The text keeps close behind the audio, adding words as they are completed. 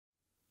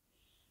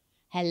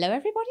Hello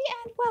everybody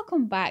and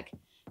welcome back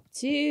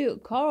to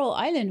Coral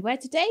Island, where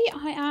today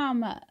I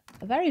am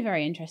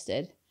very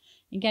interested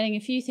in getting a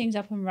few things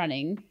up and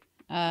running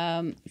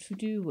to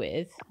do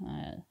with,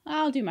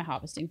 I'll do my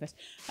harvesting first.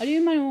 I'll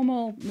do my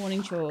normal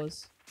morning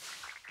chores.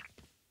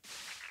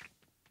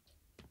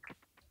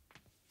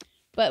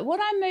 But what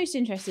I'm most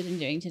interested in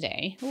doing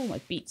today, oh, my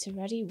beets are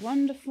ready,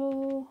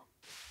 wonderful.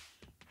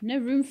 No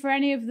room for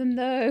any of them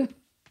though.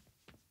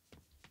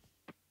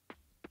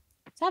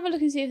 Have a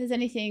look and see if there's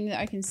anything that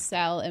I can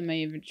sell in my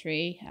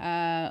inventory.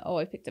 Oh,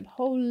 I picked up a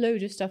whole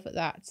load of stuff at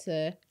that.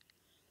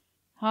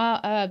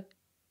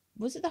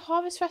 Was it the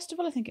Harvest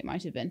Festival? I think it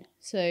might have been.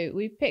 So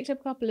we picked up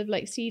a couple of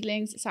like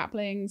seedlings,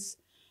 saplings.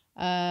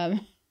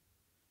 I've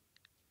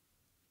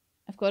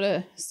got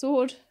a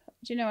sword.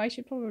 Do you know, I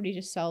should probably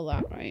just sell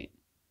that, right?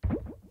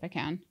 If I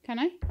can. Can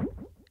I?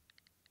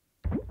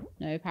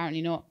 No,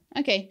 apparently not.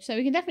 Okay, so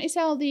we can definitely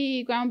sell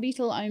the ground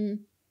beetle.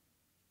 I'm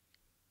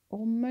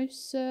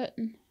almost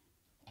certain.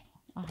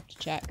 I'll have to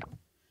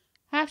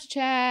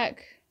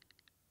check.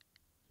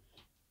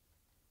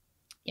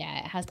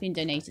 Yeah, it has been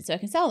donated, so I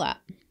can sell that.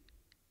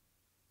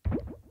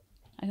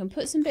 I can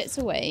put some bits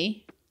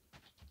away.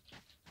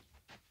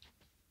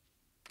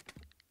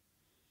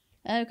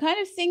 I'm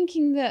kind of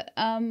thinking that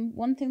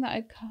one thing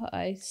that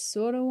I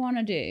sort of want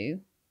to do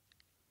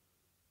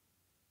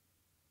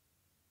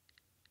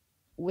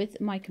with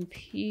my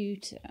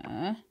computer,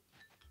 I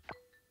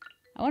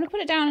want to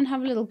put it down and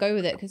have a little go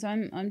with it because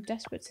I'm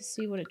desperate to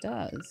see what it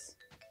does.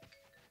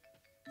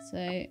 So,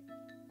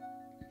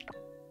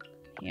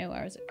 yeah,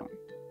 where is it from?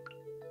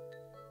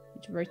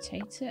 Need to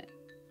rotate it.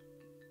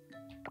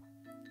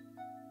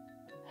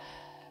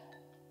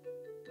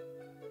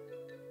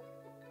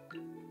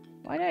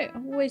 Why don't I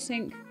always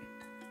think...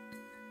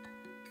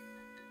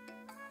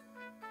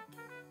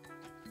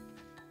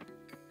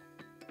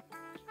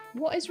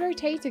 What is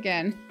rotate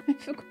again?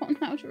 I've forgotten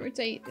how to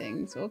rotate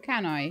things. Or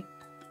can I?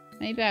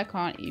 Maybe I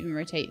can't even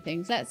rotate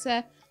things. Let's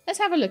have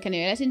a look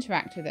anyway. Let's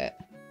interact with it.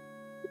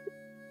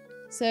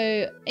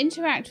 So,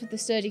 interact with the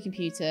sturdy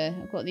computer.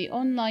 I've got the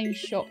online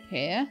shop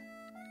here,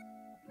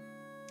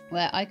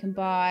 where I can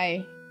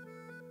buy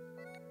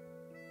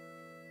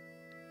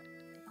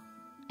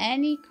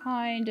any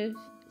kind of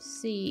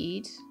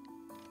seed.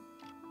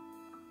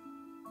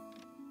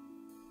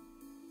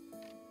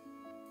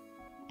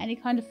 Any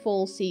kind of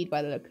fall seed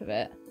by the look of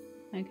it.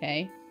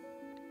 Okay.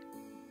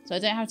 So I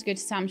don't have to go to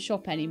Sam's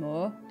shop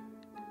anymore.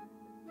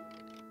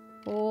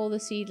 All the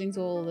seedlings,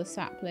 all the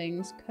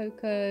saplings,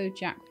 cocoa,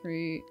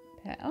 jackfruit,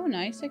 oh,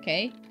 nice,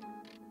 okay.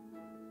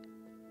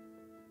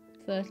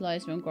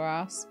 Fertilizer and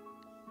grass.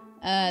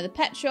 The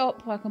pet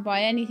shop, I can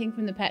buy anything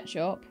from the pet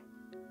shop.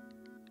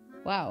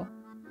 Wow.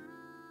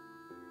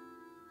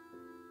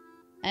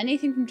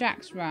 Anything from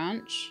Jack's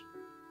ranch.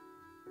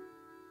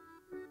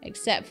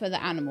 Except for the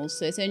animals,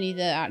 so it's only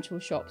the actual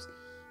shops.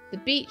 The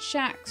Beach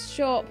Shack's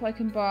shop, I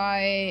can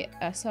buy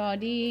a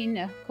sardine,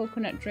 a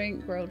coconut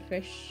drink, grilled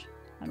fish,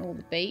 and all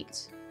the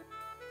bait.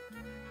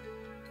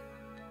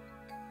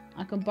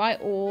 I can buy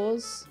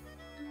oars,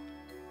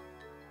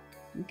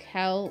 and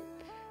kelp,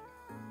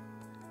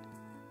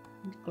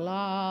 and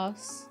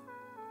glass,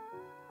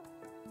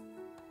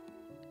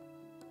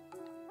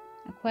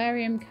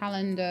 aquarium,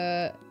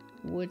 calendar,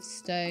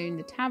 woodstone.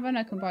 The tavern,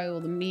 I can buy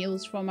all the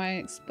meals from, I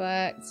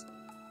expect.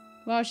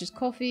 Raj's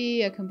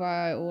coffee, I can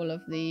buy all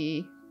of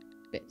the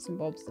bits and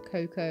bobs, the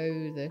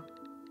cocoa, the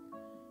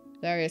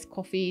various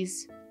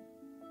coffees.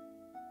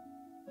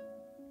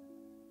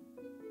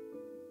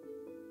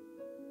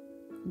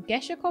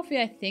 Gesha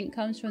coffee, I think,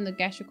 comes from the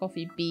Gesha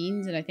coffee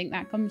beans, and I think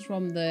that comes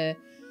from the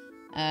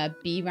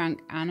B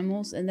rank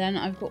animals. And then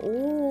I've got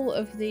all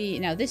of the...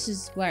 Now, this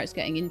is where it's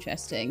getting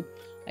interesting.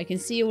 I can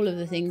see all of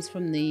the things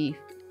from the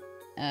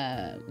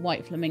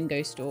White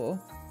Flamingo store.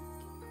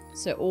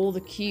 So all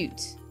the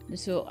cute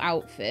little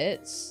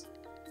outfits,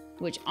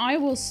 which I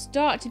will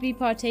start to be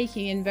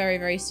partaking in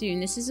very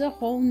soon. This is a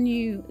whole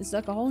new... It's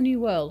like a whole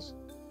new world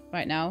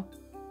right now.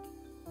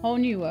 Whole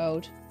new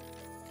world.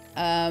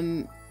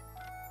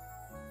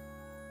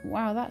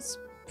 Wow, that's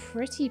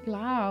pretty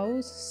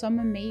blouse.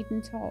 Summer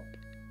maiden top.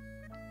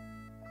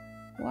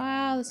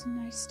 Wow, that's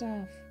some nice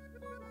stuff.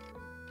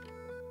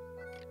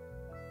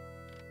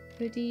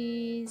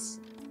 Hoodies.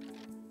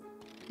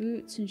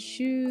 Boots and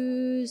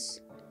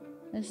shoes.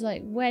 There's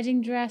like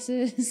wedding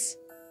dresses.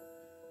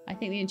 I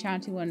think the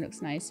enchanting one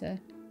looks nicer.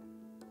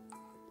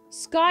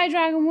 Sky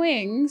dragon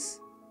wings?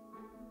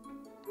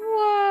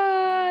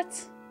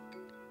 What?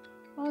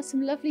 Oh,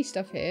 some lovely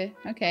stuff here.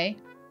 Okay.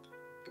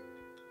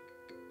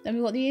 Then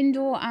we've got the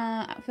indoor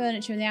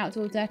furniture and the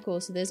outdoor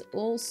decor. So there's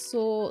all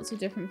sorts of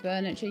different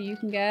furniture you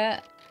can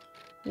get.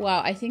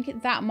 Wow, I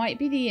think that might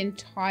be the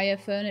entire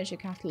furniture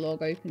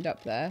catalogue opened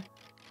up there.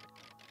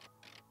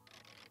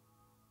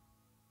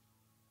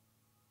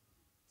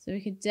 So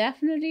we could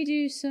definitely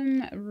do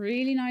some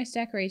really nice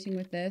decorating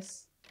with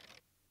this.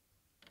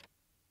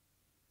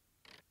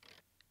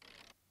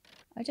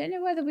 I don't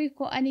know whether we've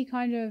got any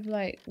kind of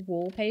like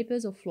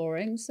wallpapers or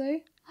flooring,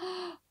 so...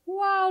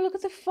 Wow, look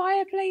at the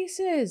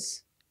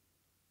fireplaces!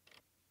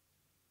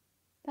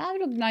 That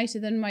would look nicer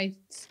than my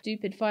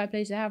stupid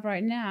fireplace I have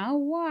right now.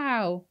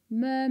 Wow.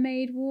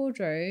 Mermaid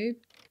wardrobe.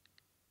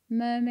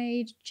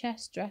 Mermaid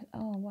chest dress.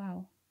 Oh,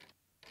 wow.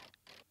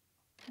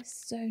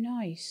 That's so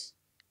nice.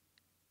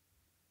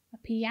 A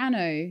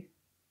piano.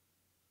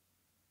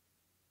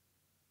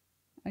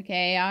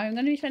 Okay, I'm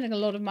going to be spending a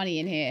lot of money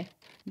in here.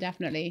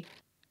 Definitely.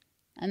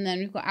 And then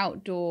we've got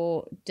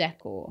outdoor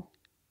decor.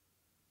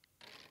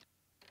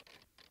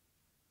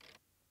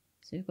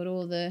 So we've got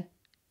all the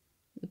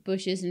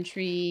bushes and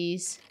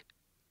trees.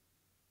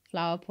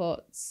 Flower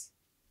pots.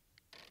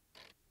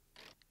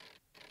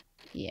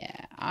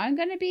 Yeah, I'm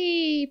going to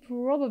be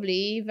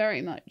probably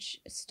very much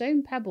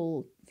stone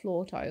pebble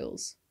floor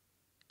tiles.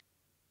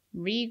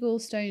 Regal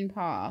stone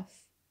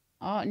path.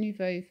 Art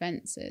Nouveau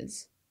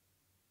fences.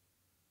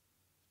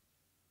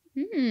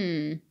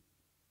 I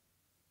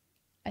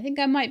think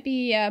I might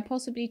be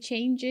possibly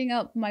changing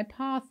up my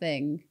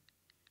pathing.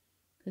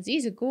 Because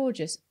these are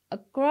gorgeous. A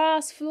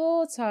grass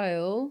floor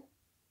tile.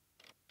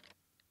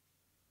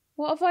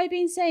 What have I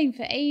been saying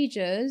for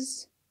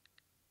ages?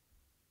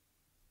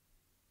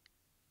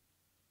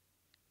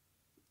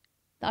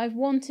 That I've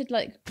wanted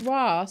like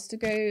grass to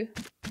go.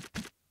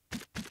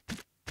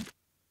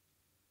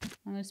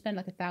 I'm going to spend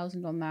like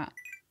 1,000 on that.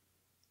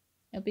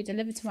 It'll be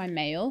delivered to my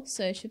mail,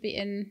 so it should be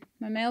in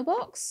my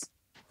mailbox.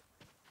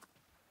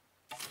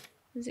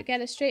 Does it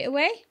get it straight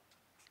away?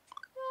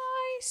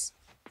 Nice.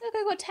 Look,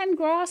 I've got 10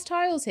 grass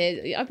tiles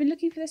here. I've been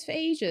looking for this for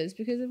ages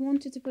because I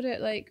wanted to put it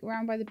like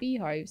around by the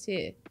beehives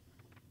here.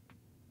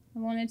 I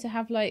wanted to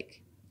have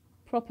like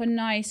proper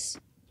nice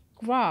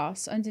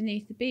grass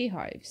underneath the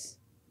beehives.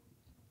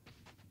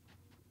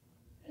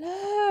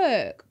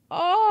 Look.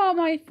 Oh,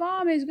 my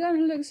farm is going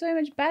to look so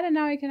much better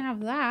now I can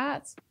have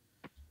that.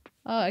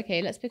 Oh,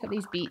 okay. Let's pick up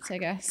these beets, I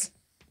guess.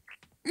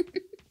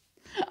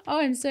 Oh,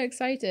 I'm so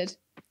excited.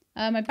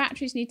 My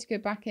batteries need to go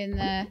back in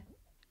there.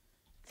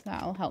 So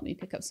that'll help me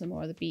pick up some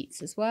more of the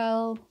beets as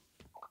well.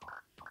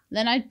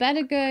 Then I'd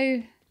better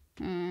go...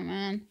 Oh,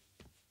 man.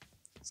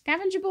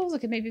 Scavengeables? I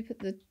could maybe put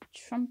the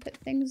trumpet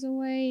things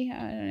away. I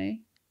don't know.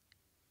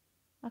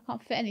 I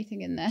can't fit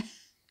anything in there.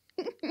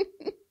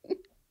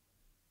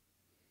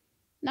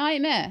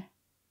 Nightmare.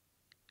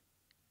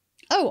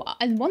 Oh,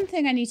 and one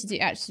thing I need to do,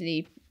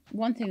 actually,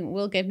 one thing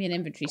will give me an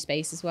inventory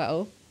space as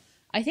well.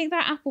 I think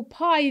that apple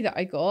pie that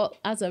I got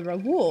as a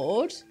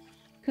reward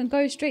can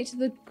go straight to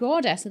the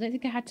goddess. I don't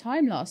think I had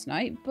time last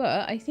night,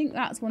 but I think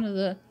that's one of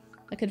the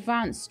like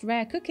advanced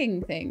rare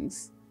cooking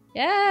things.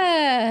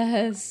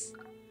 Yes.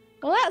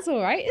 Well, that's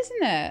all right,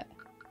 isn't it?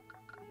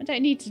 I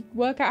don't need to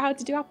work out how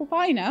to do apple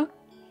pie now.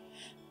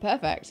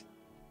 Perfect.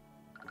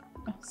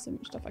 Oh, so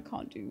much stuff I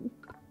can't do.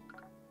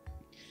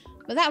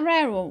 But that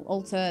rare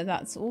altar,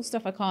 that's all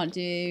stuff I can't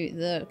do.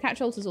 The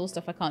catch altar's all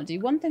stuff I can't do.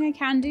 One thing I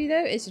can do,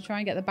 though, is to try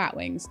and get the bat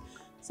wings.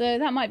 So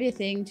that might be a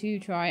thing to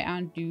try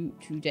and do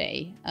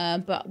today.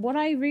 But what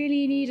I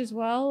really need as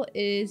well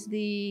is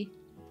the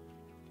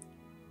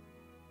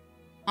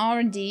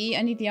R&D.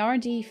 I need the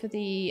R&D for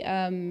the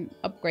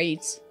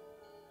upgrades.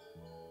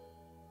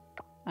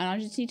 And I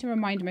just need to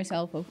remind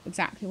myself of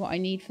exactly what I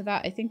need for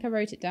that. I think I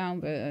wrote it down,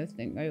 but I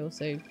think I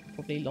also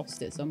probably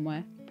lost it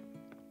somewhere.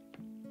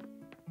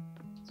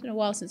 It's been a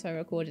while since I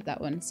recorded that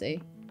one, so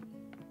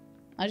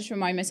I'll just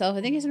remind myself.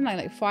 I think it's something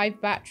like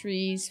 5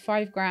 batteries,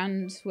 5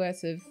 grand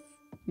worth of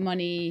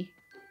money.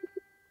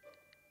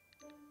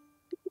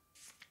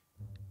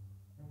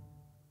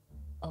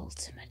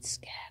 Ultimate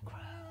scarecrow.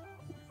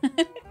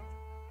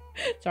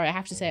 Sorry, I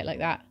have to say it like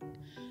that.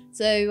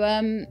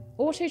 So,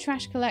 auto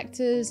trash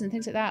collectors and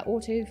things like that,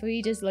 auto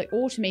feeders, like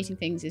automating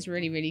things is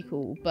really, really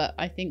cool. But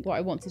I think what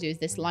I want to do is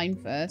this line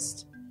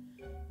first.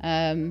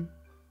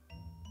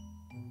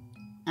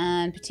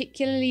 And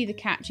particularly the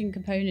catching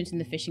component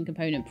and the fishing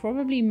component.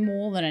 Probably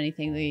more than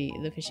anything,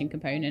 the fishing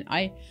component.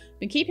 I've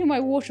been keeping my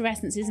water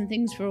essences and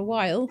things for a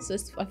while, so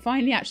I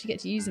finally actually get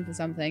to use them for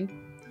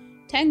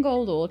something. 10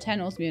 gold ore,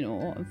 10 osmium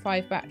ore, and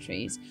 5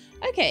 batteries.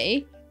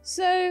 Okay,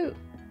 so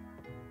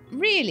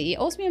really,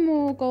 osmium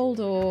ore, gold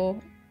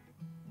ore,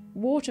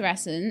 water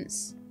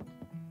essence.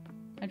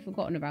 I'd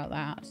forgotten about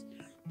that.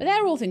 But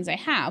they're all things I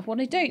have. What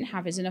I don't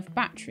have is enough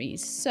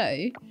batteries.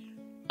 So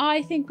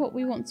I think what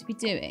we want to be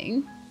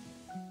doing...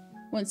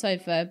 Once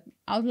I've,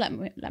 I'll let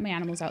my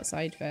animals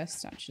outside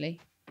first, actually.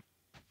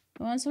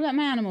 Once I let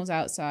my animals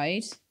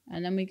outside,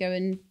 and then we go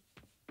and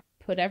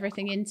put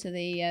everything into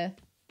the,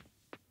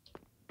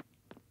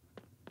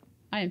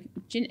 I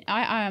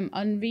am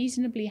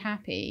unreasonably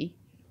happy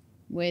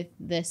with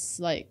this,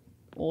 like,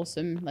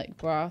 awesome, like,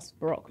 grass,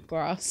 Baroque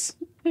grass.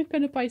 I'm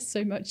gonna buy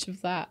so much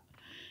of that.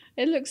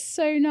 It looks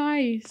so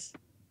nice.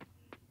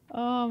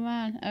 Oh,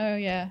 man. Oh,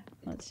 yeah.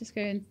 Let's just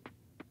go in.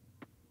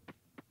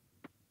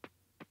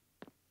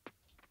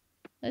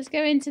 Let's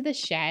go into the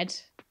shed.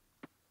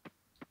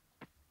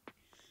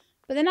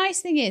 But the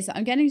nice thing is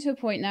I'm getting to a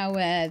point now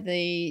where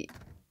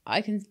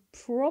I can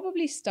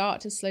probably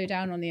start to slow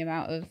down on the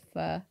amount of...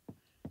 let's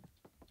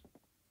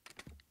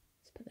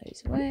put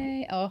those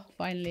away. Oh,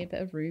 finally a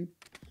bit of room.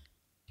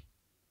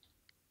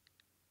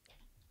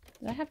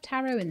 Did I have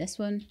taro in this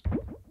one?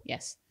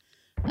 Yes.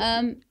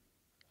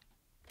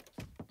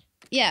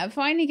 Yeah, I'm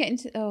finally getting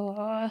to...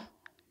 Oh.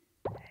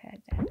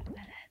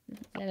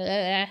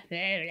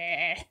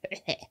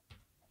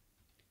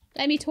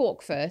 Let me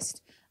talk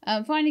first.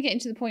 I'm finally getting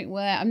to the point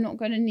where I'm not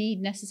going to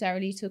need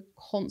necessarily to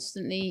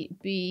constantly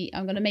be...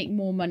 I'm going to make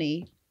more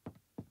money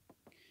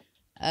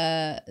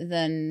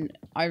than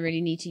I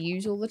really need to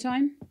use all the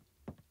time.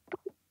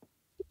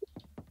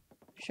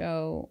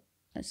 So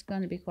that's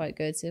going to be quite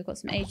good. So I've got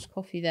some aged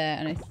coffee there,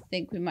 and I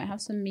think we might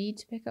have some mead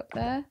to pick up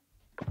there.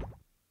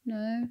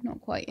 No,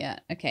 not quite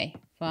yet. Okay,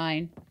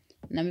 fine.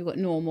 And then we've got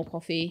normal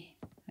coffee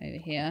over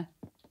here.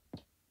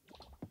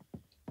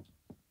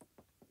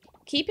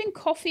 Keeping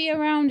coffee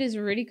around is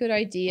a really good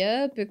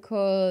idea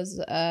because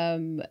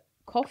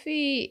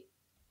coffee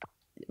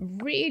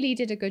really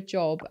did a good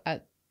job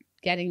at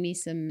getting me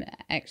some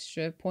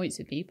extra points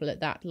with people at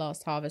that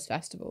last Harvest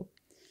Festival.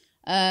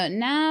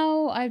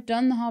 Now I've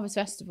done the Harvest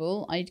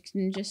Festival, I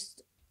can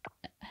just...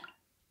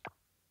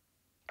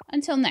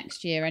 Until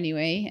next year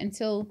anyway.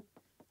 Until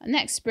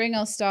next spring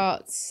I'll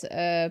start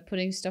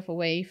putting stuff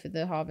away for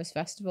the Harvest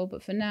Festival.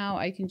 But for now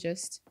I can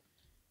just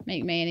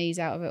make mayonnaise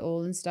out of it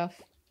all and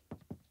stuff.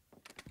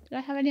 Did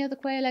I have any other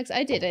quail eggs?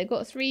 I did. I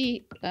got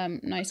 3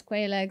 nice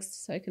quail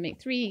eggs. So I can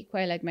make 3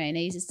 quail egg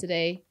mayonnaises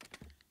today.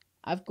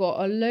 I've got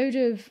a load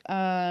of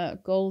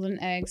golden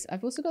eggs.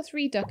 I've also got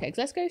 3 duck eggs.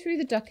 Let's go through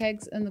the duck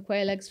eggs and the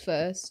quail eggs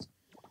first.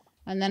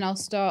 And then I'll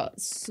start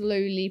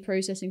slowly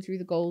processing through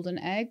the golden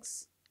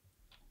eggs.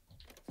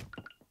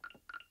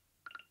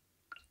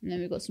 And then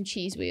we've got some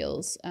cheese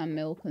wheels and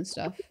milk and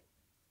stuff.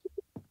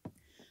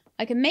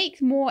 I can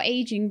make more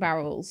aging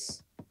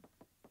barrels.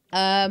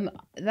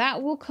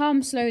 That will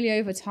come slowly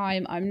over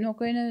time. I'm not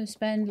going to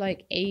spend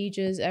like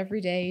ages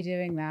every day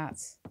doing that.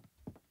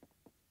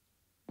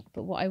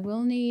 But what I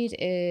will need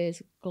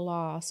is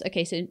glass.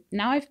 Okay, so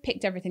now I've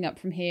picked everything up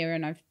from here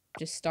and I've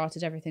just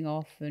started everything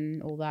off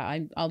and all that.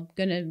 I'm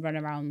going to run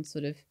around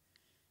sort of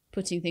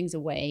putting things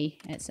away,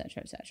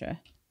 etc,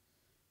 etc.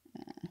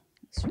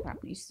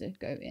 Scrap needs to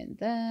go in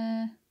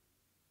there.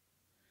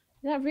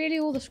 Is that really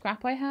all the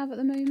scrap I have at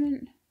the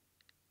moment?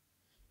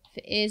 If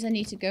it is, I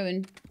need to go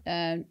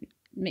and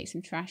make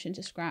some trash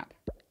into scrap.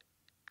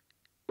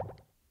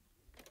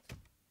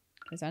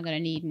 Because I'm going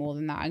to need more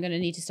than that. I'm going to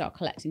need to start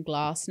collecting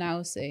glass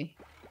now, so...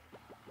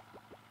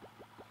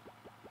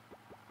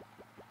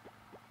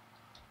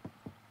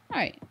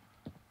 Alright.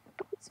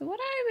 So what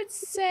I would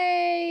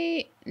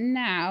say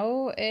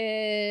now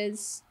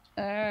is...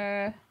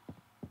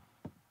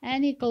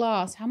 any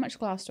glass. How much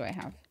glass do I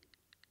have?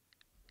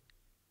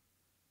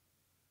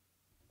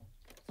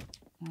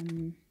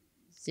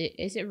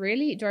 Is it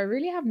really... Do I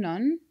really have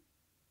none?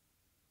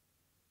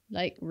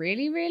 Like,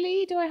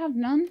 really? Do I have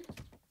none?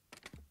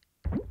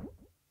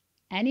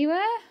 Anywhere?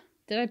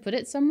 Did I put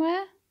it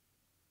somewhere?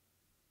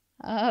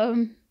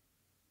 Because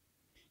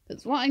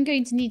what I'm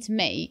going to need to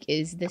make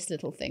is this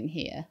little thing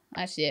here.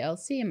 Actually, I'll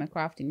see in my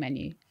crafting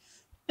menu.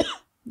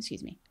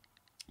 Excuse me.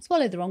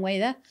 Swallowed the wrong way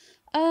there.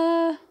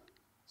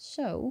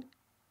 So,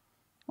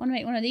 I want to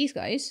make one of these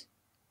guys.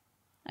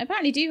 I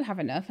apparently do have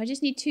enough. I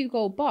just need 2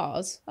 gold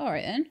bars.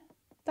 Alright then.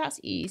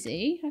 That's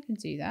easy. I can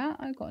do that.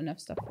 I've got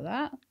enough stuff for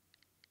that.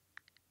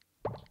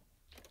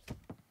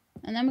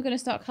 And then we're going to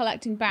start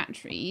collecting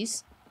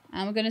batteries.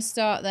 And we're going to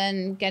start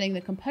then getting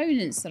the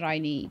components that I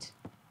need.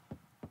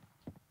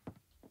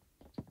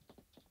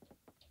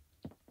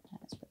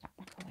 Let's put that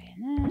back away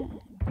in there.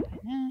 Back away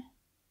in there.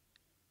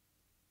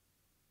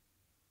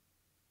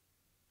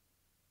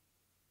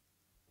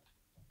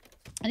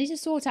 I need to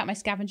sort out my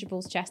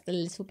scavengeables chest a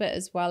little bit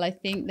as well. I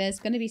think there's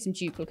going to be some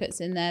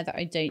duplicates in there that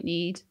I don't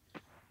need.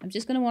 I'm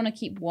just going to want to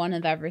keep one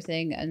of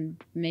everything and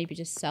maybe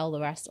just sell the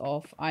rest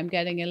off. I'm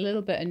getting a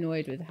little bit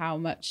annoyed with how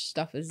much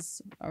stuff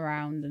is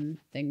around and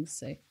things,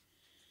 so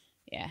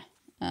yeah.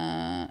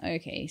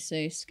 Okay, so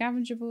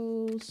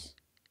scavengeables.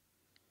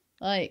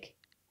 Like,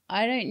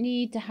 I don't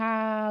need to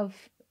have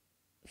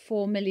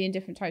 4 million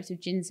different types of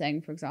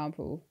ginseng, for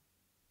example.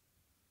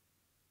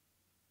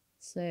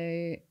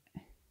 So...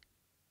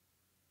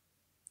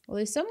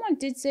 Although someone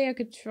did say I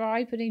could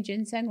try putting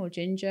ginseng or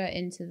ginger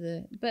into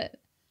the... But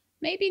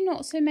maybe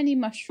not so many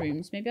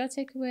mushrooms. Maybe I'll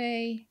take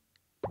away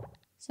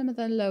some of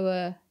the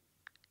lower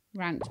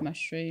ranked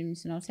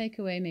mushrooms. And I'll take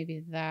away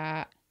maybe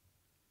that.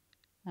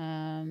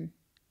 What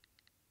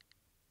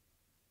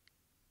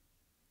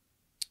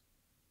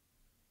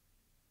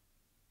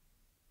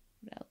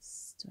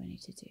else do I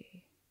need to do?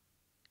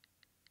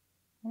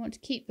 I want to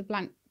keep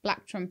the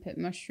black trumpet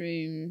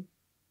mushroom...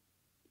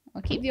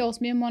 I'll keep the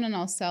osmium one and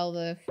I'll sell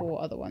the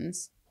 4 other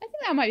ones. I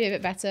think that might be a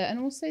bit better. And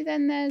also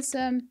then there's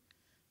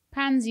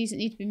pansies that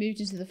need to be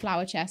moved into the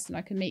flower chest and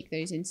I can make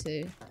those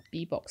into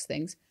bee box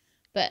things.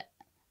 But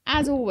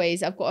as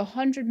always, I've got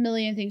 100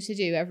 million things to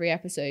do every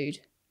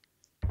episode.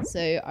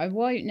 So I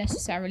won't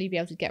necessarily be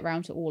able to get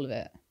around to all of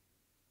it.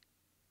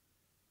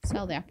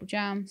 Sell the apple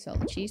jam, sell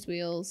the cheese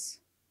wheels.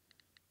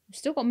 I've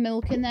still got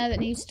milk in there that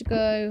needs to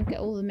go. Get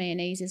all the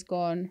mayonnaises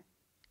gone.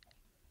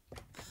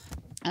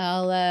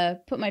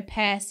 I'll put my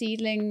pear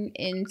seedling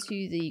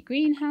into the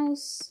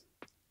greenhouse.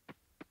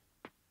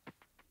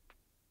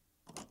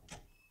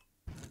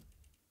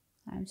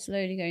 I'm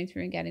slowly going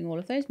through and getting all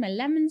of those. My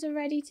lemons are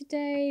ready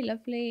today.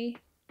 Lovely.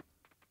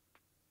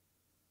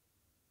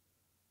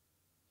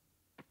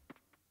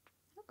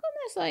 How come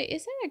there's like,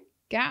 is there a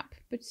gap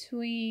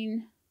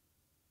between...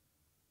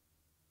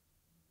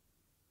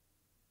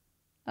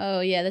 Oh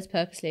yeah, there's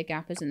purposely a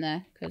gap, isn't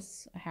there?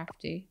 Because I have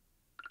to.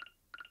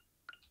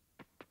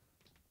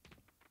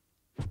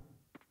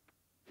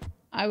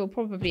 I will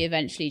probably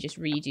eventually just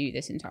redo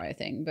this entire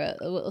thing, but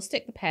we'll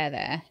stick the pear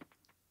there.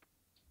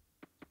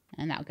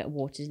 And that'll get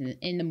watered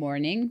in the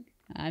morning.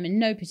 I'm in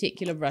no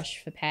particular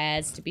rush for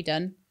pears to be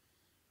done.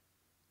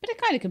 But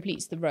it kind of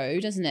completes the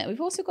row, doesn't it?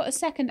 We've also got a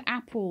second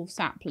apple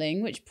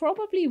sapling, which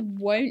probably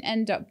won't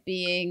end up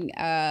being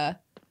a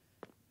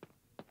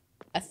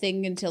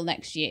thing until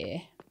next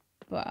year.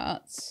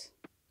 But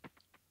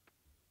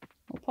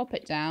we'll pop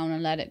it down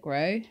and let it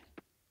grow.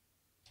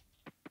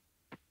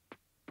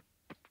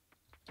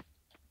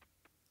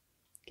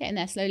 Getting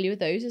there slowly with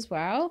those as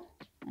well.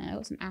 I've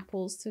got some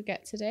apples to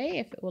get today,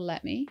 if it will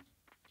let me.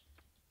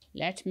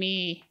 Let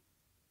me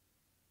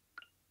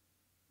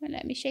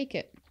shake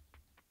it.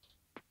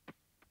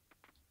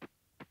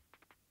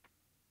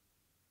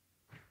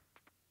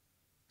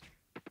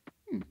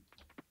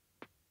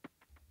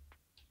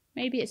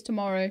 Maybe it's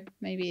tomorrow.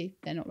 Maybe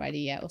they're not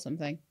ready yet or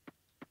something.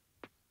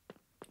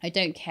 I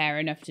don't care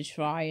enough to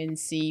try and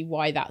see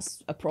why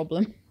that's a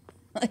problem.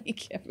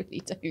 Like, I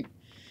really don't.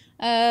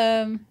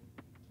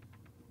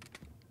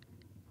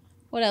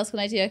 What else can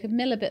I do? I could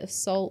mill a bit of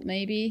salt,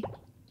 maybe.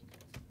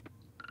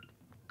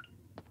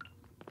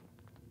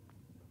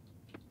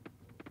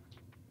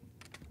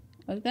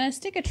 I was going to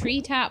stick a tree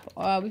tap.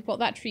 We've got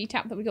that tree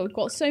tap that we got. We've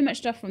got so much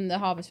stuff from the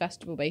Harvest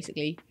Festival,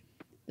 basically,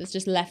 that's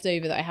just left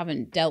over that I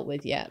haven't dealt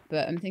with yet.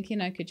 But I'm thinking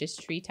I could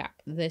just tree tap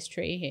this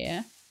tree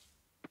here.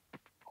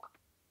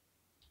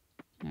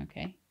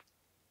 Okay.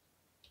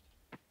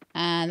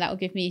 And that will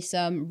give me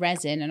some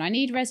resin. And I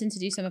need resin to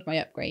do some of my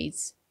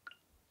upgrades.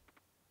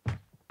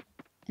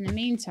 In the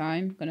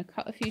meantime, I'm going to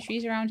cut a few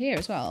trees around here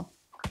as well.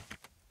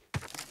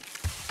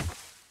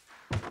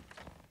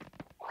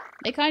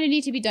 They kind of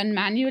need to be done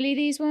manually,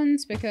 these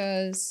ones,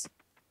 because...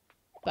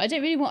 But I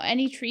don't really want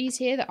any trees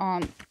here that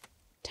aren't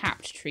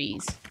tapped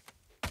trees.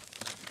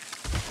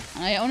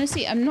 And I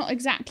honestly, I'm not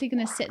exactly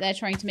going to sit there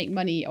trying to make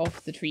money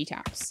off the tree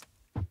taps.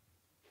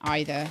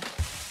 Either.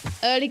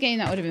 Early game,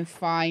 that would have been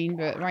fine,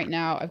 but right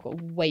now, I've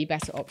got way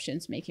better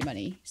options making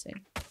money, so...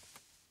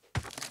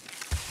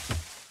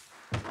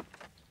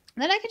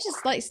 Then I could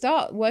just like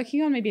start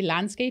working on maybe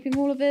landscaping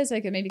all of this.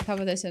 I could maybe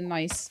cover this in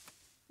nice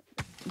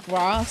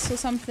grass or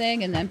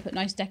something and then put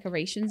nice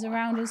decorations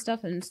around and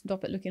stuff and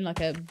stop it looking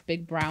like a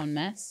big brown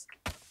mess.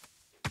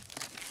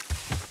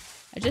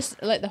 I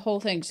just like the whole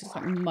thing just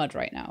like mud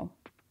right now.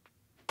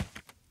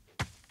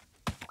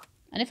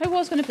 And if I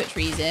was going to put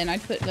trees in,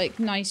 I'd put like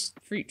nice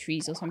fruit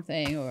trees or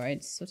something, or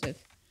I'd sort of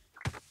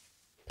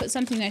put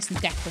something nice and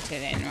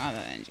decorative in rather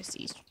than just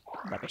these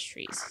rubbish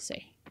trees. So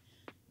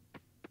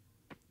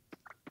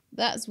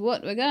that's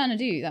what we're gonna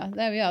do.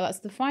 There we are. That's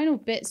the final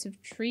bits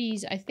of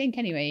trees, I think,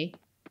 anyway.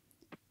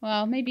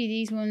 Well, maybe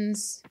these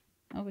ones...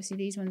 Obviously,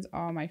 these ones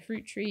are my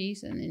fruit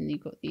trees. And then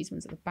you've got these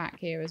ones at the back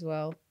here as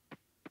well.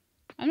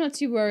 I'm not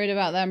too worried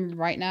about them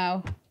right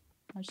now.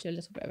 I'll just do a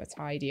little bit of a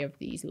tidy of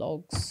these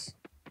logs.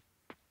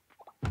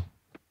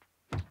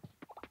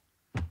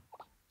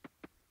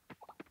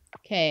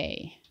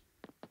 Okay.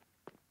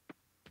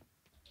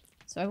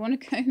 So I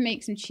want to go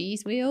make some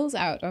cheese wheels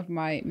out of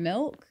my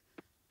milk.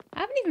 I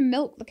haven't even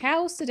milked the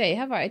cows today,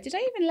 have I? Did I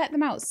even let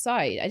them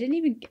outside? I didn't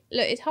even...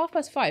 Look, it's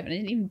 5:30 and I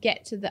didn't even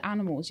get to the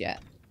animals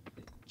yet.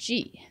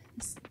 Gee,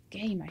 this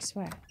game, I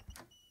swear.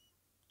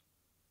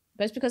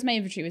 But it's because my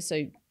inventory was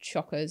so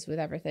chockers with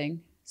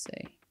everything. So,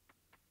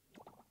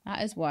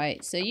 that is why.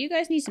 So you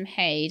guys need some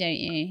hay, don't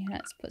you?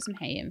 Let's put some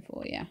hay in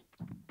for you.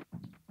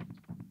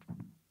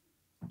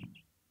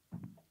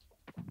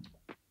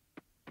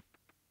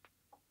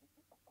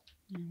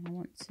 And I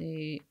want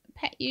to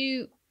pet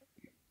you.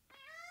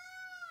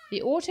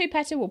 The auto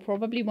petter will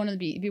probably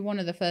be one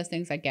of the first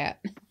things I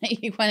get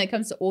when it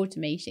comes to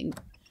automating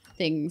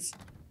things.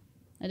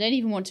 I don't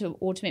even want to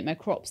automate my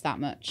crops that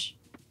much.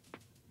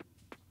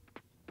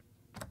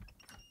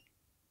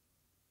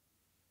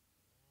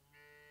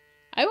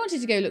 I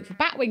wanted to go look for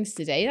bat wings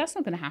today. That's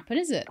not going to happen,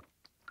 is it?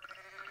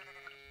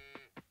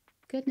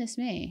 Goodness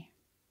me.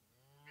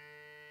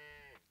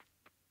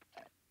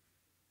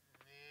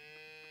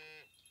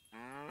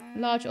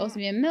 Large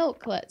osmium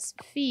milk. Let's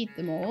feed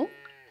them all.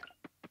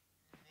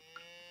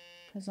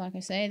 Because, like I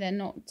say, they're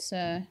not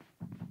been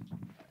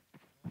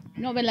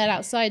let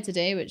outside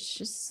today, which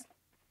is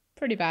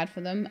pretty bad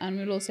for them. And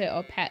we'll also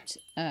our pet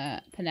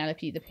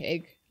Penelope the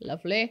pig.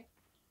 Lovely.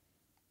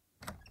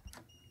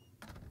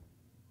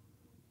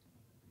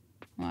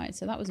 Right,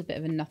 so that was a bit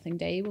of a nothing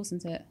day,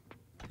 wasn't it?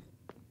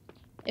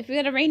 If we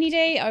had a rainy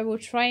day, I will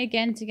try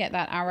again to get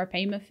that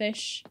Arapema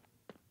fish.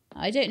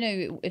 I don't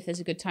know if there's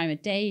a good time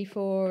of day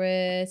for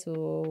it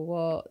or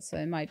what, so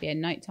it might be a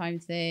nighttime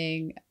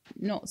thing.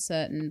 Not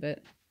certain,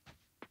 but...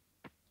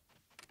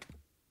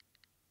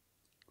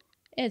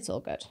 It's all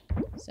good.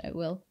 So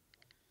we'll...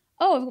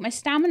 Oh, I've got my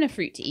stamina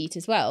fruit to eat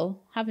as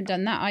well. Haven't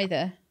done that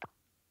either.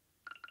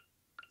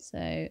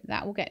 So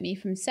that will get me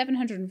from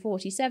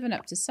 747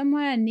 up to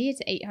somewhere near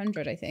to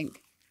 800, I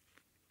think.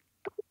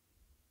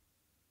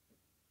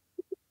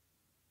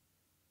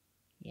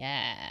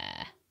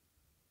 Yeah.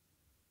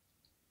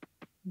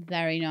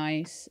 Very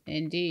nice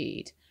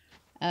indeed.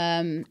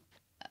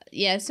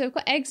 Yeah, so I've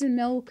got eggs and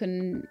milk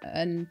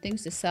and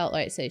things to sell.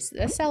 Right, so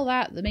let's sell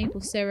that, the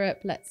maple syrup.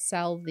 Let's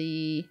sell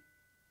the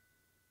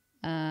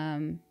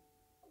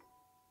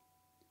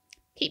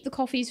keep the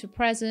coffees for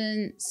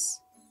presents.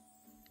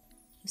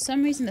 For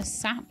some reason the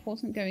sap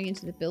wasn't going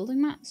into the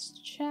building mats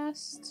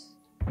chest.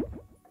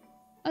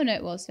 Oh no,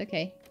 it was.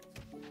 Okay.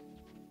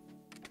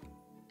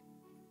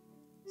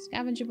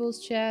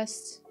 Scavengeables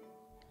chest.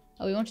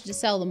 Oh, we wanted to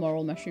sell the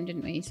moral mushroom,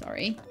 didn't we?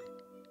 Sorry.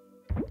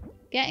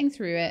 Getting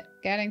through it.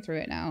 Getting through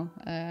it now.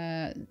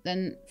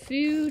 Then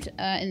food.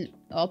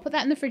 I'll put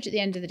that in the fridge at the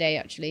end of the day,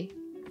 actually.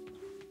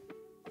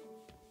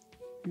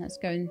 And let's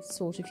go and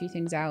sort a few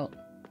things out.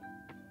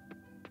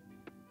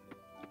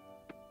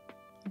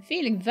 I'm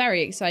feeling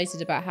very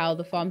excited about how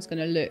the farm's going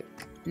to look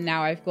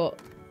now I've got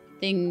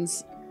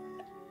things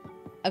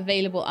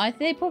available.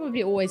 They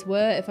probably always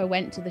were if I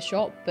went to the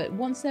shop, but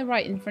once they're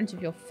right in front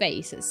of your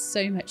face, it's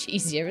so much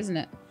easier, isn't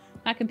it?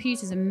 That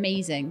computer's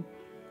amazing.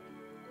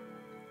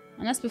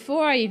 And that's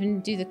before I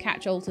even do the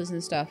catch altars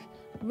and stuff.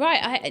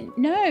 Right,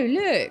 no,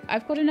 look,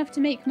 I've got enough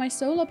to make my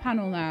solar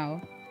panel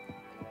now.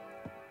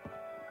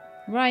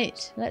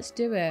 Right, let's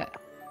do it.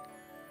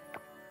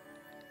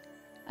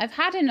 I've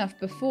had enough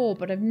before,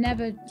 but I've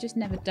just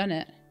never done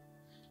it.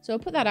 So I'll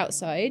put that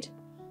outside.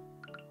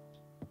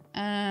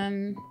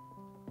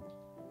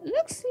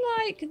 Looks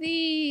like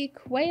the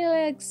quail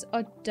eggs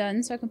are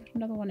done, so I can put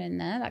another one in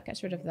there. That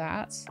gets rid of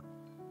that.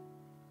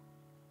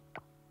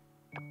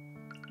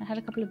 I had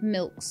a couple of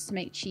milks to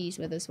make cheese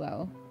with as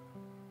well.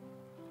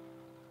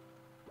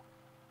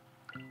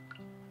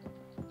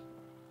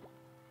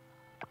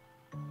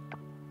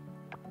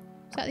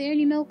 Is that the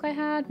only milk I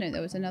had? No,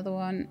 there was another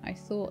one. I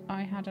thought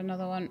I had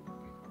another one.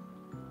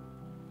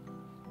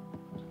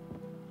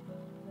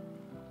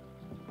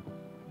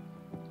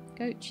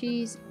 Goat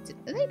cheese.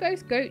 Are they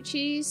both goat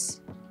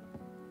cheese?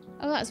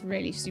 Oh, that's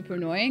really super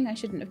annoying. I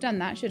shouldn't have done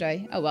that, should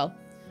I? Oh, well.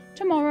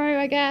 Tomorrow,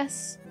 I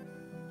guess.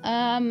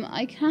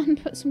 I can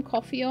put some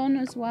coffee on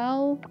as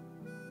well.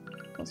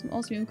 Got some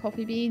osmium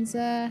coffee beans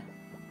there.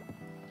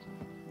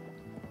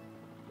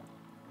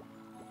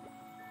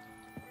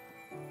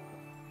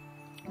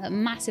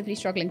 I'm massively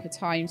struggling for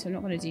time, so I'm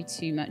not going to do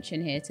too much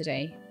in here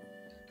today.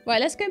 Right,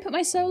 let's go and put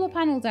my solar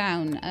panel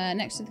down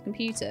next to the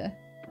computer.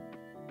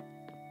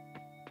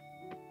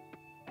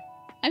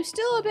 I'm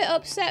still a bit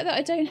upset that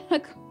I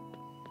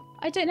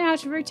don't know how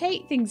to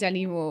rotate things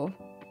anymore.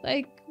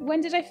 Like, when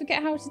did I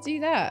forget how to do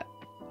that?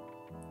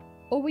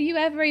 Or were you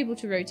ever able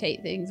to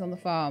rotate things on the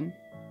farm?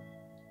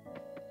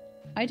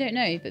 I don't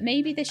know, but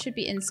maybe this should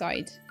be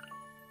inside.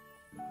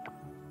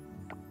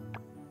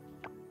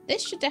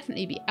 This should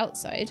definitely be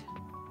outside.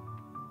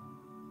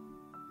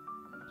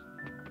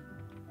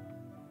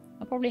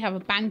 I'll probably have a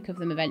bank of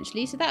them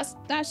eventually, so that's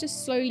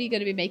just slowly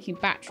going to be making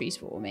batteries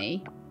for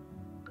me.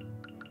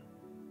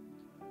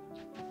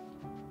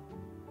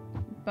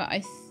 But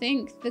I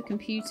think the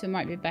computer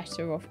might be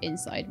better off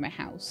inside my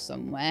house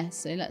somewhere,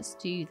 so let's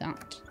do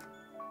that.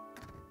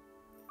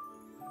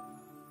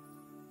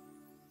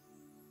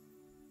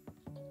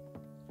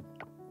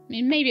 I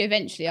mean, maybe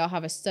eventually I'll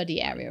have a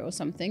study area or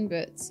something,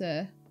 but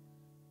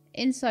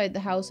inside the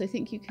house I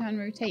think you can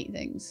rotate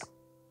things.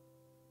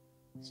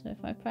 So if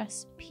I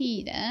press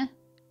P there,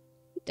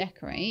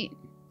 decorate.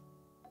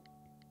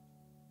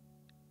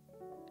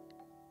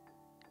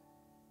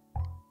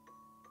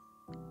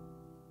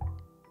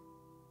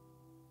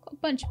 Got a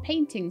bunch of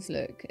paintings,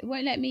 look. It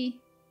won't let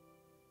me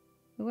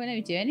do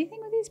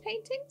anything with these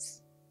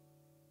paintings?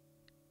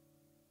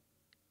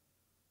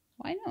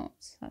 Why not?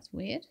 That's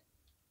weird.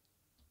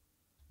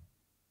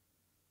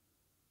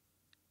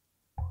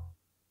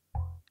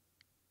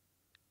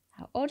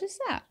 How odd is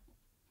that?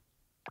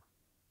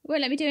 It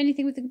won't let me do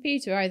anything with the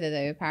computer either,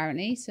 though,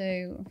 apparently,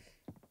 so...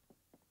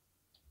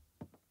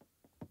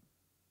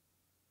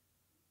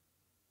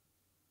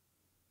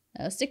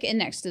 I'll stick it in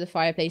next to the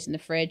fireplace in the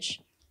fridge.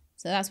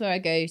 So that's where I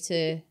go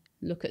to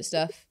look at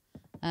stuff.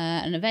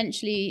 And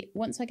eventually,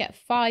 once I get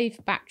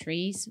 5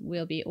 batteries,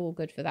 we'll be all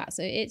good for that.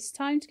 So it's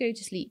time to go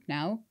to sleep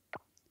now.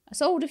 I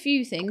sold a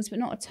few things, but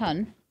not a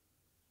ton.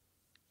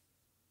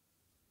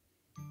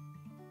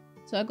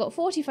 So I got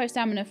 45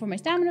 stamina for my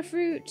stamina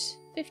fruit.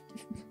 50...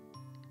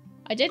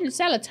 I didn't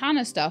sell a ton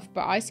of stuff,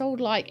 but I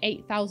sold like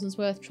 8,000's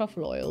worth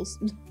truffle oils.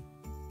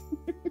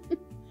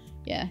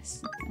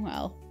 Yes,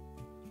 well.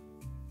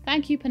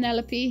 Thank you,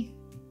 Penelope.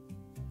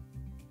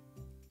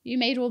 You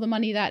made all the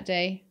money that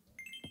day.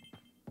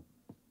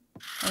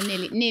 Or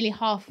nearly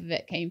half of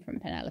it came from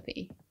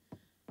Penelope.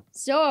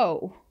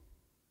 So,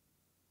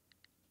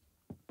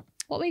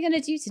 what we're going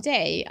to do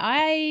today,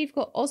 I've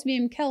got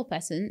osmium kelp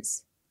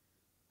essence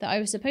that I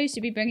was supposed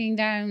to be bringing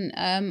down.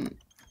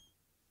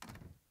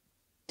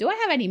 Do I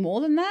have any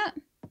more than that?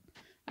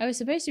 I was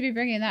supposed to be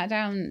bringing that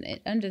down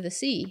under the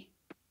sea.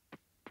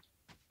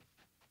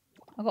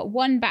 I've got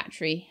 1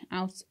 battery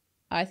out.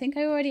 I think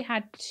I already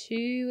had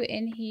 2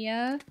 in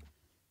here.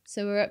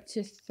 So we're up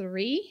to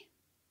 3.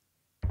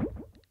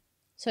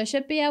 So I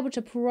should be able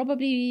to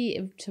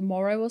probably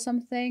tomorrow or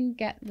something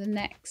get the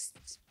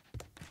next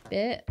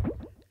bit.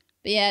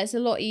 But yeah, it's a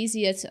lot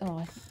easier to...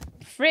 Oh,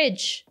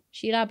 fridge!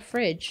 Shelab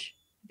fridge.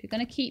 If you're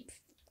going to keep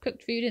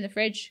cooked food in the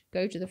fridge,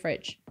 go to the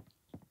fridge.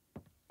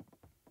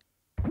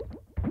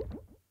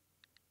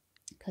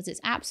 Because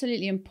it's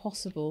absolutely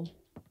impossible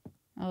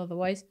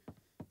otherwise.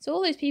 So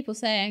all those people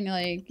saying,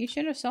 like, you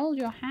should have sold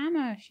your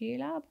hammer,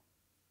 Shelab.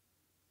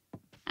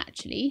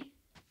 Actually,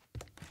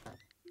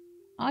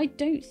 I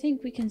don't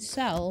think we can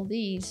sell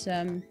these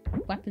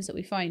weapons that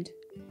we find.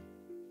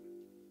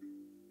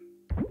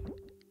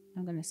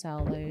 I'm going to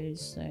sell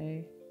those,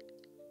 so...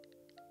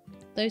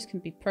 Those can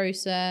be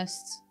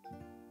processed.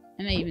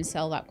 I may even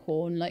sell that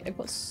corn. Like, I've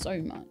got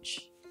so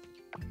much.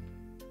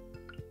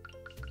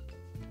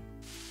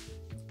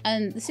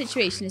 And the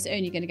situation is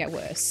only going to get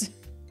worse.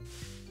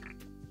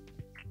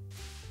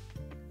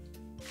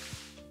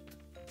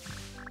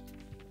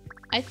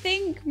 I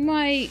think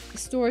my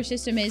storage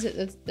system is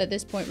at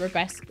this point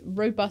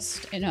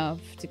robust enough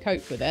to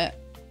cope with it.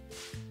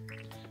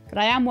 But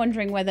I am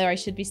wondering whether I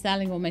should be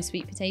selling all my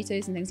sweet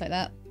potatoes and things like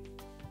that.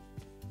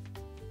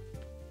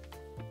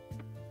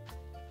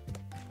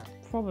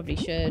 Probably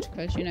should,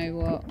 because you know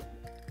what?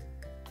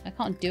 I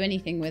can't do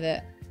anything with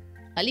it.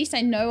 At least I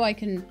know I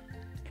can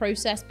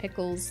process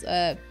pickles,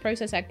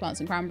 process eggplants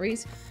and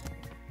cranberries.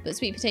 But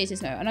sweet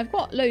potatoes, no. And I've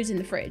got loads in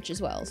the fridge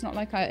as well. It's not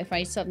like if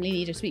I suddenly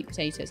need a sweet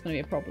potato, it's going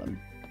to be a problem.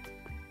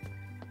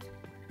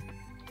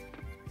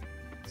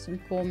 Some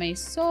gourmet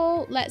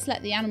salt. Let's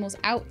let the animals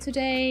out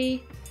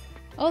today.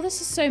 Oh,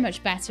 this is so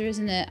much better,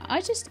 isn't it?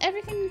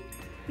 Everything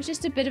was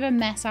just a bit of a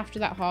mess after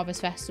that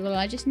harvest festival.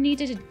 I just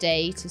needed a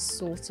day to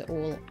sort it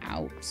all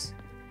out.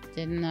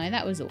 Didn't I?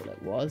 That was all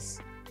it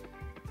was.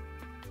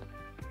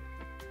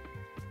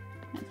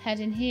 Let's head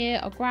in here.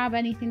 I'll grab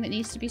anything that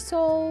needs to be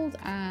sold,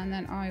 and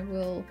then I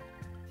will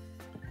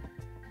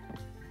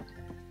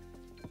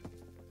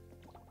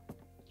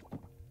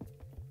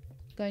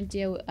go and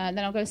deal. Then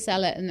I'll go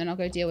sell it, and then I'll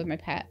go deal with my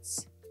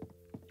pets.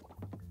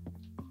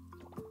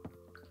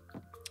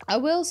 I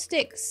will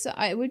stick.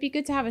 It would be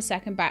good to have a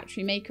second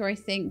battery maker, I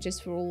think,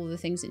 just for all the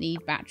things that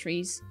need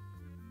batteries.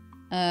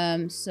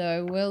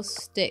 So we'll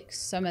stick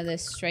some of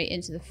this straight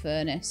into the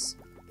furnace.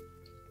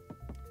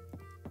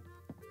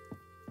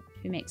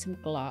 We make some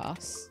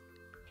glass.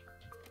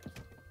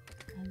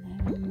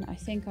 And then I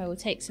think I will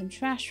take some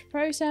trash for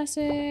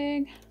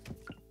processing.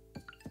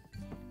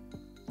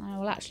 I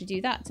will actually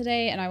do that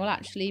today, and I will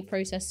actually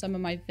process some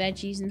of my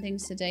veggies and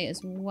things today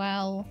as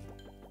well.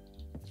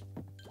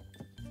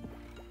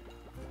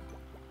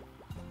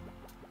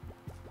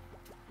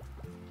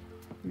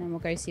 And then we'll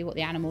go see what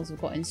the animals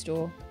have got in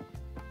store.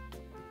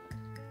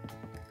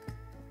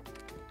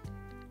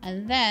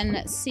 And then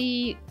let's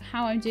see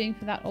how I'm doing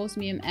for that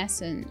osmium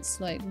essence.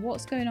 Like,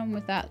 what's going on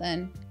with that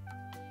then?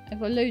 I've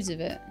got loads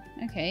of it.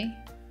 Okay.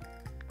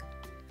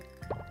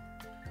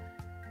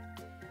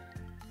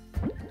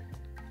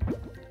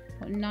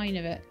 Got 9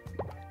 of it.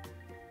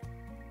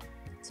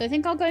 So I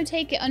think I'll go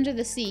take it under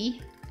the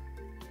sea.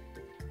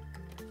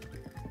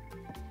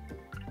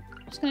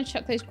 I'm just going to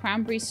chuck those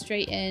cranberries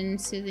straight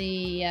into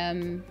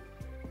the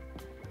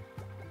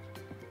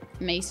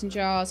mason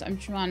jars. I'm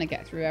trying to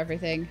get through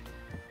everything.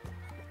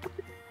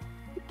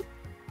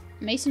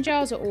 Mason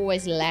jars are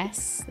always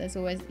less.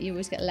 You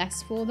always get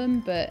less for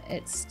them, but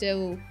it's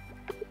still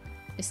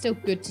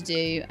good to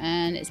do,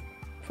 and it's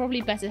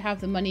probably better to have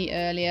the money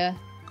earlier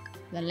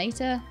than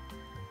later.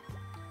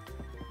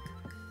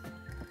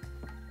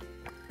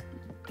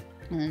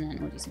 And then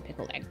we'll do some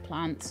pickled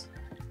eggplant.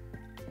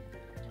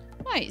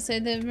 Right, so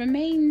the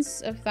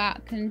remains of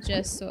that can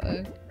just sort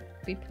of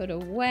be put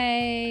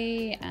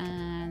away,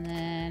 and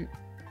then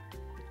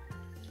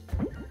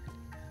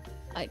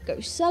I go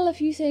sell a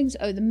few things.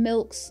 Oh, the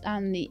milks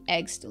and the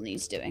eggs still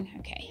needs doing.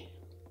 Okay.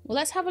 Well,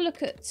 let's have a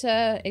look at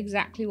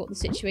exactly what the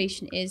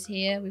situation is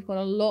here. We've got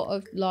a lot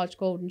of large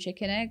golden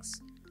chicken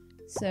eggs.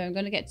 So I'm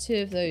going to get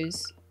 2 of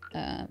those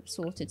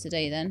sorted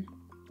today then.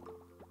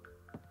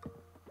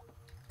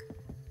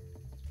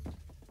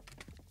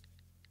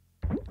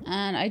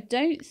 And I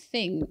don't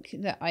think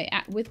that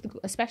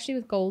especially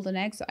with golden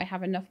eggs, that I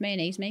have enough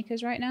mayonnaise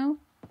makers right now.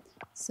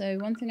 So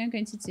one thing I'm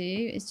going to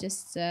do is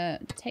just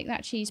take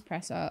that cheese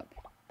press up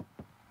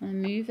and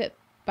move it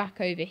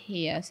back over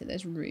here so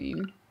there's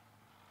room.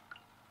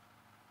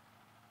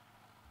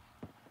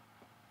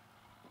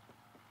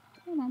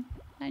 Come on,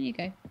 down you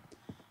go. And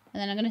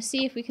then I'm going to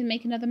see if we can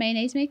make another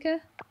mayonnaise maker.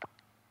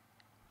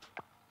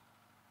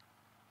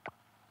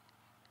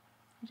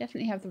 I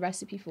definitely have the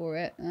recipe for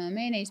it.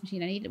 Mayonnaise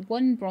machine, I need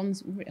 1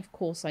 bronze. Of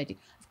course I do.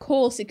 Of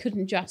course it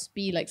couldn't just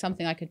be like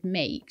something I could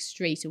make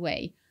straight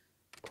away.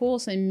 Of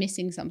course I'm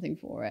missing something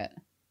for it.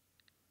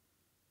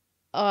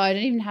 Oh, I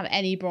don't even have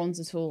any bronze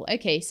at all.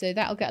 Okay, so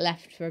that'll get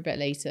left for a bit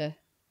later.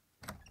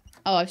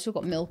 Oh, I've still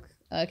got milk.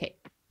 Okay.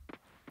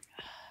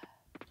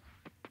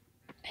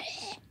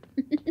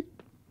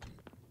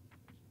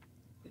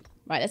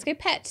 Right, let's go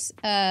pet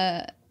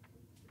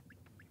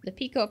the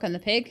peacock and the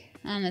pig.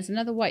 And there's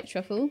another white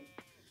truffle.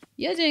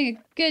 You're doing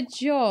a good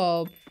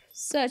job.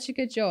 Such a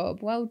good job.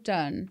 Well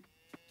done.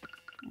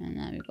 And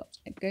then we've got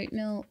a goat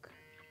milk.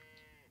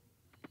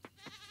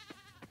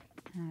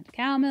 And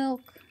cow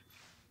milk.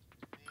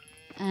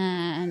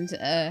 And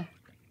a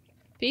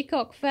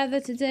peacock feather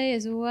today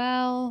as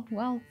well.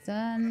 Well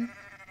done.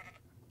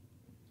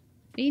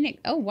 Phoenix.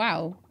 Oh,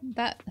 wow.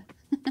 That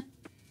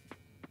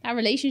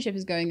relationship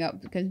is going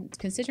up.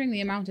 Considering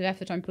the amount of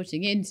effort I'm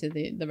putting into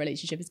the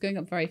relationship, it's going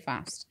up very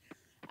fast.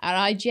 And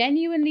I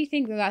genuinely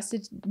think that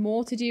that's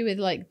more to do with,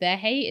 like, their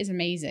hate is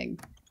amazing.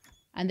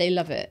 And they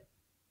love it.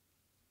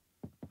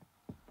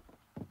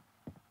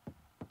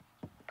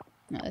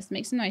 Now, let's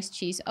make some nice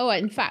cheese. Oh,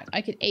 in fact,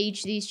 I could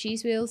age these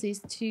cheese wheels.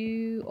 These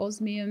 2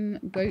 osmium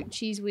goat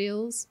cheese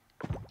wheels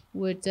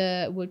would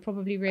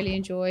probably really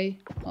enjoy.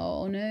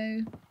 Oh,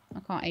 no. I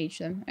can't age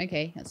them.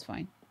 Okay, that's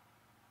fine.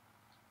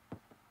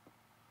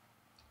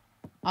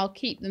 I'll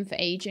keep them for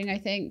aging, I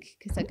think,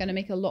 because they're going to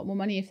make a lot more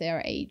money if they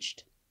are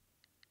aged.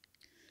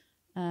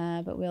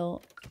 But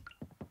we'll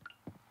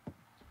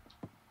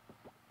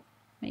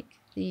make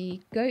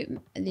make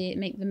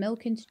the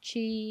milk into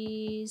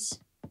cheese.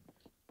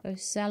 Go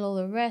sell all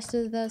the rest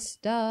of the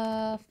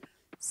stuff.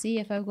 See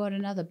if I've got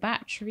another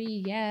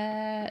battery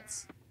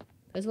yet.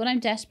 Because what I'm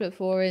desperate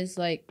for is,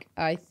 like,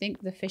 I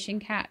think the fishing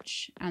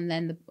catch and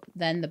then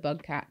the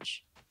bug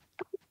catch.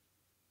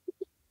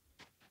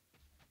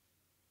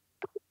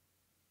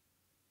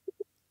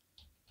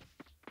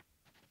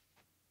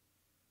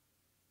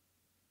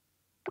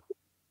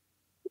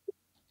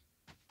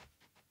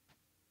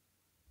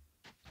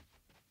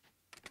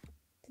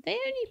 They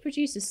only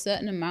produce a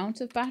certain amount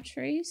of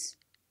batteries.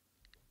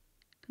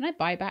 Can I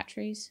buy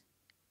batteries?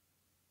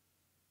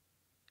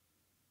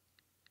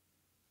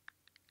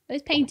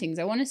 Those paintings,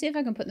 I want to see if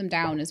I can put them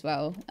down as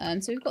well.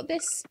 So we've got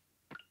this,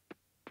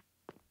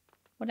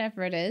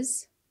 whatever it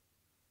is.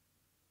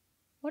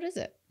 What is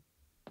it?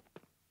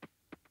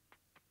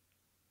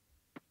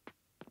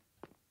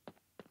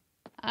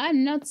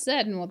 I'm not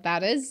certain what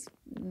that is.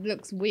 It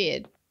looks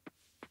weird.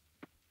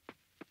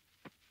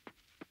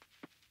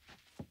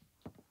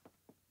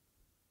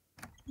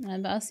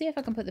 But I'll see if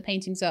I can put the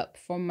paintings up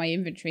from my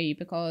inventory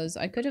because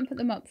I couldn't put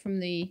them up from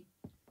the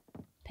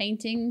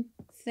painting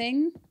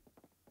thing.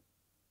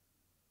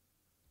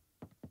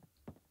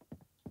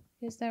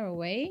 Is there a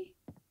way?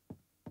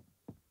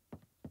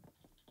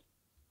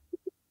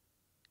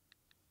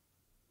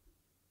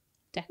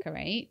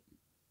 Decorate.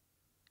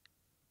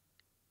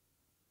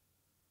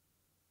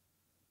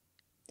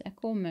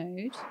 Decor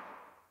mode.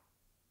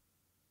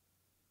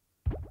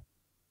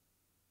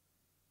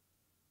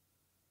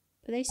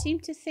 But they seem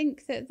to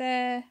think that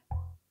they're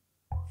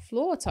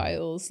floor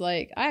tiles.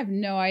 Like, I have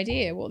no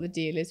idea what the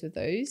deal is with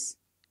those.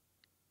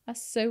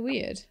 That's so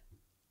weird.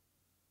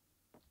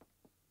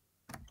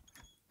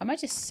 I might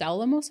just sell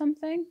them or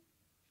something.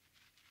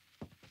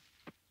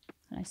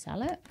 Can I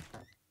sell it?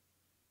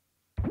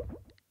 I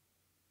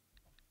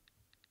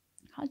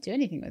can't do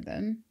anything with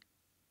them.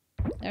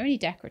 They're only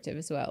decorative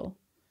as well.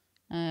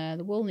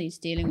 The wool needs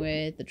dealing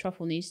with. The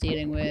truffle needs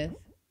dealing with.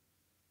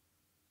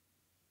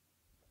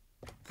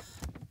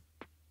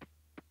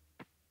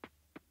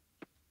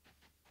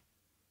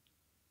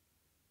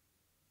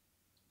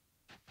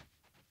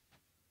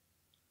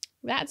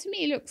 That to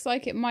me looks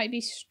like it might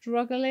be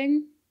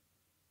struggling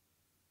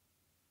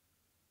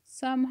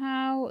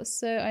somehow.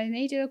 So I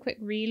may do a quick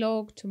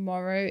relog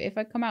tomorrow. If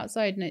I come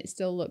outside and it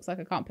still looks like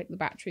I can't pick the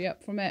battery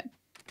up from it,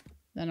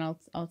 then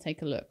I'll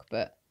take a look.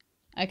 But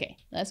okay,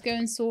 let's go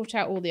and sort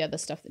out all the other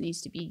stuff that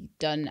needs to be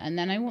done. And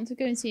then I want to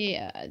go and see,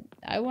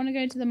 I want to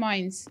go into the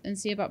mines and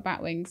see about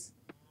bat wings.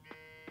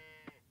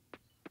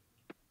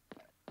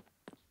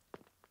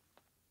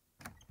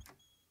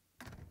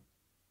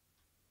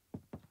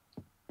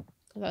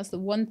 That's the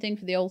one thing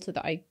for the altar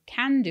that I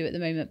can do at the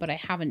moment, but I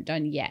haven't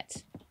done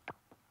yet.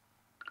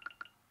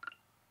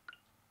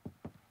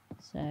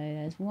 So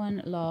there's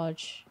one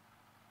large...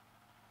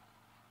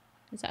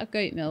 Is that a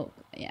goat milk?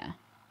 Yeah.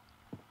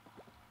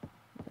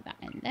 Put that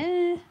in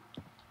there.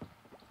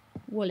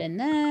 Wool in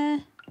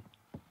there.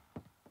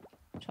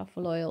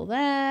 Truffle oil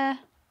there.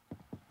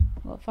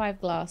 Got 5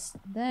 glass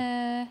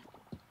there.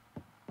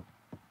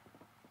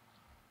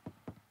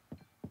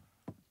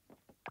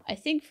 I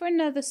think for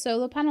another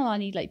solar panel, I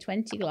need like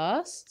 20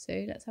 glass. So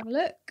let's have a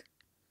look.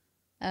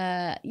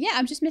 Yeah,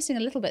 I'm just missing a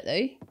little bit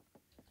though.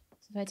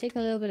 So if I take a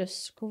little bit of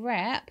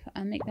scrap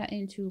and make that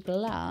into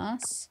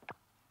glass,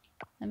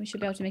 then we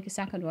should be able to make a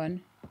second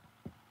one.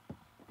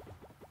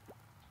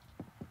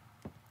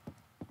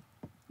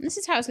 And this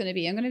is how it's going to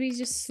be. I'm going to be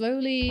just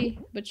slowly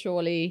but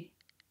surely...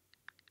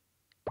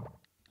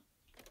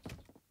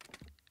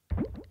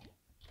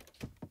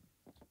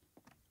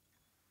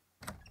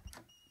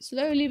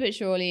 slowly but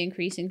surely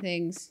increasing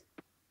things.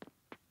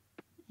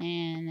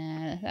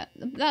 And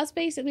that's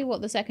basically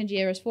what the second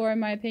year is for, in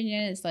my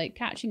opinion. It's like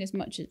catching as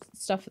much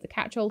stuff at the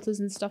catch altars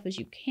and stuff as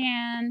you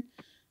can.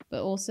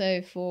 but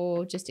also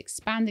for just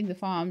expanding the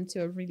farm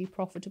to a really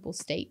profitable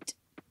state.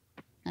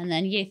 And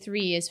then year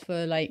 3 is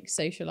for like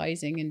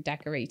socializing and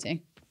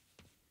decorating.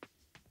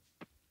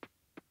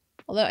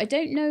 Although I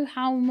don't know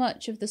how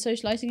much of the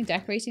socializing and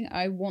decorating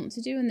I want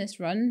to do in this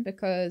run,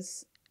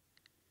 because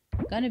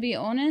I'm gonna be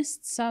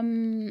honest,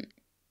 some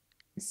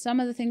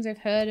of the things I've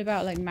heard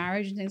about like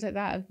marriage and things like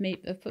that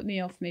have put me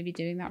off maybe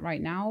doing that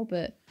right now.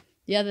 But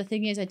the other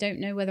thing is I don't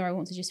know whether I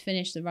want to just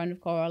finish the run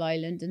of Coral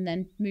Island and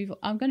then move.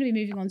 I'm going to be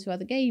moving on to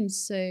other games,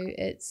 so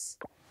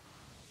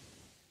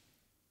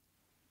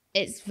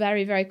it's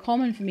very, very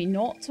common for me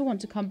not to want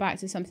to come back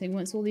to something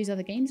once all these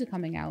other games are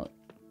coming out.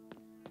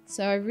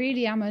 So I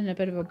really am in a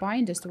bit of a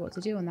bind as to what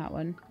to do on that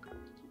one.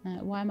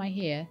 Why am I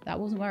here? That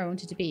wasn't where I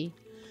wanted to be.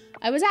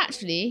 I was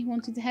actually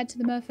wanting to head to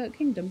the Merfolk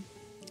Kingdom.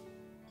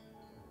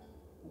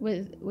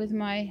 With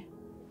my...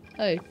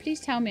 Oh, please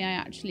tell me I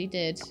actually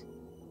did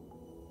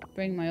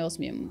bring my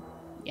osmium.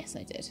 Yes,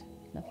 I did.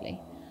 Lovely.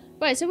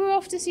 Right, so we're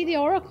off to see the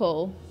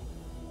Oracle.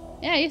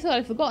 Yeah, you thought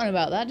I'd forgotten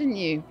about that, didn't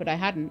you? But I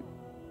hadn't.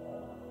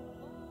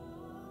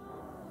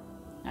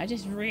 I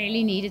just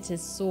really needed to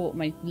sort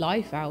my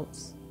life out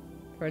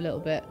for a little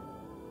bit.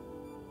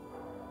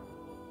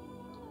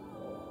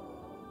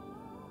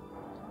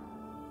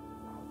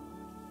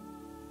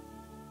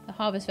 The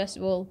Harvest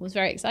Festival was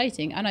very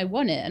exciting, and I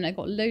won it, and I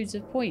got loads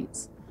of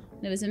points.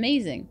 And it was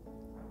amazing.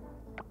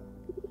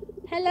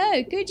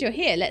 Hello, good you're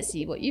here. Let's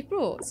see what you've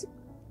brought.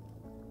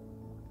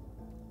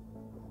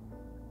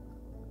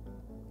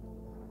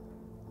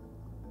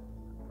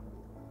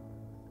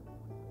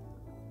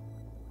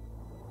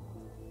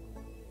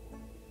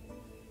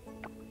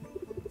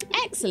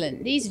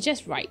 Excellent, these are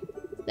just right.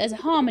 There's a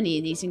harmony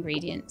in these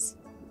ingredients.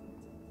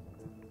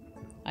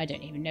 I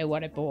don't even know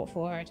what I bought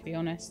for her, to be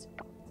honest.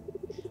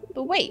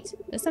 But wait,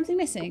 there's something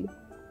missing.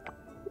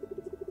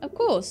 Of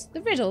course,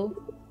 the riddle.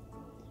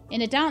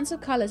 In a dance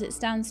of colours it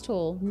stands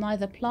tall,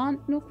 neither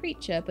plant nor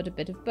creature, but a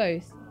bit of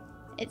both.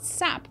 Its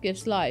sap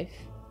gives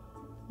life,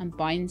 and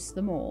binds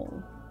them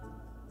all.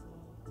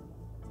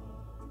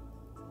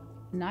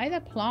 Neither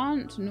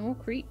plant nor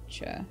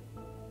creature.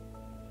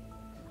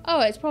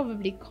 Oh, it's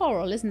probably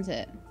coral, isn't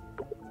it?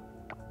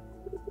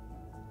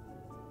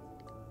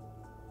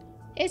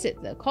 Is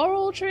it the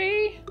coral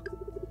tree?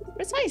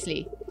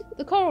 Precisely.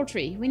 The coral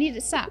tree. We need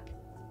its sap.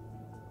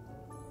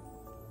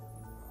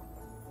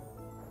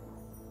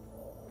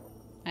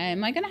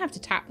 Am I going to have to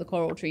tap the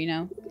coral tree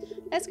now?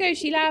 Let's go,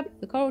 Shelab.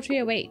 The coral tree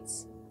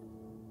awaits.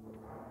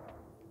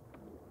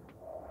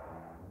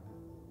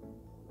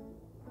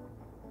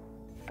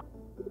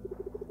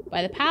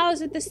 By the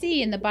powers of the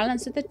sea and the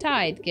balance of the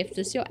tide, gift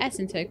us your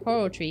essence, O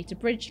coral tree, to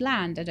bridge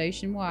land and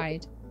ocean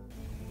wide.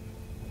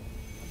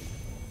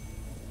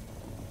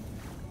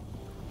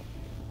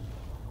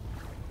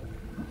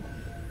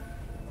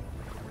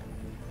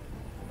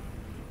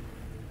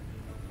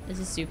 This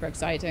is super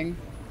exciting.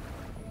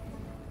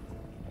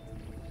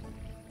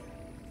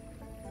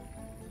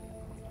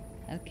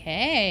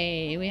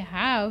 Okay, we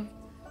have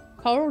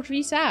coral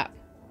tree sap.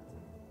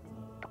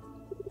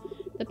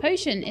 The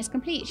potion is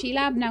complete.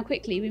 Shelab, now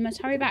quickly. We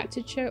must hurry back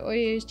to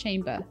Cho-Oyo's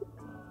chamber.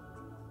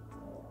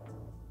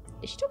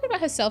 Is she talking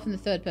about herself in the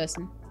third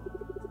person?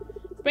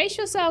 Brace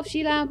yourself,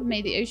 Shelab.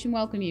 May the ocean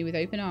welcome you with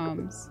open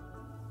arms.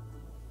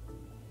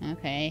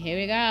 Okay, here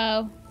we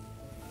go.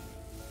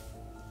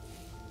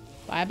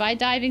 Bye-bye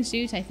diving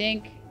suit, I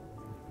think.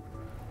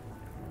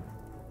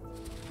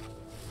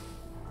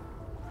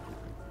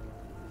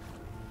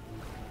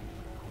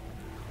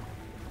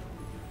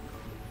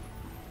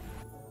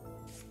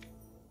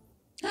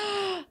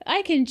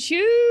 I can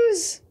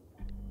choose!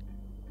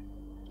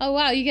 Oh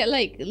wow, you get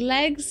like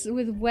legs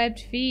with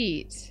webbed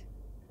feet.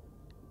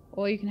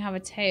 Or you can have a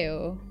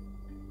tail.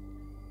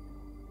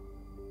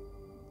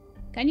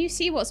 Can you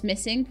see what's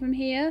missing from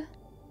here?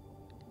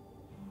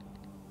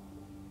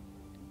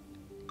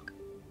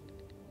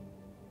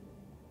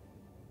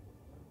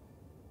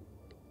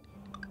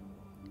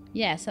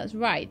 Yes, that's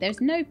right. There's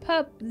no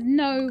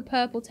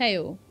purple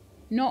tail.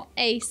 Not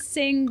a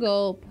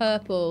single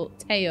purple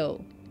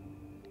tail.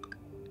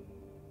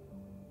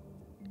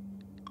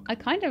 I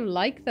kind of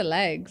like the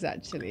legs,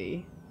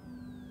 actually.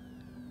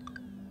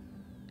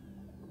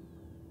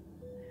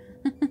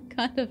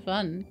 Kind of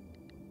fun.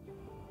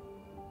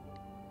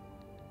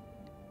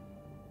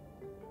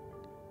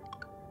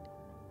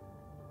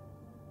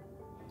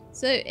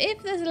 So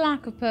if there's a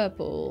lack of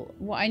purple,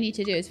 what I need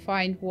to do is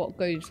find what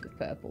goes with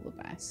purple the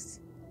best.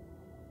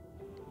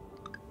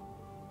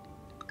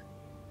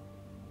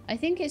 I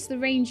think it's the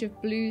range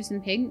of blues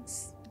and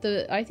pinks.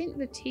 I think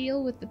the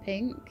teal with the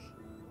pink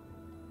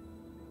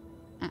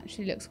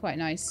actually looks quite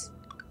nice.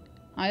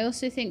 I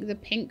also think the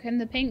pink and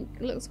the pink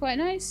looks quite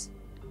nice.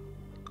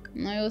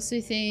 And I also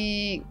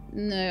think...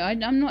 No,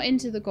 I'm not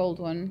into the gold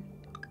one.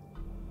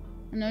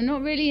 And I'm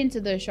not really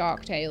into the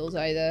shark tails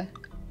either.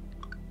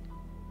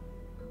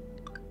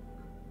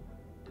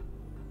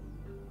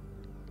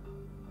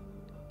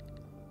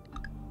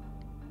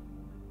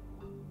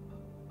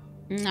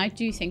 I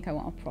do think I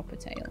want a proper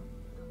tail.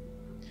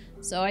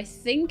 So I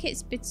think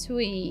it's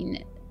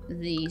between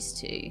these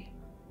two.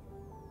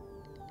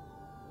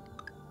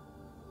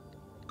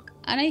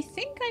 And I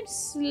think I'm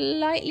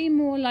slightly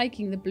more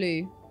liking the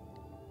blue.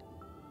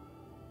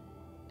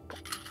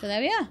 So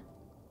there we are.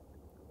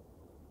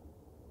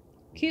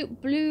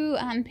 Cute blue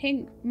and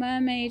pink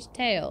mermaid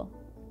tail.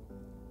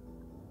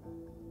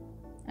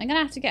 I'm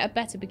gonna have to get a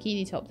better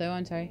bikini top though,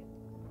 aren't I?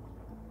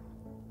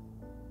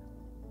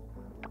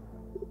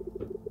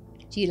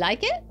 Do you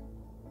like it?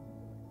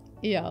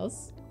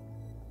 Yes.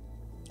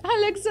 I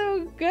look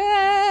so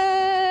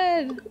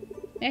good!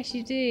 Yes,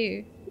 you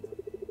do.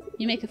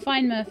 You make a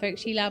fine merfolk,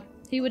 Shelab.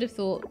 Who would have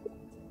thought?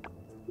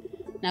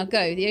 Now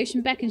go. The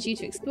ocean beckons you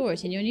to explore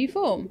it in your new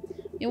form.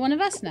 You're one of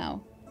us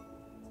now.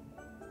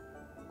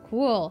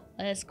 Cool.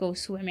 Let's go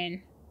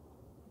swimming.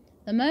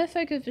 The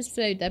merfolk have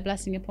bestowed their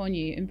blessing upon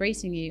you,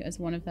 embracing you as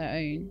one of their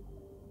own.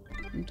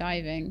 I'm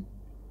diving.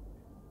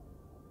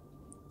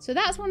 So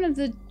that's one of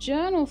the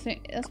journal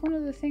things. That's one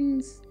of the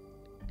things.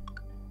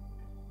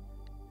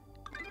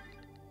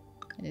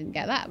 I didn't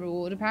get that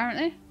reward,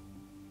 apparently.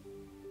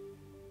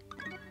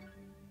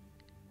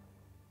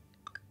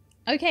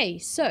 Okay,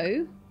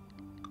 so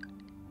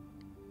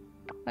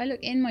if I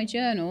look in my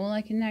journal,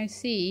 I can now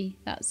see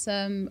that's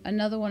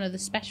another one of the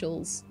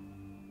specials.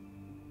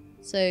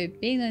 So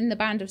being in the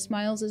Band of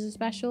Smiles is a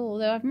special,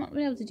 although I've not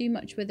been able to do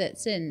much with it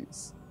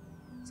since.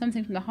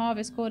 Something from the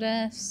Harvest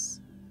Goddess,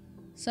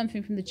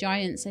 something from the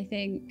Giants, I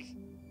think.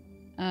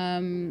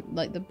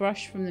 Like the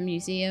brush from the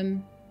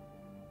museum.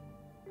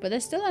 But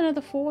there's still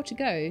another 4 to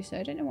go, so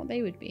I don't know what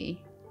they would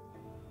be.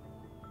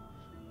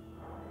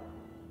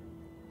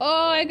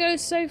 Oh, I go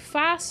so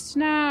fast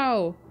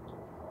now.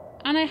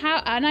 And I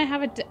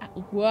have a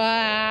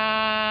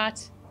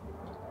what?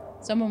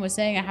 Someone was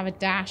saying I have a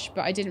dash,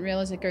 but I didn't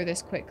realize I'd go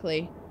this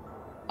quickly.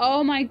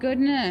 Oh my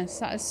goodness,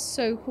 that is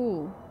so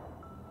cool.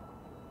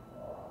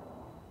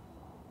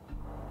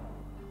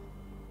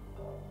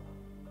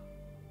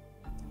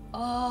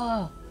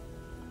 Oh,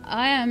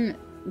 I am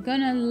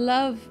gonna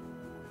love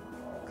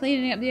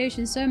cleaning up the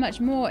ocean so much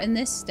more in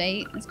this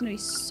state. It's gonna be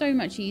so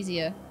much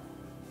easier.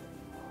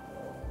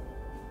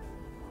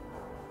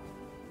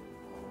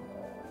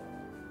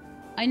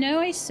 I know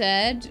I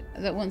said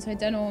that once I'd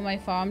done all my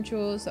farm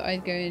chores that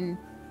I'd go and...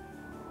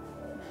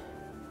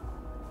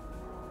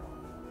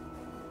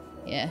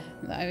 Yeah,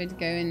 that I would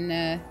go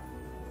and...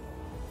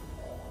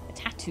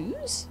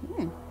 Tattoos?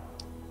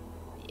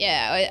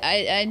 Yeah,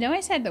 I know I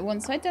said that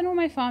once I'd done all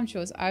my farm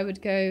chores, I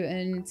would go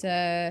and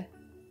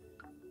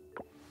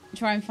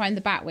try and find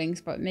the bat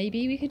wings, but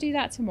maybe we could do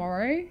that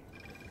tomorrow.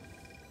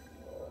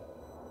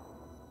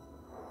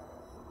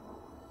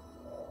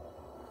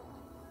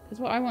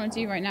 Because what I want to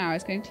do right now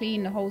is go and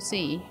clean the whole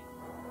sea.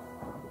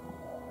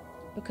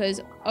 Because,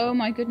 oh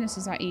my goodness,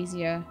 is that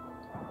easier.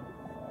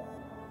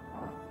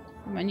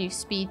 My new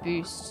speed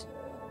boost.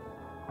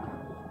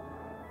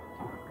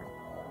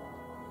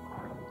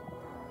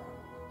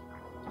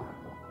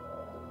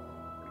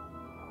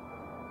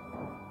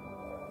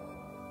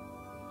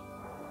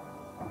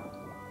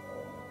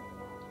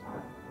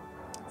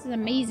 This is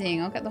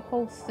amazing. I'll get the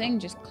whole thing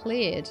just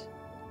cleared.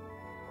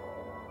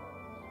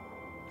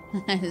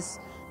 It's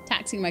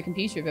taxing my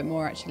computer a bit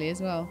more actually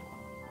as well.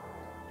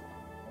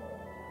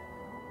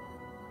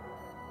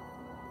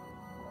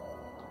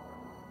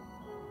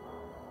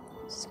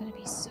 This is going to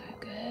be so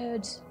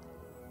good.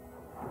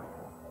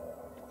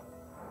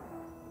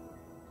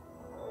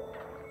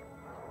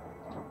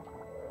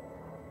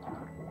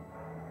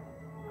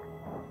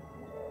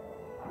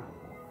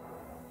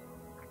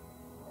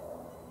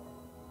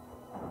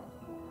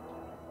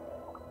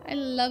 I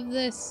love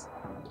this.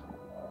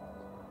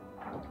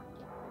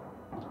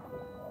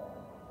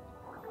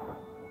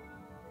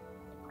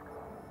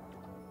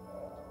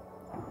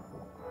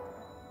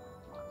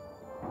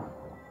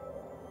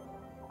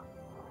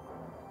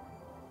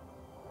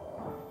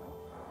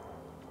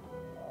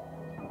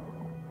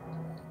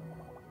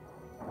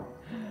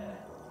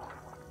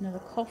 Another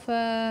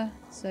coffer.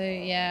 So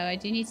yeah, I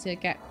do need to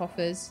get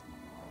coffers.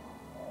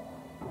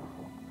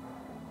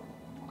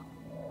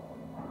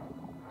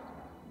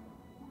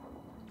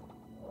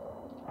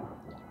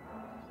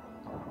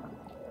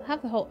 I'll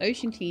have the whole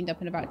ocean cleaned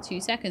up in about 2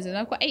 seconds, and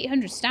I've got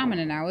 800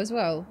 stamina now as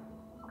well.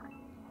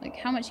 Like,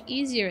 how much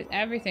easier is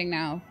everything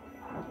now?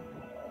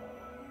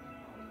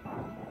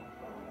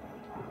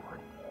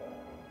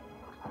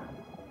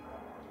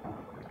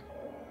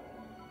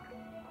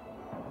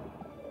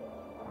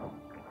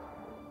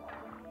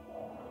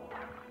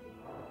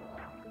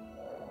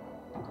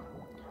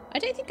 I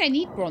don't think I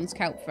need bronze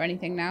kelp for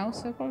anything now,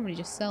 so I'll probably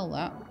just sell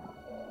that.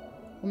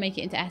 Or make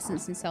it into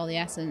essence and sell the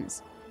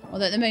essence.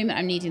 Although at the moment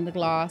I'm needing the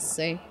glass,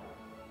 so...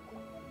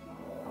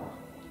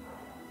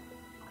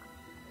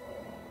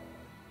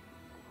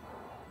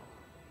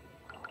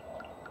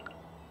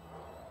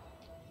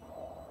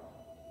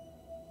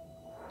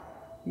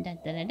 Da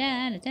da da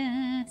da da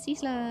da, sea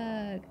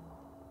slug!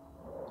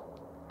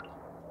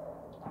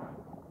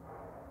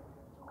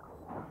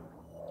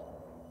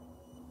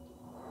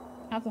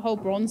 I have the whole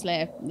bronze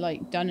layer,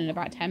 like, done in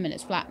about 10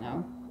 minutes flat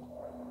now.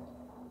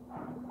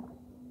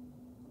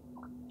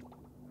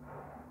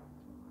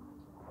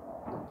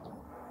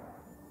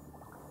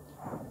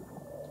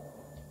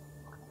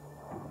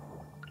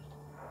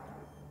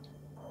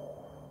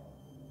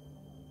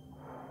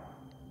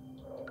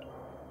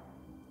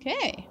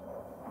 Okay.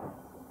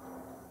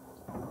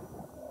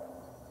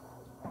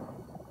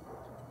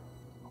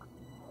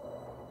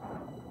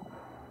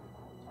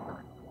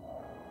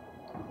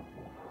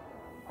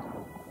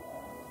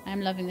 I'm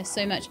loving this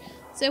so much.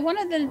 So one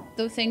of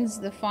the things,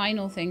 the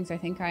final things I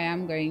think I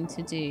am going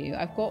to do,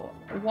 I've got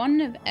one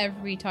of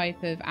every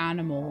type of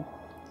animal,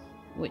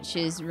 which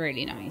is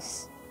really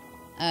nice.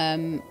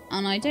 And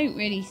I don't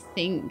really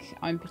think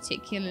I'm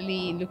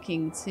particularly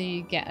looking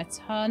to get a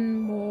ton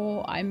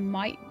more. I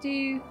might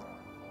do,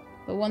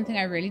 but one thing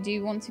I really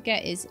do want to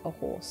get is a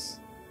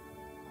horse.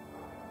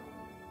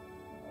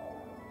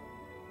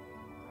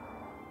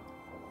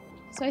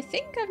 So I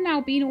think I've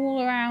now been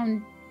all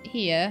around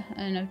here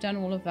and I've done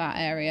all of that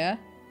area.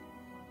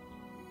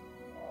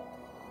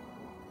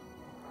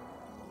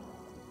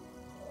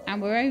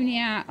 And we're only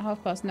at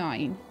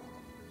 9:30.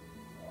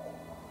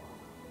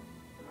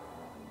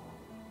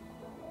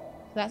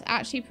 So that's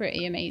actually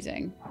pretty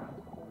amazing.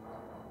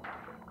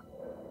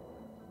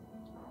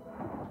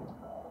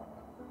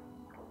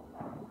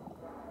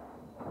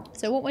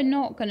 So what we're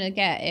not gonna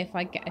get if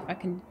I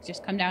can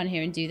just come down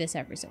here and do this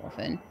every so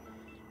often,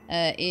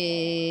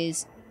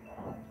 is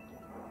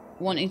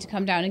wanting to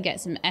come down and get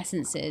some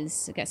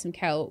essences, get some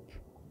kelp,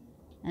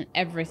 and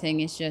everything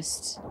is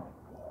just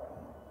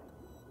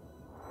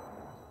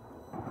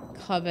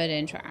covered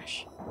in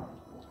trash.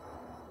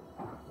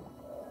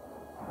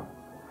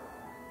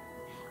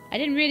 I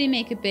didn't really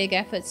make a big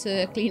effort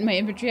to clean my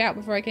inventory out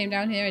before I came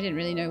down here. I didn't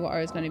really know what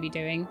I was going to be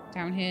doing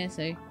down here,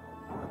 so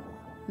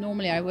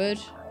normally I would.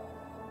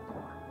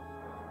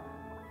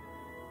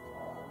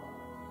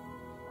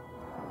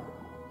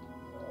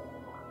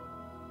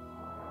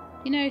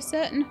 You know,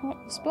 certain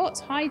hot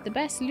spots hide the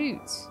best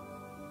loot.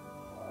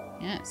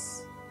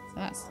 Yes. So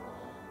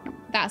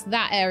that's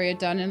that area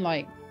done in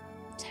like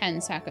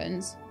 10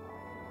 seconds.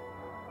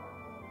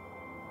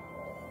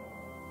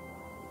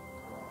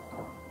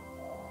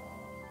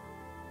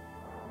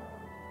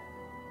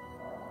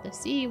 The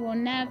sea will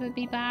never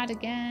be bad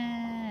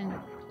again.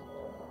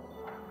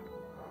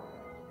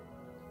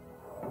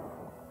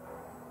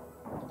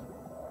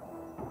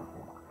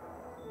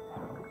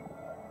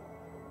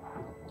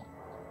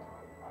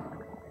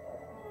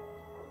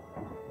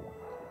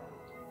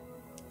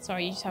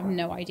 Sorry, you just have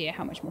no idea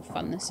how much more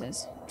fun this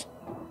is.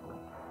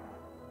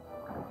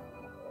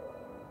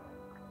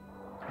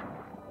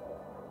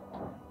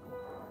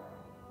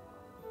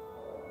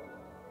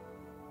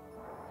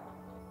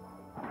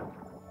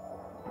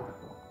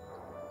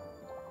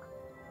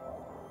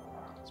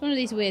 It's one of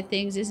these weird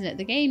things, isn't it?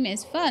 The game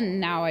is fun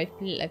now I've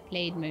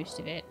played most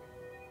of it.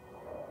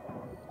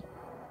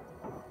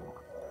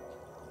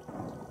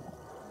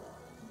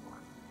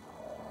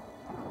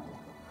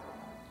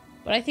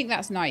 But I think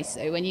that's nice.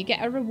 So when you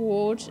get a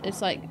reward,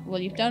 it's like, well,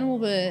 you've done all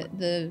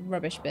the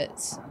rubbish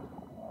bits.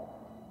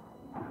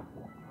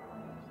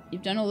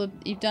 You've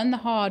done the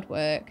hard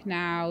work.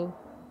 Now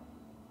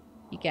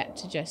you get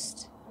to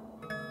just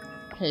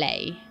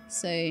play.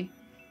 So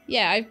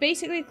yeah, I've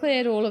basically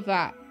cleared all of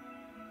that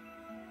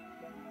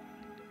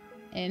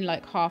in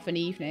like half an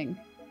evening,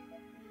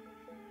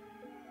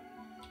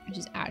 which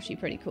is actually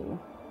pretty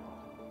cool.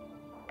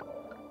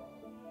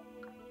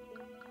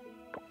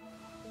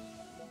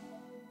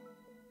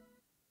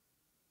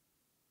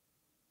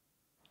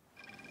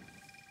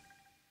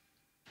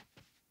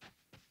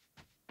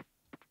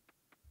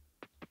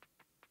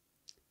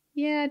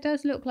 Yeah, it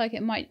does look like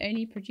it might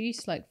only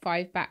produce like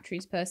 5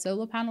 batteries per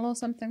solar panel or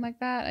something like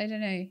that. I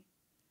don't know.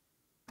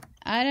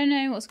 I don't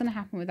know what's going to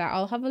happen with that.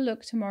 I'll have a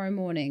look tomorrow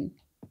morning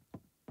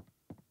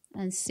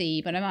and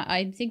see. But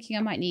I'm thinking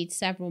I might need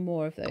several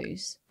more of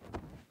those.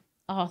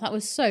 Oh, that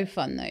was so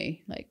fun though.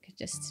 Like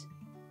just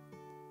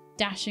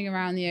dashing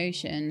around the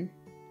ocean.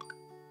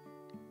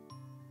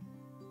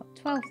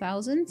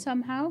 12,000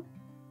 somehow.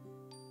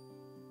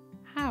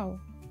 How?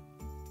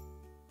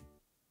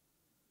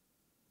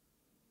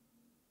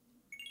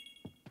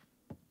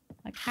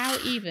 Like, how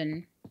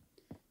even?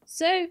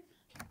 So,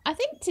 I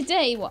think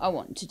today what I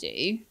want to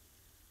do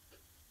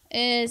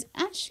is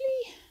actually...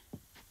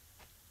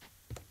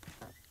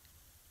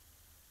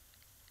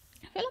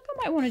 I feel like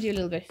I might want to do a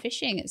little bit of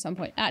fishing at some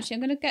point. Actually,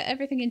 I'm going to get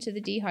everything into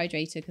the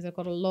dehydrator because I've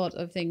got a lot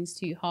of things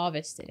to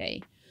harvest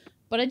today.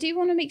 But I do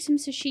want to make some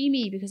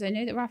sashimi because I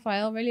know that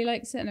Raphael really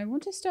likes it and I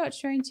want to start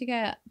trying to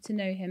get to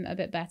know him a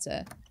bit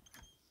better.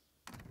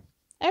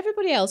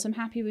 Everybody else, I'm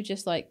happy with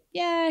just like,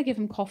 yeah, give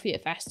them coffee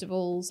at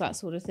festivals, that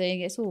sort of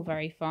thing. It's all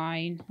very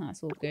fine.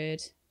 That's all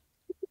good.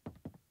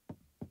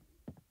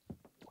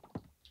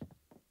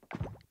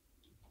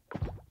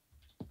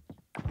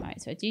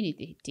 Right, so I do need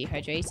the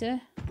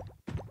dehydrator.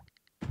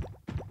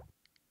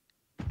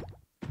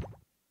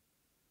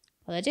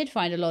 Well, I did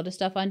find a lot of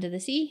stuff under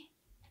the sea.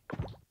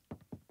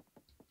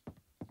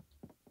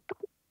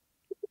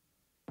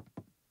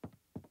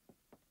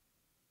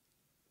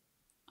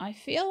 I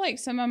feel like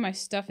some of my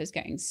stuff is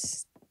getting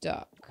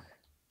stuck.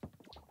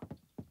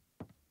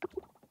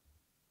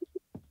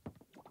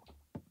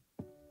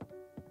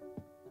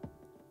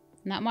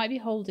 And that might be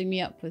holding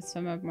me up with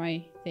some of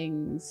my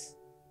things.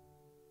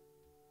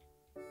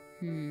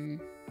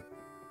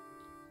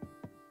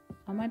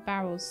 Are my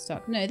barrels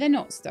stuck? No, they're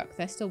not stuck.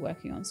 They're still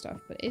working on stuff.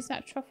 But is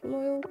that truffle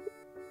oil?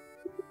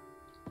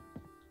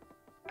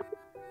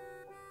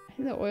 I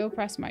think the oil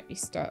press might be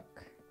stuck.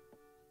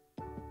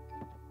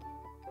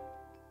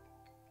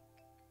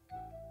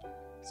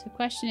 So the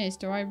question is,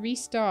 do I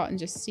restart and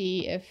just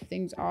see if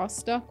things are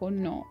stuck or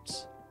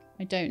not?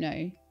 I don't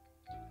know.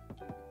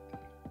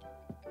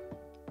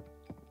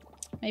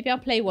 Maybe I'll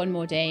play one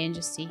more day and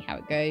just see how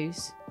it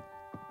goes.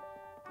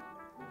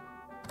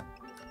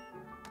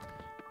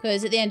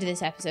 Because at the end of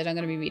this episode, I'm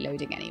going to be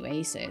reloading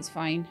anyway, so it's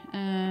fine.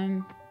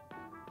 The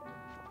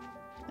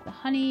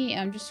honey,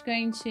 I'm just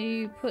going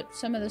to put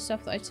some of the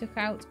stuff that I took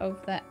out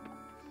of that.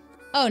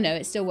 Oh no,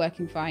 it's still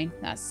working fine.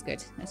 That's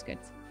good. That's good.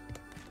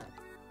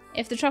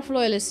 If the truffle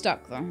oil is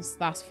stuck,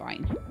 that's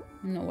fine.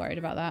 I'm not worried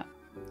about that.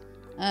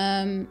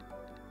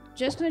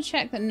 Just going to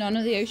check that none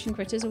of the ocean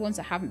critters are ones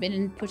that haven't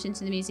been put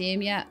into the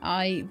museum yet.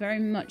 I very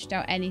much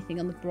doubt anything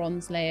on the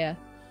bronze layer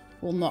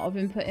will not have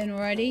been put in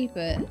already,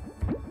 but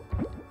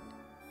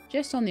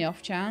just on the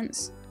off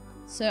chance.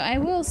 So I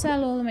will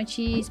sell all of my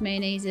cheese,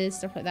 mayonnaises,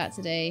 stuff like that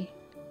today.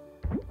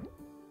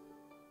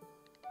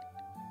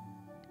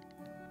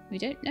 We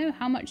don't know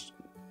how much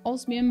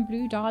osmium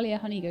blue dahlia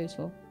honey goes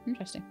for.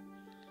 Interesting.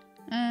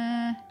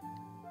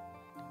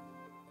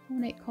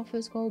 Ornate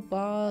coffers, gold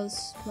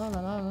bars, la la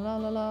la la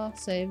la la.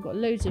 So we've got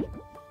loads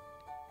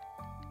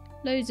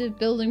of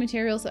building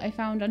materials that I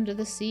found under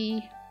the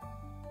sea.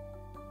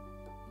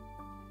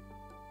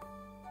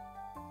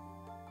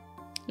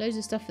 Loads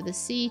of stuff for the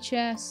sea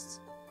chest.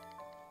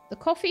 The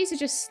coffees are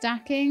just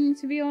stacking,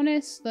 to be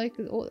honest. Like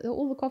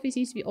all the coffee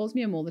seems to be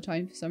osmium all the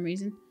time for some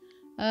reason.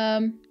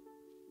 But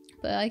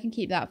I can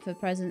keep that for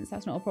presents.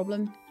 That's not a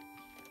problem.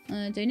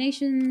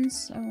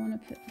 Donations. I want to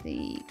put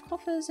the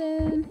coffers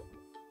in.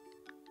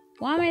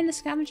 Why am I in the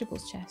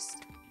scavengables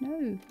chest?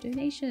 No,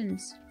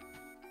 donations.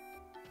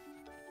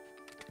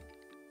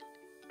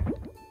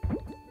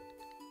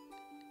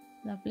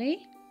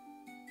 Lovely.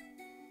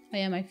 Oh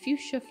yeah, my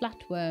fuchsia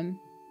flatworm.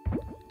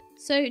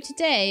 So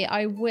today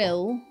I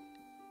will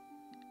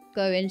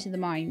go into the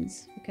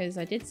mines because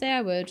I did say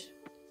I would.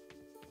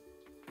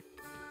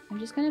 I'm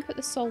just going to put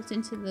the salt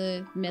into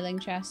the milling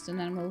chest and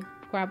then we'll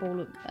grab all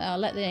of... I'll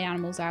let the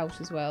animals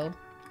out as well.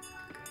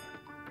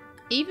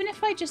 Even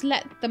if I just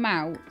let them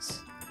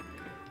out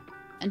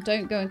and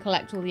don't go and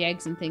collect all the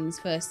eggs and things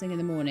first thing in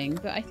the morning,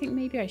 but I think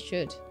maybe I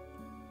should.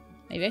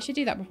 Maybe I should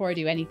do that before I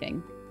do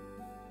anything.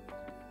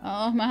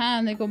 Oh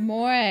man, they've got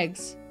more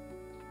eggs.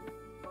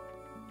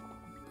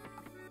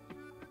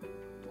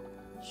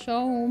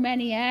 So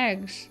many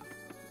eggs.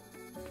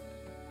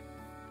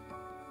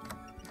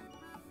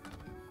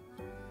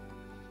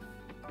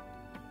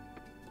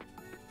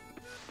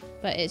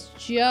 But it's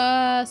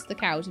just the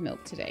cow to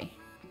milk today.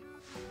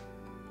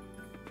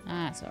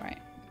 That's alright.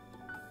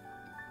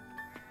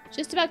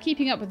 Just about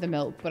keeping up with the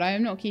milk, but I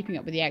am not keeping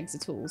up with the eggs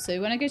at all.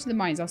 So when I go to the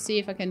mines, I'll see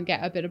if I can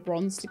get a bit of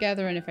bronze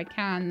together, and if I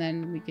can,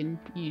 then we can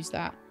use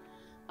that.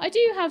 I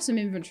do have some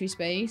inventory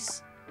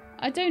space.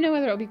 I don't know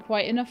whether it'll be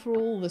quite enough for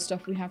all the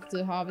stuff we have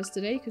to harvest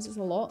today, because it's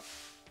a lot.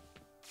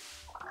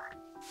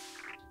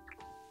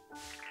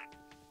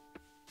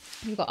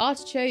 We've got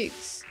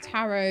artichokes,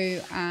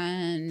 taro,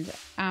 and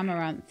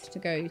amaranth to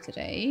go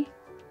today.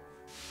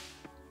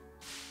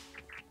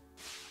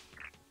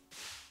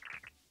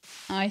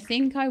 I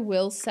think I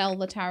will sell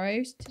the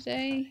taro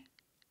today.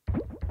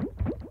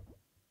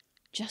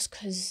 Just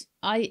because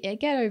I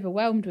get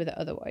overwhelmed with it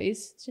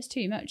otherwise. It's just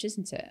too much,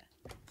 isn't it?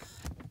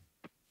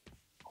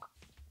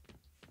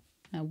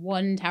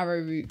 One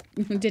taro root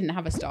didn't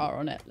have a star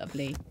on it.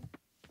 Lovely.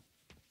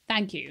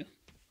 Thank you.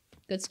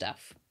 Good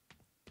stuff.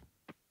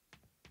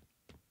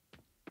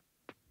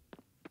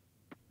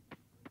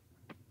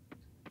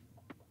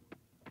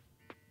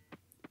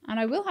 And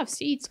I will have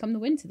seeds come the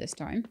winter this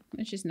time,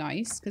 which is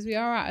nice, because we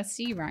are at a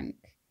C rank.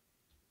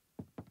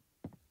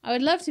 I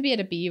would love to be at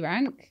a B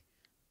rank,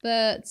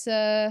 but,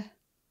 and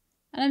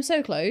I'm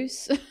so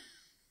close.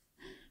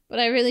 But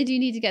I really do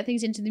need to get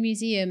things into the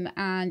museum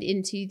and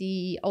into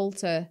the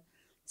altar.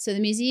 So the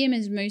museum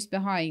is most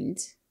behind.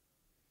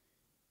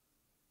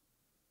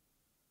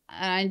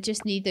 And I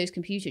just need those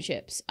computer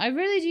chips. I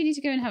really do need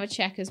to go and have a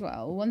check as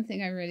well. One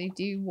thing I really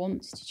do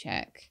want to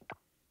check.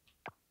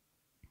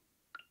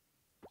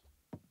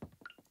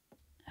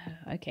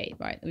 Okay,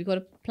 right. We've got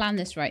to plan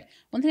this right.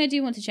 One thing I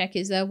do want to check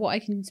is what I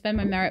can spend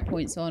my merit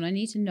points on. I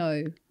need to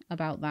know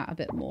about that a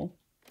bit more.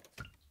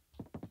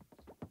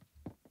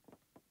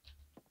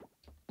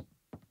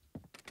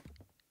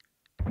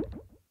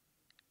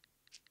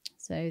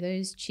 So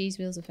those cheese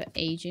wheels are for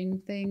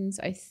aging things.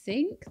 I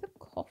think the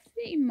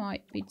coffee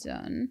might be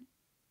done.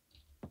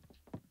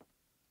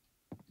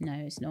 No,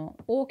 it's not.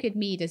 Orchid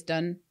mead is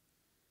done.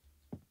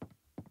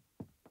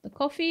 The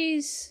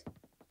coffees...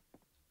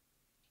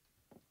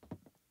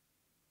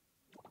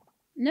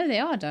 No, they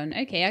are done.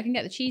 Okay, I can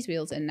get the cheese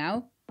wheels in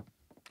now.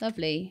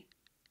 Lovely.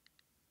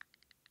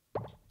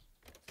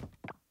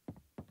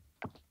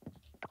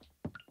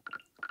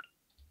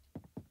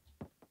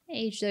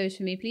 Age those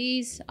for me,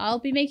 please. I'll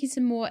be making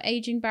some more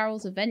aging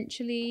barrels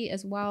eventually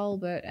as well,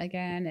 but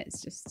again,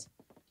 it's just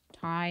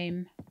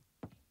time.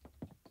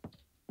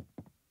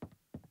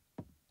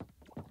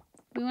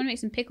 We want to make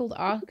some pickled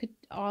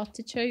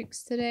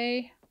artichokes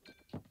today.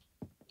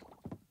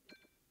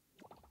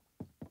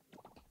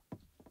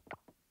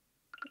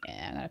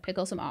 Yeah, I'm going to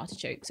pickle some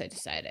artichokes, I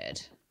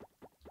decided.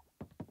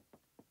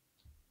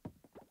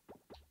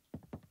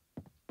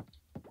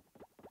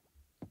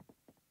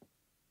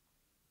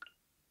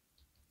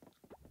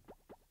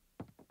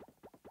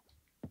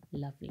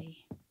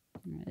 Lovely.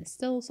 There's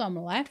still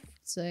some left,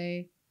 so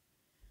I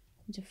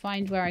need to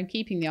find where I'm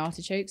keeping the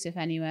artichokes, if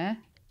anywhere.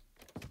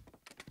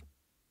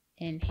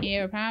 In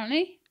here,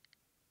 apparently.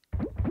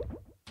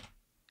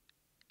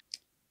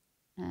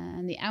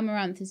 And the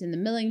amaranth is in the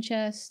milling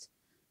chest.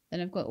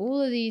 Then I've got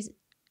all of these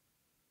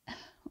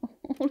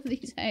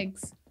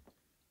eggs.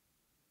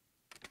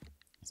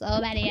 So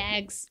many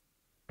eggs.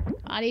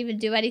 Can't even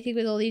do anything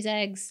with all these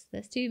eggs.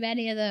 There's too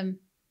many of them.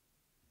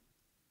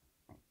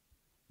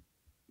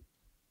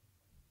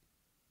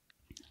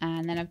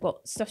 And then I've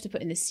got stuff to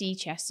put in the sea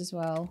chest as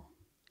well.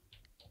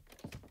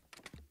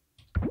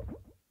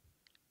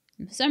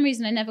 And for some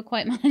reason I never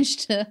quite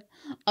managed to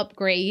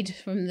upgrade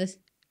from this.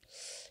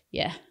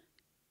 Yeah.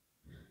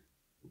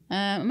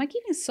 Am I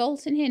keeping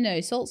salt in here?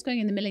 No, salt's going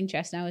in the milling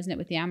chest now, isn't it,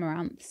 with the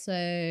amaranth? So,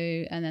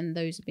 and then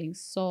those are being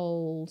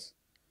sold.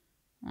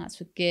 That's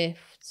for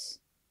gifts.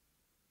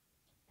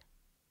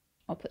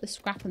 I'll put the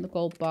scrap and the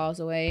gold bars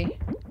away.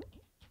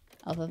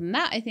 Other than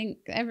that, I think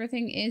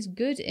everything is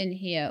good in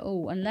here.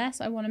 Oh,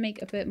 unless I want to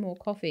make a bit more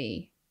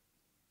coffee.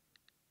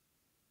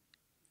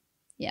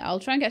 Yeah, I'll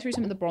try and get through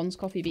some of the bronze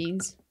coffee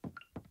beans.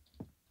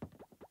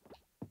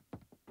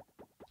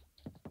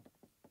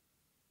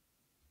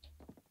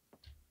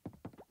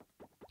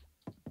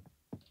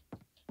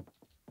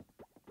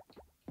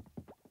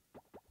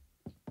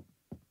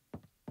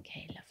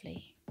 Okay,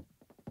 lovely.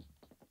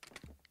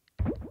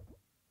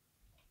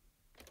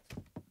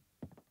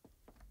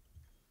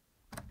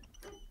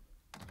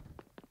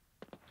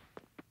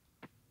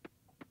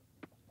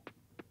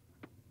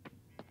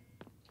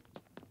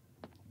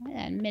 Right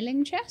then,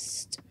 milling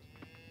chest.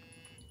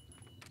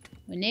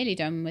 We're nearly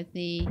done with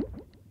the...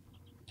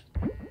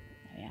 There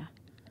we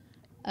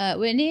are.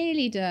 We're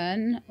nearly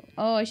done.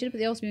 Oh, I should have put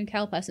the osmium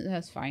kelp essence.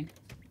 That's fine.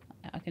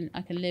 I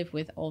can live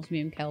with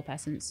osmium kelp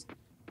essence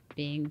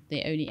being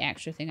the only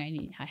extra thing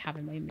I have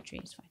in my inventory.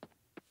 It's fine.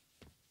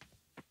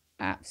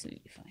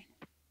 Absolutely fine.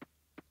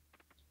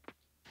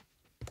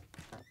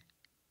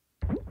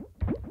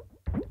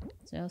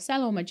 So I'll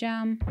sell all my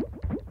jam,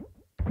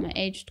 my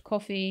aged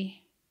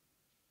coffee.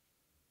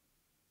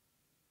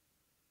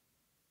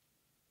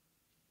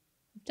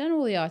 I've done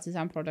all the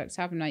artisan products,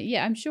 haven't I?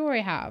 Yeah, I'm sure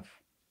I have.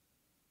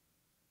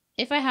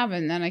 If I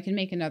haven't, then I can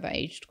make another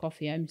aged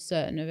coffee. I'm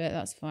certain of it.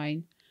 That's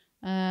fine.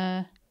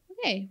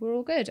 Okay, we're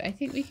all good. I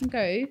think we can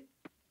go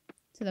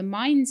to the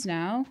mines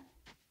now.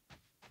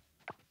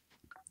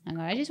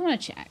 And I just want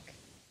to check.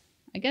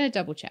 I'm going to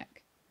double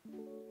check.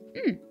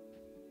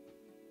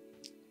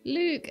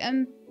 Luke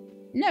and...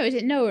 No, is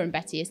it Noah and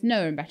Betty? It's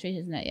Noah and Betty,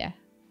 isn't it? Yeah.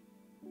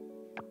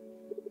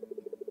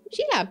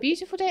 Shelab,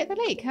 beautiful day at the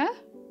lake, huh?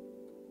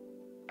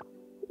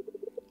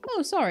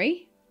 Oh,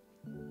 sorry.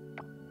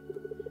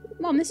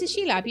 Mom, this is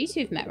Shelab. You two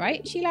have met,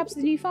 right? Shelab's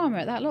the new farmer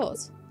at that lot.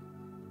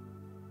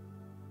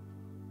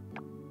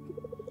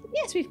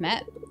 Yes, we've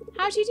met.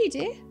 How do you do,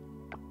 dear?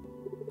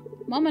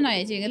 Mom and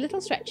I are doing a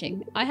little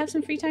stretching. I have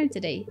some free time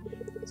today.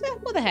 So,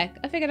 what the heck?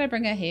 I figured I'd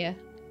bring her here.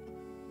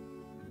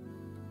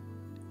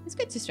 It's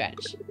good to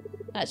stretch.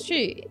 That's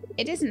true.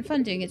 It isn't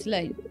fun doing it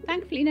alone.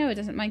 Thankfully, Noah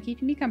doesn't mind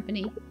keeping me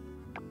company.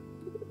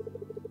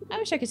 I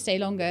wish I could stay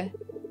longer.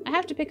 I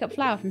have to pick up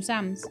flour from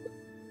Sam's.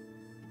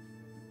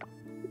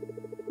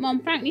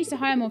 Mom, Frank needs to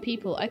hire more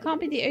people. I can't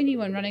be the only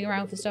one running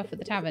around for stuff at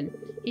the tavern.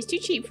 He's too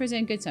cheap for his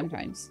own good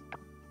sometimes.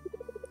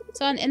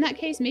 Son, in that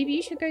case, maybe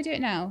you should go do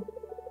it now.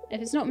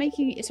 If it's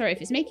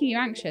making you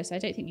anxious, I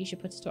don't think you should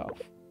put it off.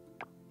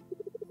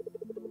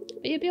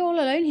 But you'll be all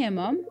alone here,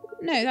 Mom.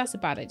 No, that's a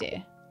bad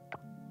idea.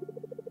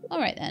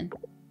 Alright then.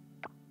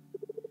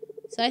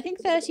 So I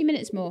think 30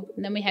 minutes more,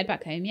 and then we head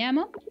back home, yeah,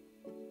 Mom?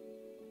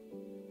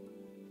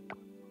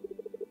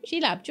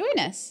 Shelab, join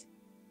us.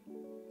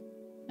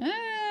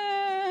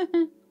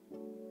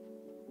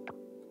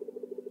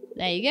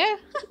 There you go.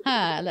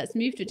 Haha, let's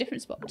move to a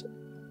different spot.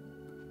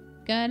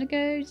 Gonna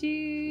go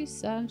do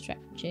some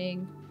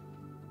stretching.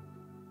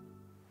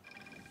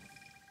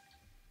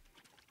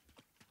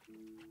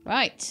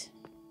 Right.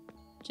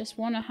 Just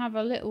want to have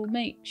a little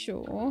make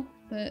sure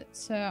that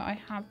I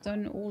have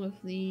done all of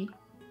the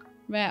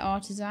rare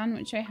artisan,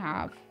 which I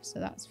have, so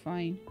that's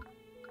fine.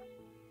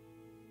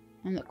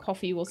 And that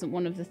coffee wasn't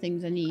one of the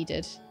things I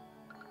needed.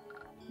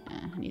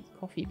 I need the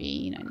coffee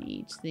bean, I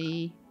need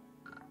the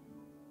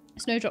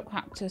snowdrop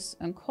cactus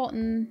and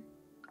cotton,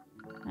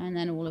 and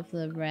then all of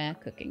the rare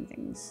cooking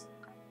things.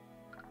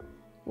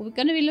 Well, we're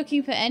going to be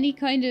looking for any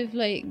kind of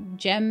like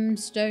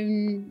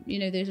gemstone, you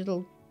know, those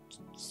little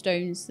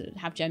stones that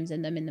have gems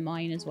in them in the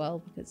mine as well,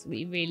 because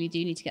we really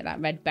do need to get that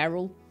red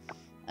beryl.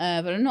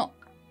 But I'm not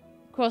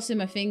crossing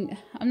my finger.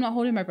 I'm not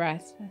holding my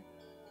breath.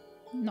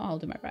 I'm not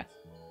holding my breath.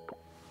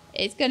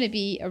 It's going to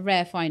be a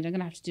rare find. I'm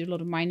going to have to do a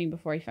lot of mining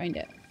before I find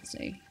it. So...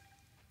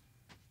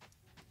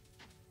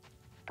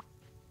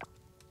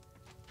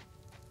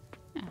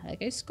 Ah, there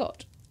goes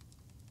Scott.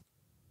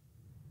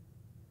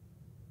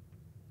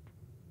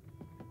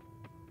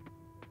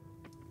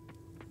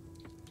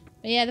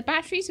 But yeah, the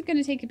batteries are going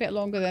to take a bit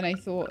longer than I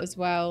thought as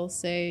well,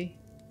 so... Yeah,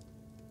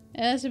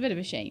 that's a bit of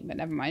a shame, but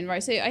never mind.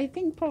 Right, so I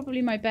think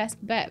probably my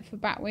best bet for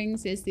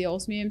batwings is the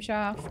osmium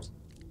shaft.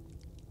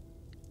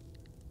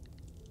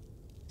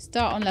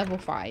 Start on level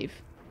 5.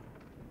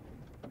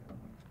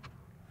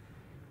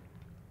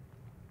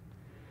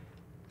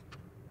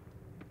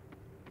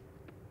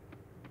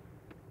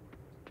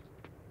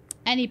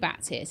 Any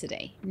bats here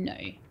today? No.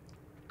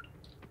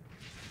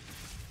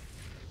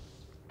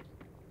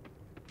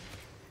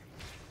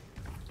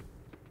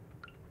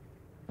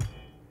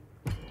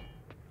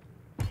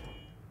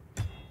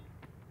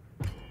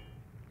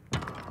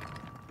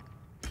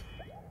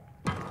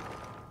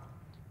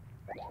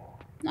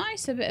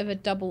 Nice, a bit of a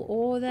double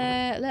ore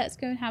there. Let's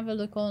go and have a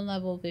look on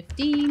level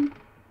 15.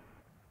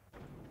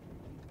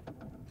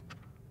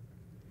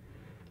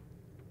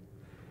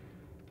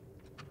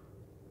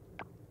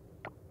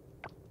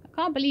 I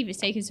can't believe it's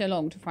taken so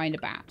long to find a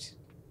bat.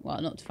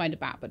 Well, not to find a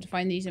bat, but to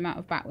find these amount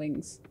of bat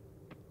wings.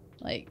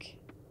 Like,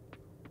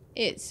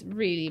 it's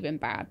really been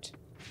bad.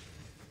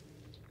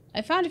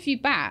 I found a few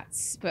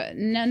bats, but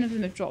none of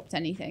them have dropped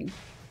anything.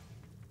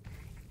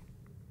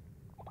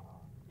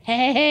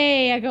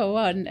 Hey, I got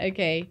one.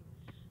 Okay.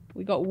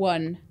 We got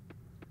one.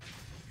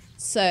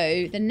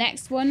 So, the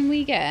next one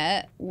we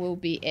get will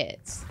be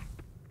it.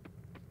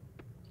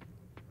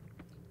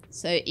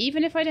 So,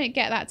 even if I don't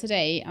get that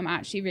today, I'm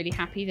actually really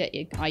happy that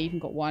I even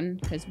got one.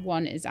 Because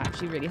one is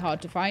actually really hard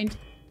to find.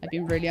 I've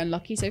been really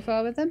unlucky so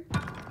far with them.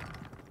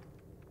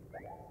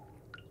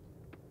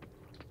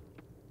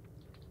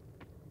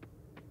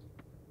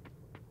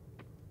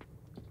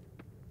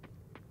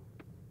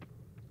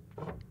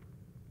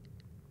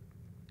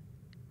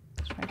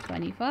 Try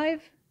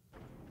 25.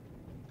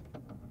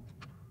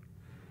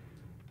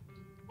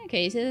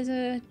 Okay, so there's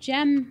a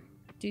gem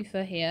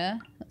doofer here.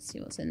 Let's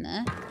see what's in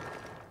there.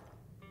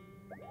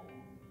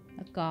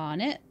 A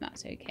garnet.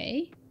 That's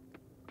okay.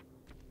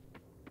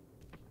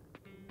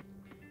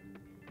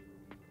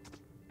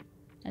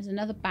 There's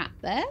another bat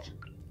there.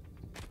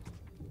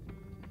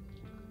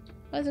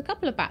 Oh, there's a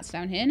couple of bats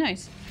down here.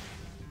 Nice.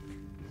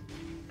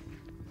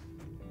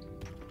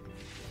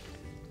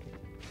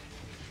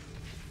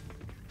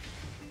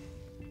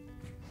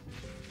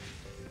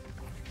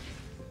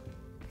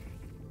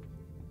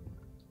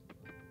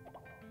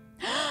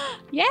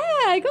 Yeah,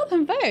 I got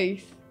them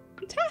both.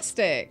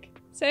 Fantastic.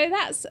 So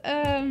that's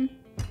an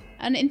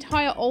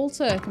entire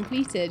altar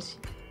completed.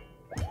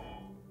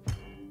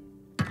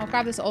 I'll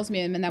grab this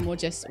osmium and then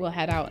we'll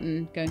head out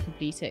and go and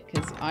complete it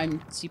because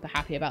I'm super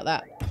happy about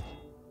that.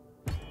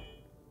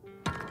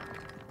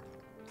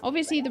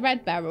 Obviously the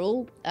red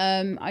beryl,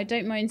 I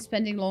don't mind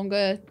spending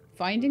longer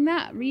finding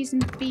that.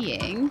 Reason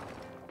being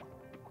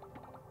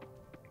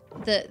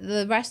that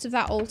the rest of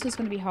that altar is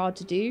going to be hard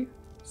to do.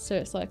 So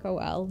it's like, oh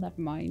well, never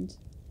mind.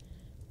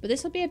 But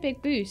this will be a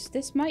big boost.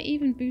 This might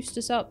even boost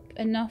us up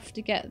enough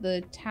to get the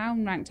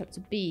town ranked up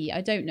to B.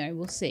 I don't know.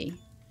 We'll see.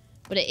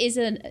 But it's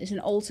an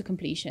altar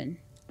completion.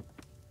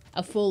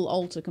 A full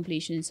altar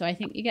completion. So I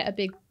think you get a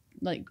big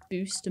like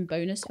boost and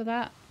bonus for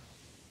that.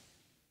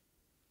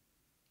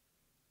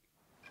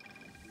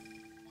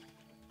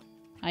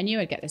 I knew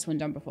I'd get this one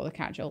done before the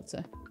catch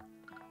altar.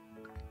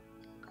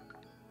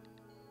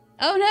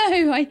 Oh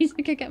no! I need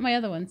to go get my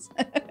other ones.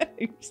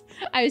 Oops.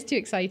 I was too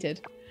excited.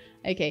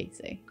 Okay,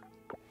 so...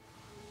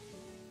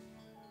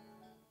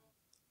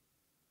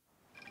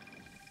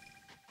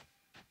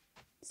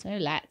 So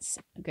let's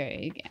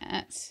go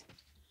get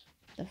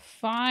the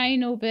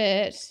final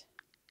bit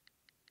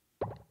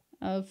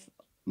of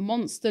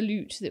monster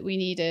loot that we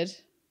needed.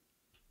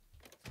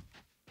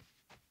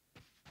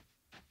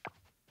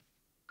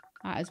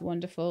 That is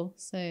wonderful.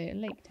 So,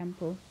 Lake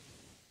Temple.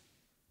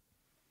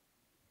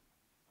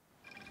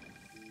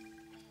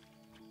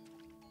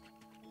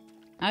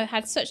 I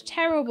had such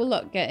terrible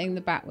luck getting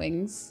the bat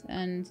wings,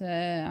 and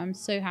I'm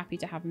so happy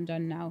to have them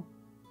done now.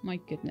 My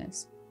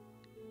goodness.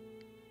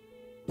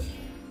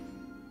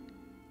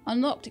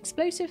 Unlocked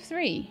explosive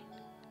 3.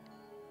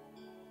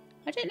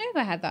 I don't know if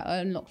I had that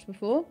unlocked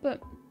before,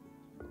 but...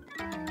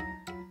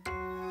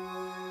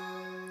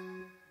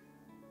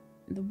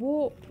 The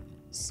warp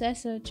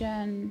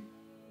Sesargen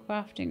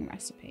crafting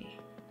recipe.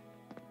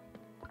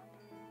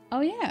 Oh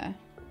yeah.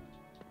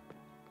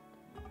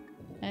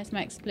 There's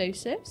my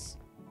explosives.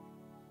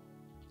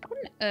 What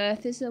on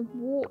earth is a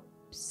warp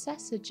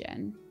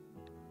Sesargen?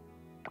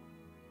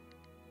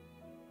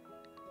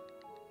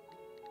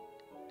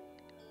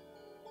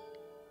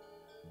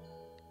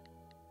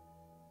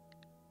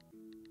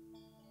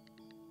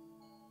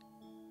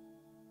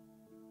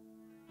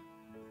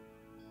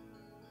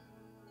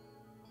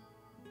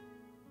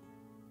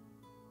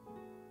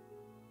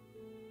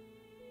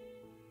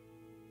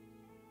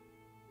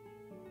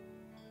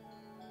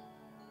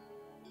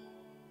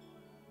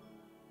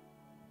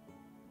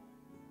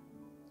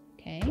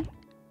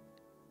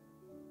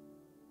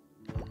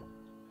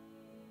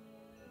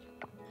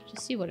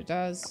 Just see what it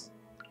does.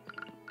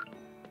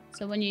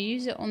 So when you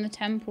use it on the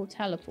temple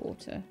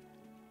teleporter.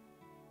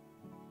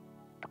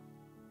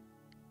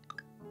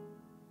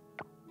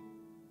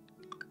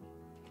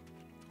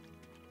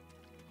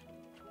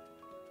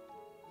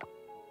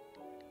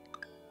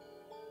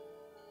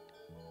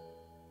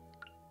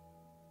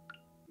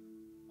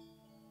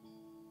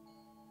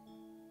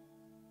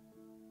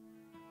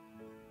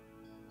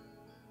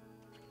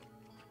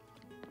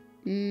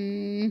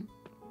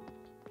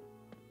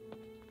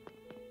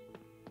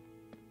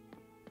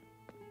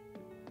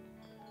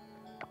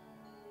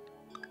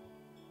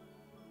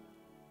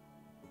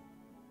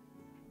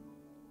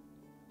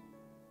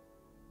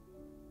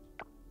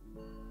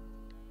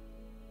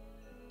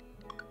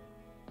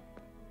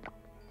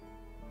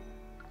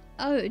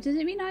 Oh, does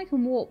it mean I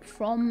can warp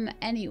from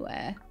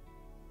anywhere?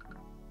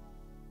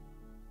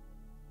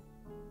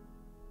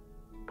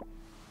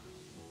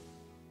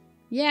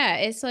 Yeah,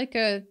 it's like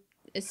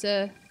it's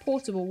a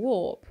portable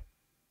warp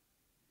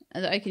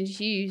that I can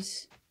just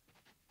use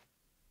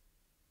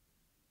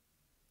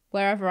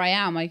wherever I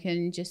am. I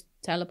can just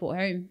teleport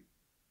home.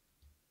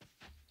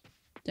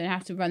 Don't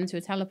have to run to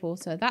a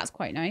teleporter. That's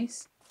quite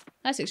nice.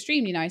 That's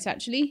extremely nice,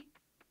 actually.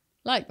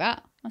 Like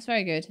that. That's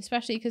very good,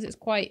 especially because it's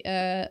quite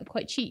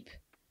cheap.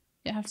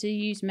 You don't have to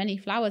use many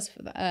flowers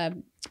for that,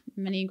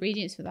 many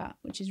ingredients for that,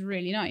 which is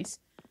really nice.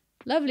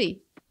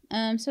 Lovely.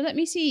 So let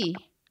me see.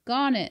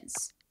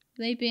 Garnets.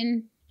 They've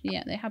been,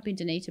 yeah, they have been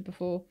donated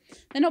before.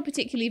 They're not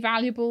particularly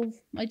valuable,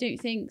 I don't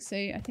think. So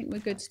I think we're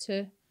good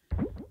to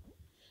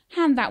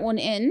hand that one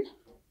in.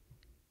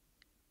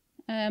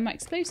 My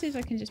explosives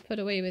I can just put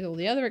away with all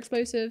the other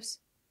explosives.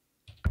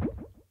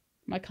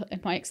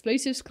 My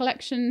explosives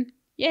collection.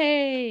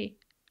 Yay!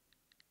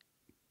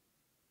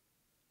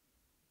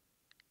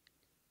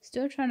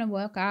 Still trying to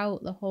work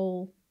out the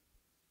whole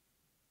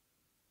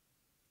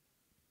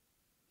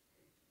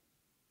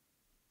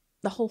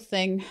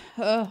thing.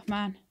 Oh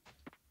man.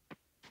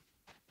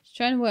 Just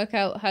trying to work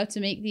out how to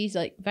make these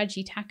like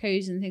veggie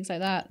tacos and things like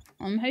that.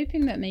 I'm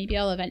hoping that maybe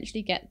I'll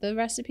eventually get the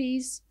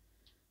recipes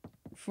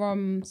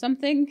from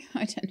something.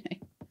 I don't know.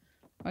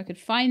 Or I could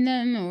find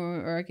them,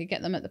 or I could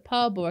get them at the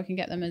pub, or I can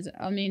get them as,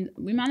 I mean,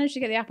 we managed to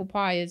get the apple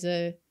pie as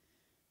a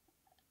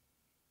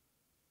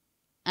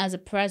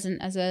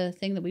present, as a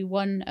thing that we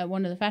won at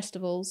one of the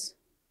festivals.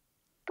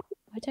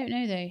 I don't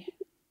know though.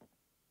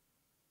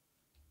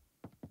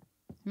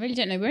 I really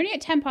don't know. We're only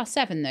at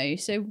 7:10 though,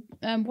 so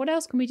what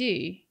else can we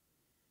do?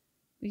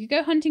 We could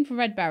go hunting for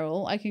red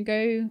barrel. I can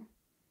go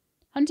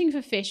hunting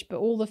for fish, but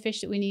all the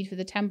fish that we need for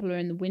the temple are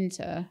in the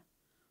winter.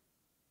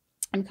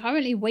 I'm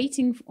currently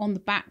waiting on the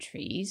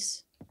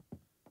batteries.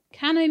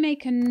 Can I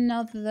make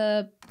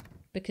another?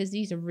 Because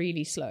these are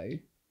really slow.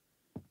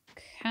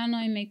 Can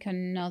I make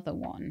another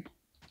one?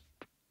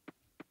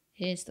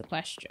 Here's the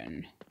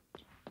question.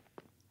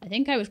 I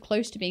think I was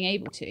close to being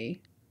able to.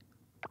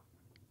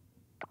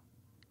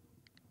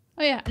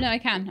 Oh yeah, no, I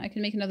can. I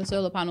can make another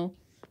solar panel.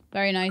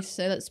 Very nice.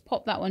 So let's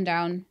pop that one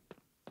down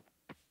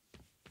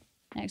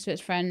next to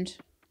its friend.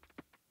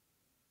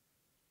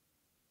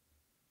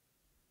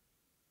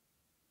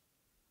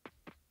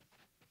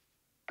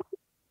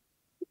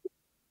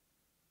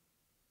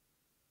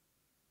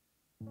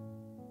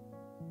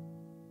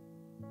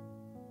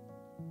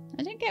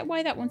 I don't get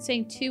why that one's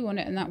saying 2 on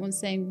it and that one's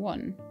saying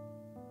 1.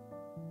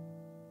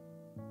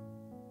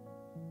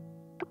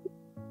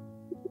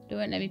 It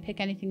won't let me pick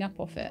anything up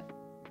off it.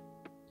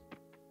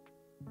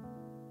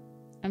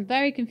 I'm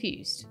very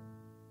confused.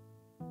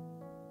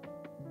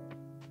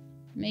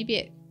 Maybe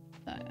it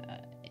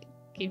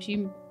gives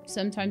you,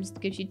 sometimes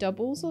gives you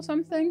doubles or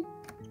something.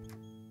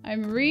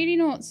 I'm really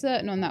not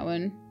certain on that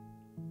one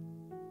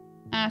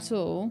at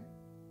all.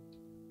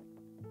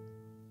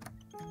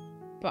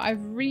 But I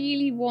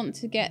really want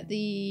to get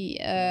the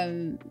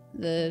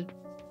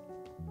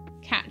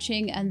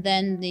catching and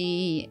then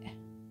the...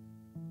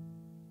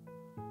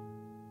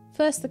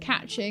 First the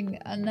catching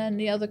and then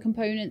the other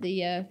component,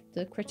 the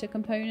critter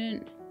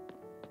component.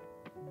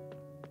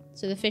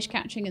 So the fish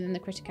catching and then the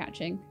critter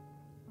catching.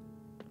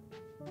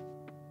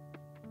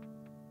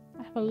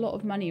 I have a lot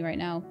of money right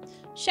now.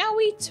 Shall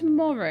we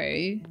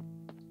tomorrow?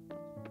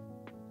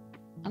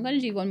 I'm going to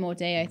do one more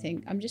day, I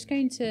think. I'm just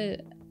going to...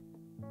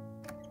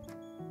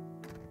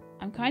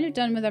 I'm kind of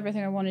done with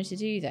everything I wanted to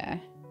do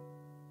there.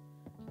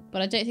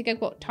 But I don't think I've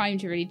got time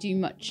to really do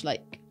much,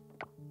 like,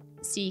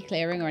 sea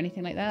clearing or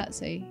anything like that,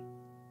 so...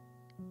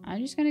 I'm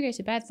just going to go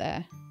to bed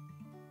there.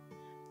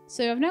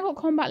 So I've now got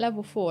combat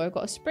level 4. I've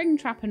got a spring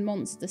trap and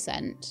monster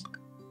scent,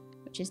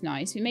 which is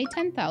nice. We made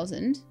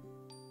 10,000,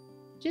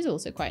 which is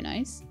also quite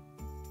nice.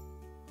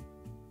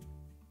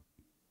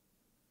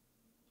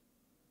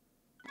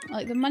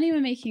 Like, the money we're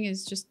making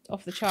is just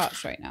off the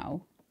charts right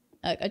now.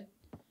 Like,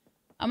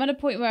 I'm at a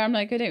point where I'm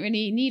like, I don't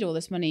really need all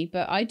this money,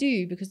 but I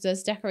do because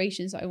there's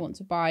decorations that I want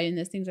to buy and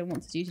there's things I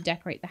want to do to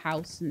decorate the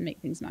house and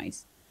make things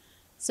nice.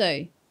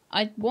 So,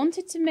 I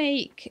wanted to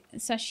make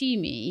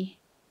sashimi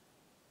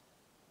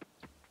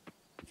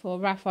for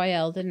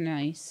Raphael, didn't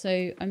I?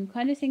 So, I'm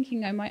kind of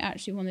thinking I might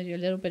actually want to do a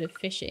little bit of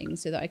fishing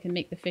so that I can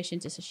make the fish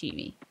into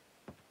sashimi.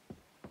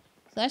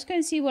 So let's go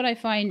and see what I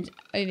find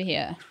over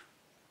here.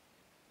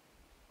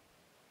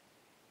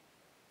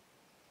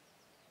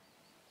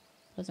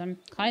 Because I'm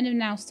kind of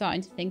now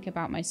starting to think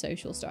about my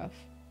social stuff.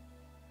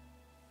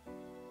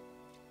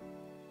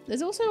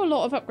 There's also a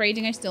lot of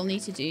upgrading I still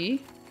need to do.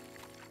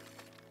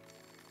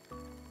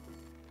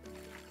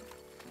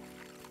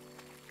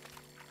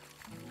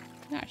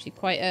 You're actually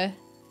quite a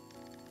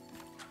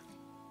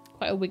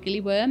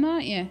wiggly worm,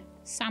 aren't you?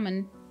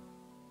 Salmon.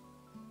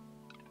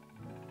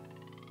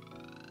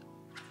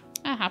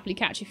 I'll happily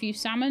catch a few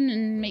salmon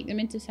and make them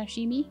into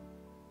sashimi.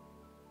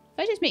 If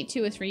I just make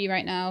 2 or 3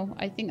 right now,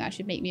 I think that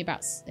should make me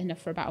about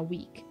enough for about a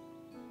week.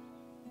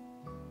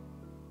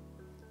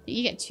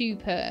 You get 2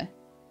 per.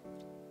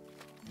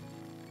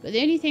 But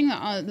the only thing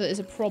that is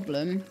a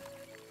problem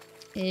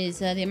is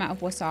the amount of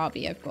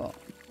wasabi I've got.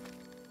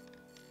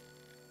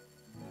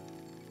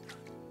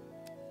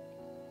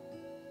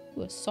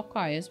 Ooh, a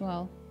sockeye as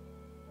well.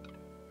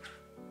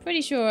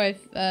 Pretty sure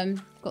I've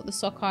got the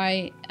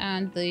sockeye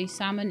and the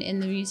salmon in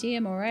the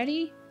museum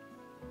already.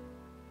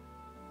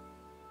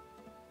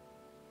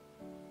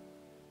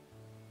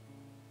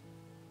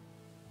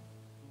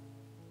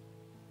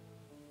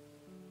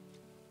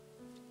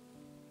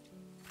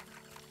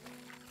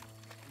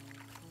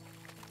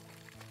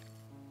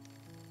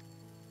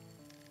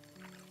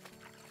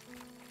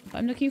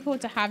 I'm looking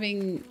forward to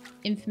having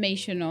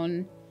information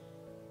on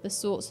the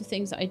sorts of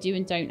things that I do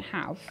and don't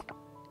have.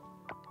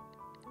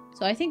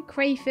 So I think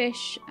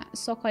crayfish,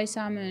 sockeye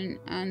salmon,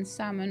 and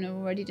salmon are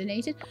already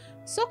donated.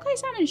 Sockeye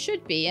salmon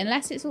should be,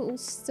 unless it's all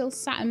still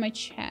sat in my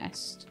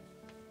chest.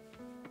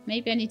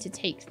 Maybe I need to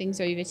take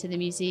things over to the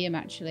museum,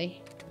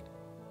 actually.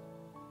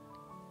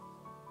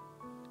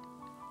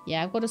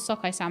 Yeah, I've got a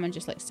sockeye salmon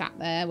just like sat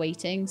there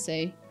waiting,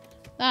 so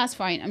that's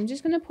fine. I'm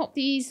just going to pop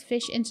these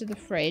fish into the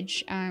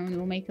fridge and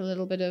we'll make a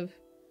little bit of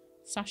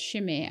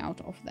sashimi out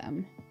of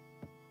them.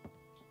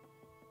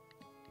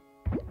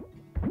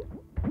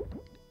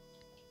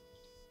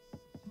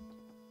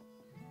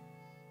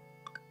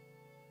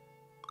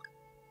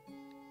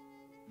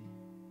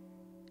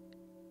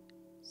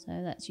 So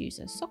let's use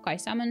a sockeye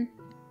salmon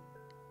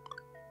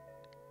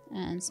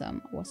and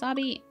some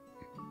wasabi.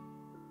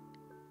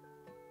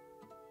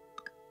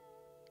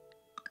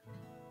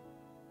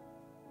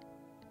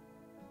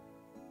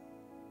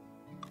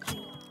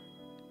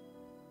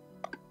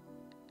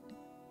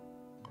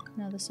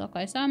 Another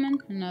sockeye salmon,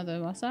 another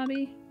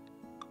wasabi.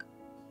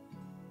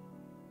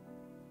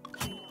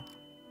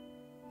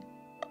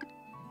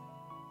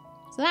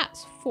 So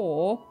that's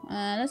 4.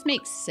 Let's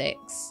make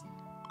 6.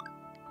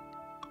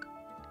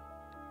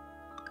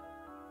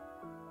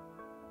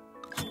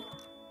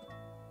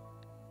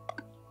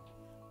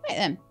 Right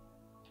then.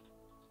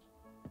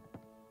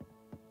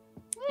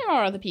 There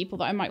are other people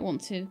that I might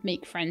want to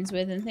make friends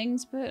with and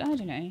things, but I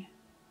don't know.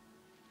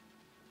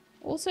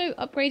 Also,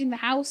 upgrading the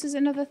house is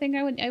another thing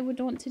I would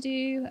want to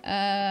do.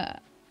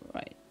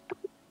 Right.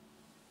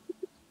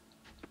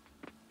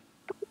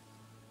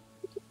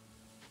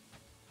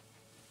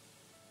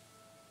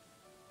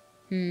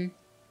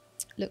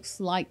 Looks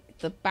like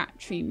the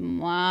battery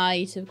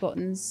might have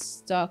gotten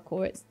stuck,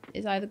 or it's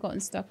either gotten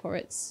stuck or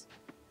it's...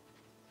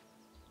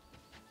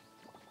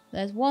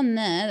 There's one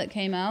there that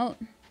came out.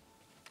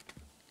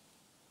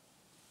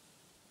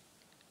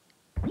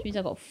 Which means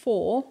I've got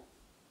 4.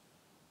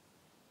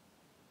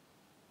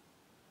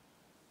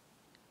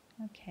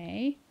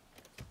 Okay.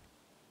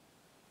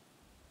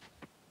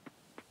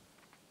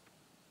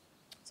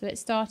 So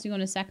it's starting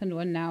on a second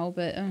one now,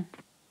 but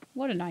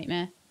what a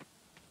nightmare.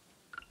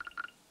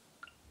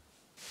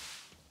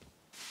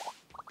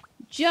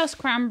 Just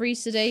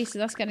cranberries today, so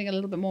that's getting a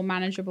little bit more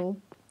manageable.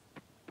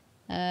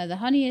 The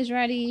honey is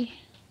ready.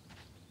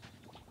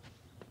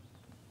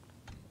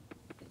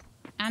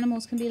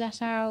 Animals can be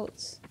let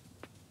out.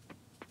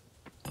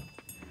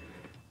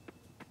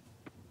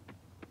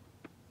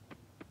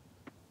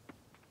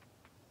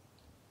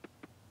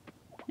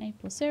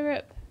 Maple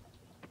syrup.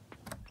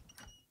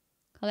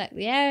 Collect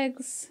the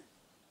eggs.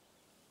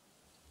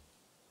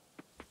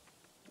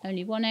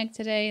 Only 1 egg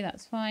today,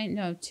 that's fine.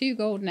 No, 2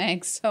 golden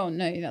eggs. Oh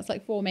no, that's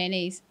like 4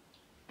 mayonnaise.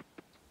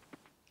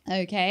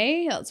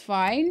 Okay, that's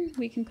fine.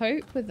 We can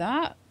cope with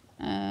that.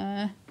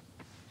 There's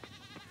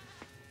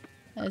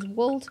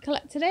wool to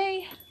collect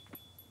today.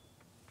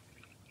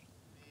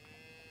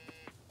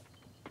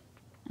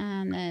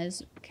 And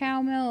there's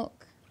cow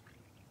milk.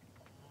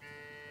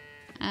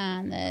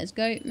 And there's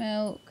goat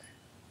milk.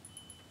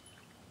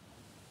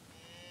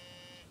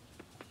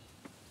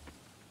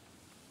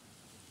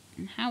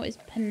 And how is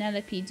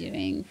Penelope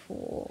doing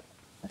for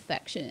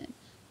affection?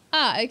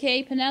 Ah,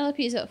 okay,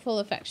 Penelope is at full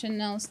affection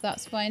now, so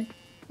that's fine.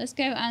 Let's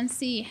go and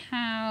see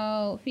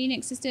how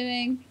Phoenix is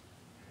doing.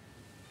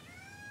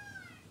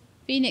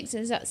 Phoenix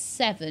is at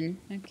 7.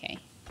 Okay.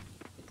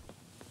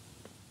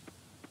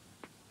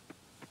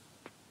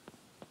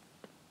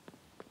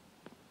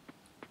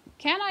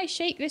 Can I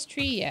shake this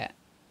tree yet?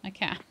 I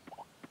can.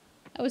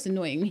 That was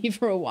annoying me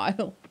for a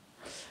while.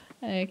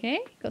 Okay,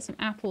 got some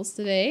apples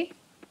today.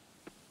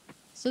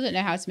 Still don't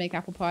know how to make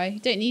apple pie.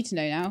 Don't need to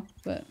know now,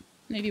 but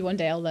maybe one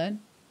day I'll learn.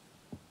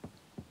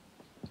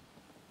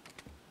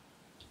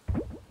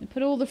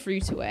 put all the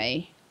fruit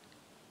away.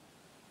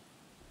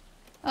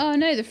 Oh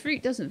no, the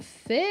fruit doesn't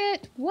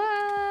fit.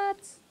 What?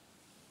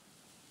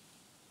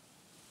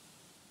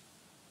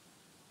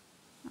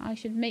 I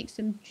should make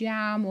some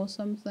jam or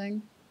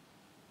something.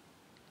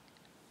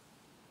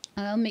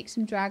 I'll make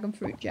some dragon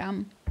fruit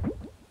jam.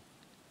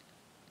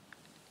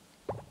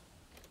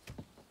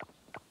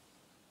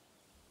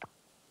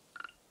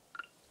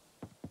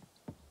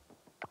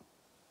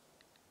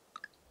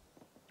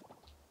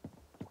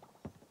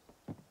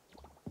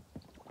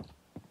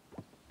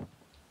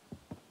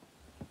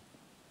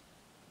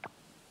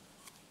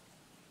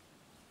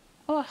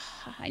 Oh,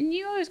 I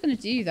knew I was going to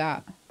do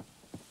that.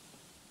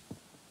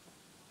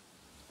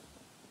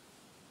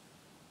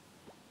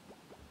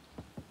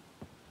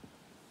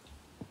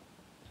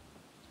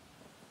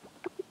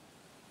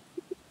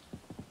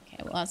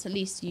 Okay, well that's at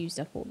least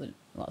used up all the,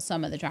 well,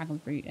 some of the dragon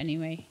fruit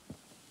anyway.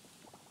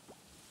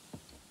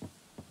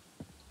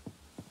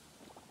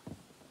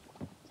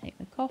 Take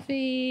the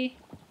coffee.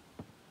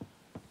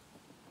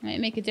 Might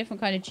make a different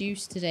kind of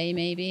juice today,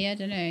 maybe. I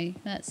don't know.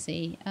 Let's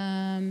see.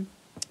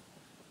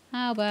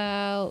 How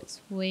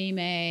about we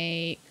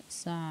make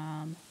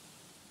some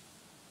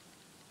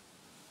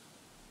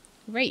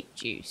grape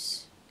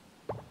juice?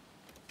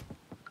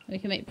 We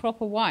can make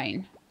proper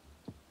wine.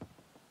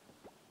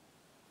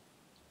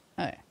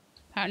 Oh,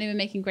 apparently we're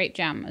making grape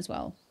jam as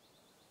well.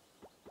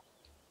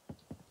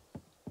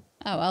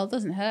 Oh, well, it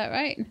doesn't hurt,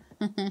 right?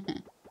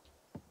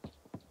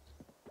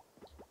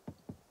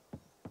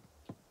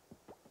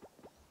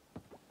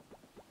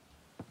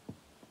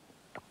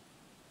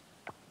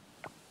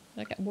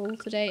 Did I get wool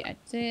today? I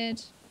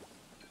did.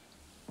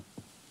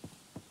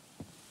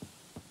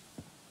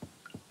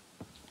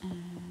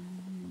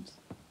 And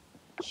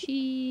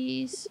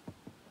cheese.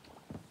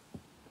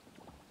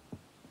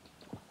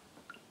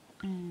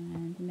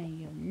 And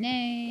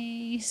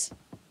mayonnaise.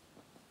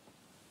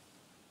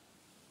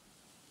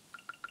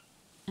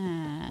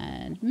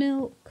 And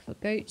milk for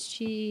goat's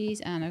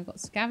cheese. And I've got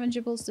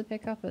scavengables to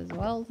pick up as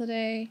well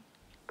today.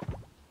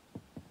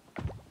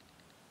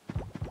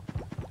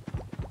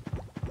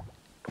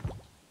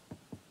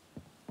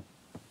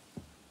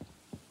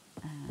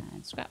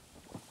 And scrap.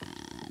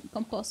 And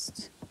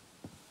compost.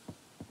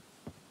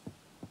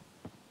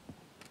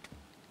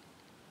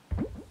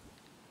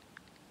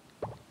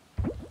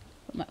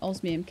 My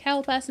osmium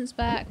kelp essence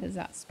back because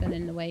that's been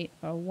in the way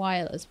for a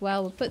while as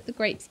well. We'll put the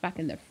grapes back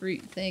in the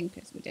fruit thing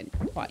because we didn't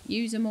quite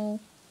use them all.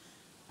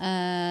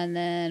 And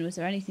then was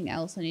there anything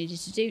else I needed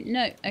to do?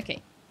 No.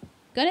 Okay.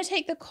 Gonna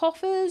take the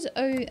coffers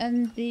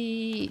and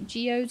the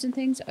geodes and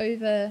things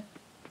over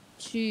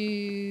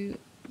to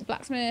the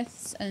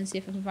blacksmiths and see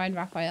if I can find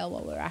Raphael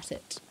while we're at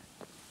it.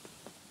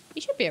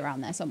 He should be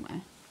around there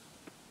somewhere.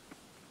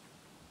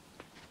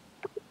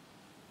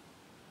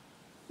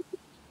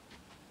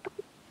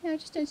 Yeah, I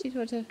just don't seem to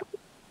want to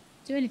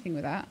do anything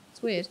with that.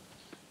 It's weird.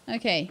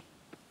 Okay.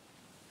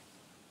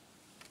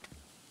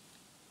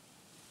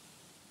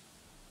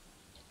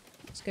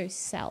 Let's go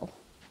sell.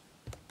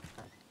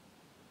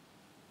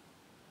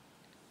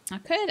 I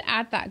could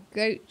add that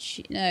goat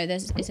cheese. No,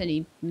 it's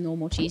only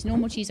normal cheese.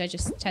 Normal cheese I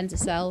just tend to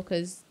sell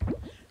because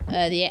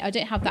I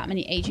don't have that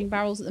many aging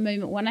barrels at the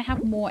moment. When I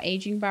have more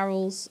aging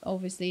barrels,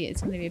 obviously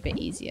it's going to be a bit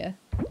easier.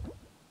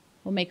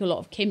 We'll make a lot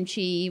of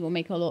kimchi. We'll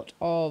make a lot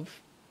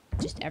of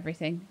just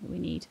everything that we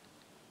need.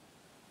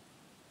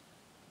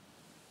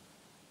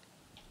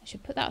 I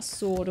should put that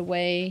sword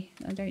away.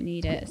 I don't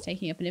need it. It's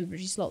taking up an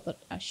inventory slot that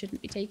I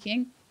shouldn't be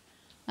taking.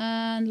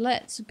 And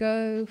let's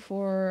go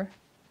for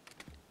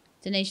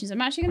donations. I'm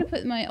actually going to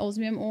put my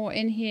osmium ore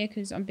in here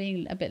because I'm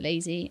being a bit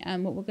lazy.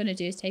 And what we're going to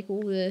do is take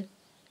all the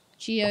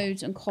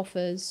geodes and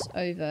coffers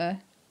over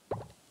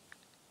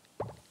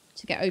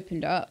to get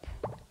opened up.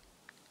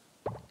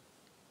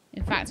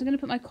 In fact, I'm going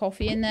to put my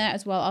coffee in there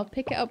as well. I'll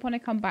pick it up when I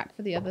come back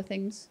for the other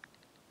things.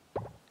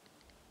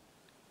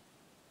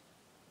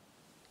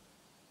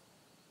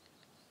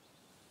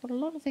 Got a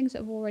lot of things that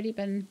have already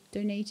been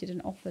donated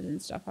and offered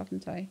and stuff,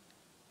 haven't I?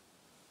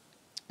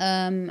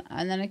 And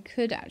then I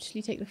could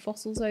actually take the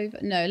fossils over.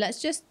 No,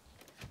 let's just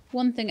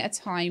one thing at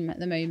a time at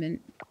the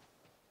moment.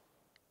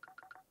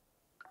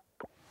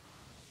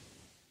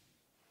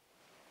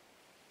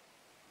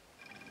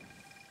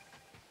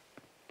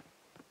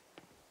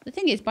 The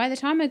thing is, by the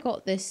time I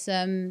got this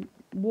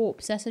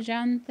warp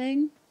Sessajan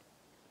thing,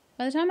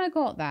 by the time I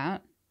got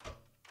that...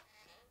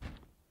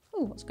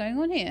 Oh, what's going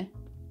on here?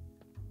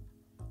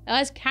 Oh,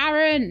 it's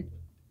Karen!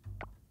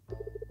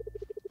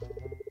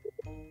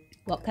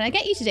 What can I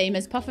get you today,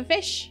 Ms.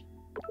 Pufferfish?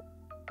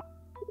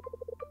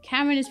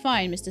 Karen is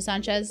fine, Mr.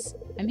 Sanchez.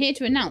 I'm here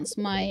to announce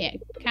my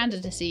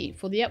candidacy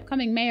for the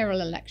upcoming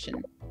mayoral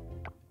election.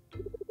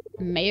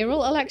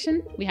 Mayoral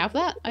election? We have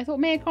that? I thought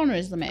Mayor Connor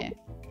is the mayor.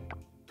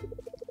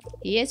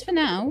 He is for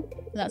now.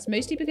 That's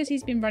mostly because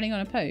he's been running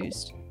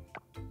unopposed.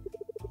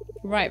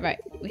 Right.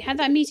 We had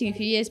that meeting a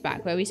few years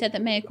back where we said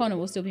that Mayor Connor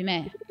will still be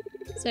mayor.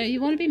 So you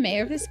want to be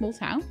mayor of this small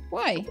town?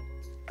 Why?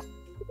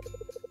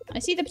 I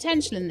see the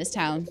potential in this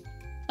town.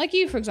 Like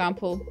you, for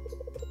example.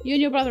 You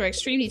and your brother are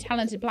extremely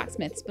talented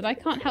blacksmiths, but I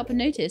can't help but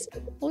notice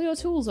all your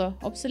tools are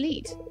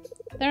obsolete.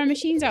 There are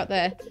machines out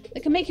there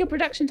that can make your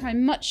production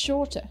time much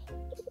shorter.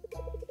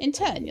 In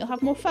turn, you'll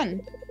have more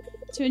fun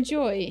to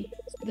enjoy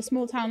the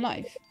small town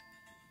life.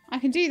 I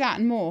can do that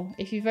and more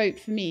if you vote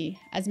for me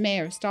as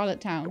mayor of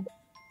Starlet Town.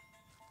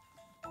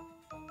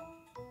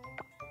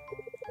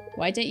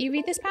 Why don't you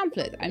read this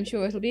pamphlet? I'm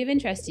sure it'll be of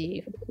interest to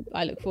you.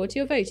 I look forward to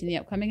your vote in the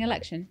upcoming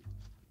election.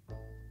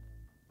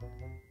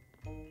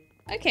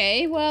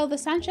 Okay, well, the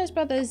Sanchez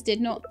brothers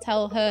did not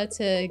tell her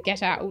to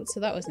get out,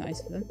 so that was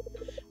nice for them.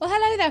 Well,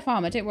 hello there,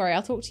 farmer. Don't worry,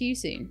 I'll talk to you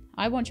soon.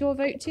 I want your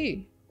vote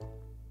too.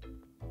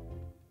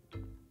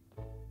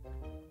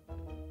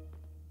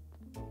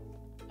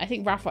 I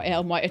think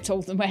Raphael might have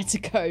told them where to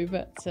go,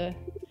 but...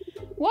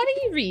 What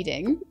are you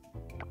reading?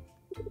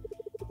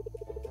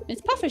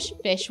 Miss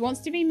Pufferfish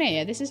wants to be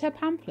mayor. This is her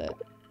pamphlet.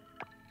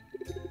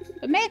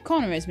 But Mayor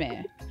Connor is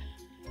mayor.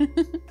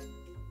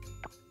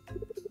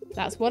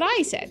 That's what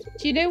I said.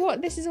 Do you know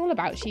what this is all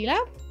about,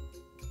 Shelab?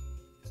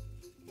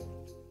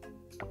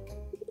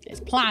 It's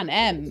Plan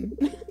M.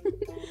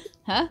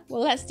 Huh?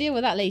 Well, let's deal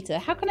with that later.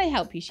 How can I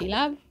help you,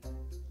 Shelab?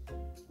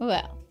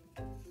 Well,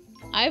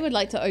 I would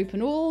like to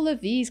open all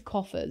of these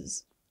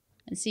coffers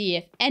and see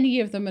if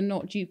any of them are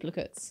not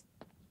duplicates.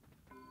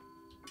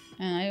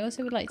 And I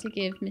also would like to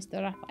give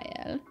Mr.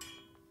 Raphael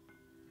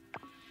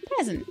a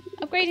present.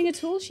 Upgrading a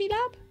tool,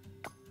 Shelab?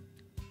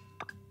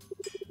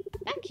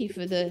 Thank you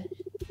for the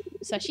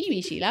sashimi,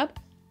 Shelab.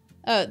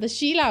 The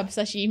Shelab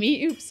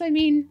sashimi. Oops, I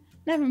mean,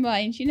 never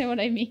mind. You know what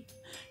I mean.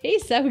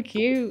 He's so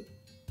cute.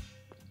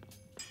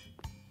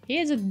 He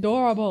is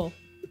adorable.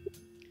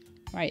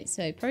 Right,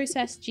 so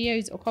processed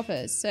geodes or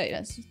coffers. So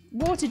that's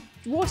water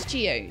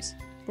geodes,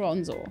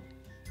 bronze ore.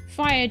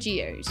 Fire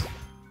geode,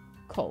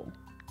 coal.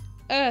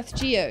 Earth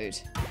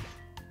geode,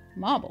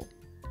 marble.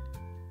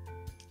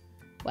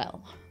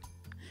 Well,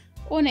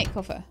 ornate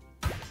coffer.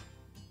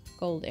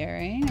 Gold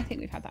earring, I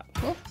think we've had that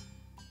before.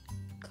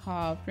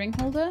 Carved ring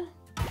holder.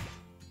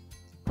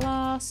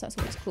 Glass, that's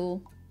always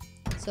cool.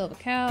 Silver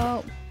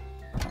kelp.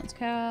 Bronze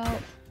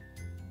kelp.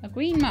 A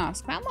green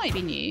mask, that might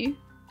be new.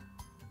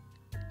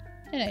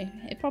 I don't know,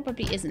 it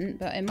probably isn't,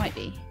 but it might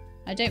be.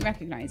 I don't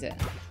recognise it.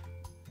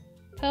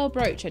 Pearl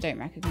brooch I don't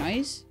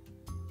recognise.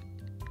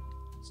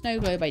 Snow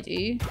globe I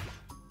do.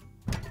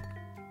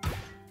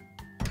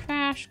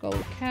 Trash,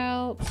 gold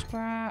kelp,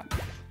 scrap,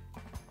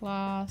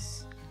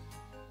 glass.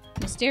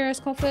 Mysterious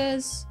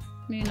coffers,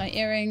 moonlight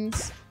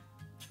earrings,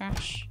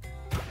 trash.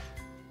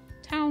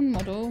 Town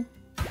model.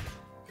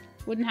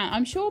 Wooden hand.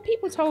 I'm sure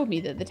people told me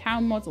that the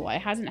town model I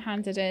hasn't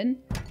handed in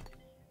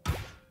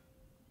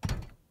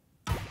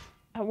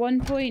at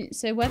one point.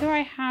 So whether I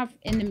have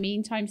in the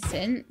meantime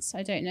since,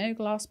 I don't know.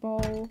 Glass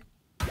bowl.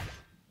 I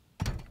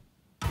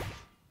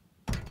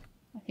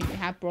think we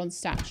had bronze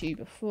statue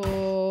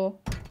before.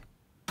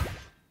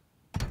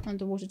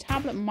 Underwater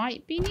tablet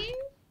might be new.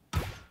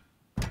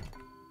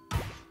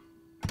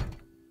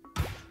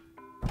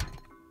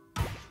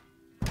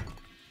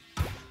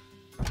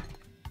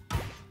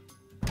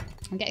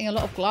 I'm getting a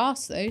lot of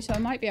glass though, so I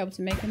might be able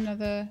to make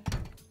another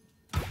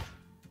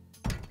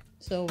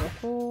silver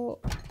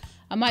fork.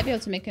 I might be able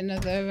to make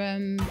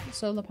another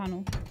solar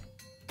panel.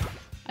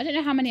 I don't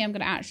know how many I'm going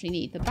to actually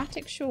need. The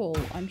batik shawl,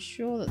 I'm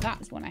sure that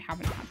that's one I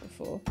haven't had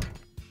before.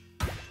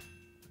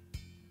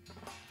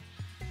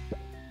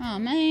 Oh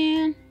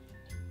man.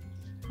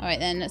 Alright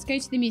then, let's go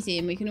to the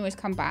museum. We can always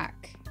come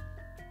back.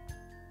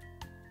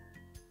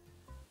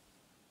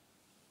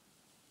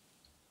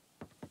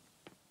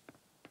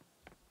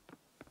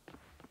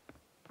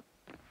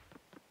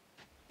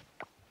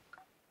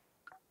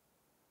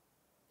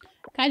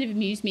 Kind of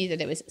amused me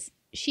that it was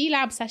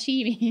Shelab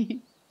sashimi.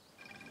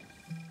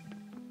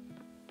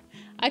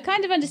 I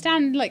kind of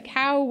understand like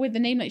how with the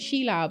name like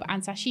Shelab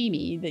and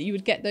sashimi that you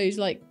would get those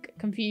like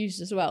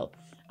confused as well.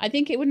 I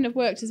think it wouldn't have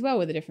worked as well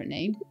with a different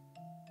name.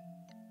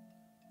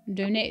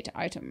 Donate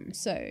item.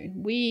 So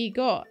we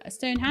got a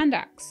stone hand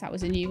axe. That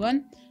was a new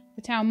one.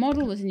 The town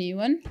model was a new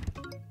one.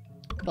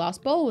 Glass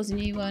bowl was a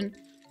new one.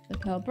 The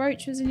pearl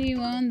brooch was a new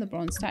one. The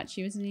bronze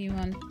statue was a new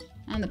one.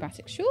 And the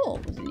batik shawl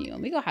was a new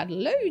one. We had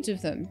loads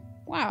of them.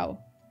 Wow.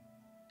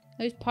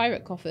 Those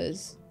pirate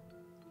coffers.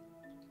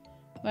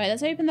 Right,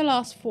 let's open the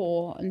last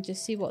 4 and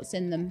just see what's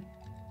in them.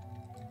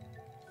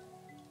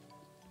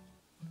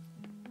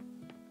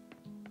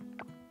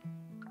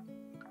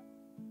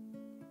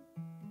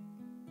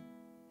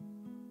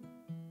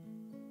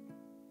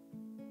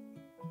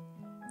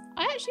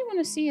 I actually want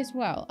to see as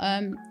well.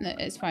 No,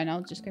 it's fine.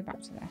 I'll just go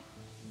back to there.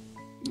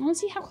 I want to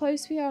see how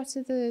close we are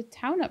to the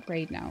town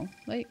upgrade now.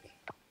 Like...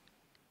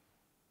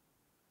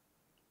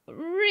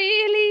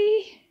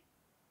 Really?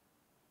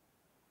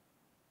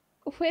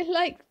 We're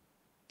like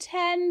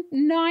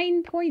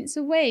 9 points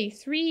away.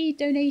 3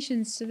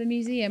 donations to the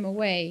museum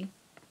away.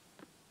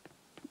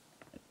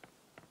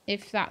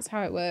 If that's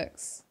how it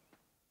works.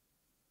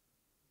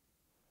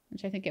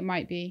 Which I think it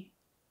might be.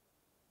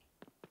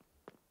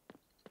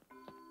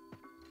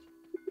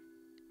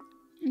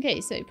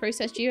 Okay, so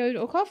processed geode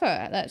or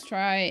coffer. Let's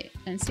try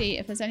and see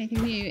if there's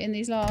anything new in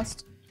these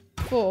last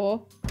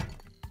 4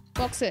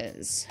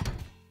 boxes.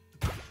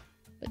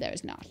 But there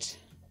is not.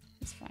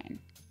 It's fine.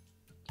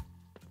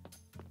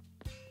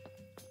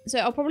 So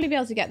I'll probably be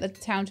able to get the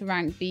town to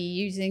rank B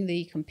using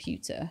the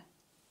computer.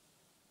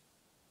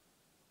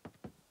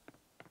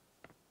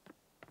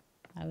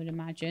 I would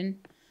imagine.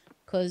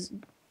 Because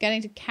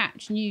getting to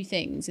catch new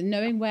things and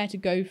knowing where to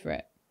go for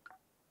it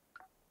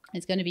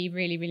is going to be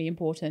really, really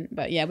important.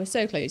 But yeah, we're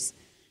so close.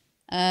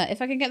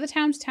 If I can get the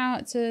town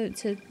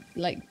to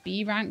like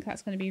B rank,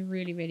 that's going to be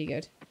really, really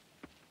good.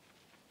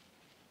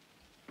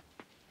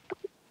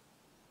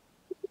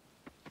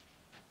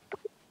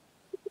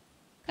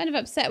 Kind of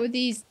upset with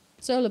these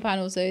solar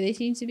panels though. They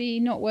seem to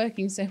be not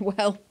working so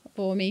well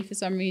for me for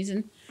some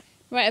reason.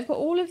 Right, I've got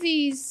all of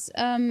these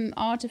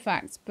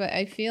artifacts, but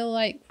I feel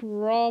like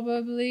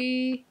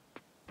probably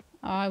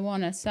I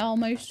want to sell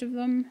most of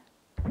them.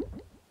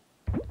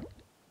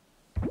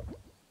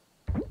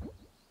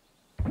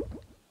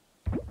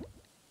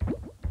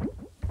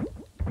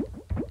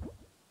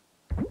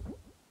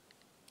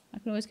 I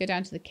can always go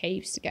down to the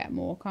caves to get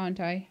more, can't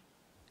I?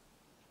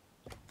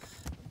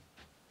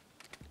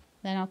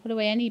 Then I'll put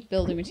away any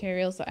building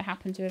materials that I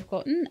happen to have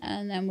gotten,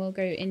 and then we'll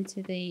go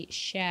into the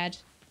shed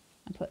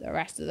and put the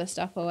rest of the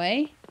stuff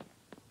away.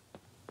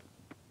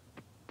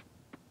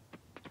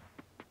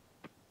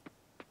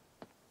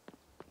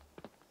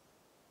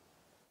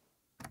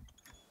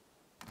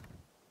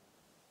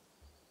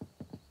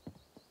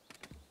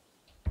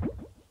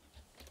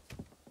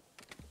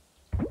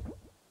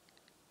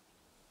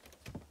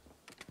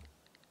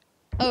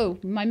 Oh,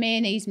 my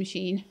mayonnaise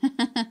machine.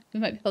 We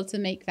might be able to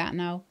make that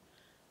now.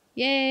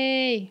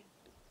 Yay!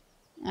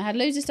 I had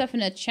loads of stuff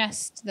in a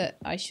chest that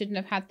I shouldn't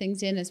have had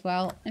things in as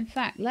well. In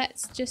fact,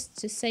 let's just,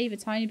 to save a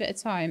tiny bit of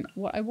time,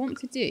 what I want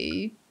to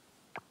do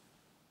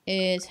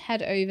is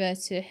head over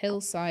to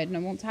Hillside and I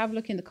want to have a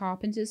look in the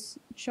carpenter's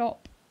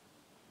shop.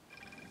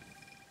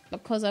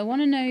 Because I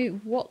want to know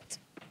what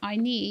I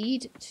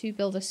need to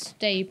build a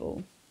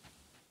stable.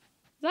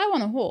 I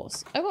want a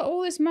horse. I got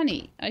all this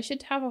money. I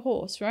should have a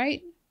horse,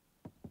 right?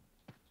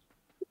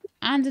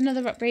 And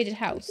another upgraded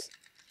house.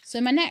 So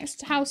my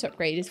next house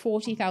upgrade is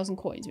 40,000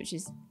 coins, which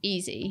is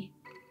easy.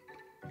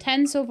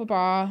 10 silver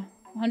bar,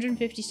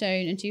 150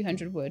 stone, and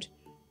 200 wood.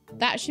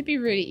 That should be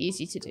really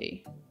easy to do.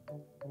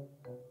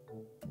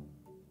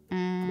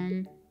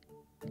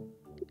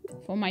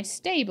 For my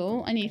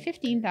stable, I need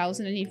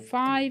 15,000. I need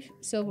 5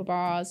 silver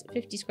bars,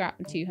 50 scrap,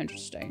 and 200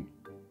 stone.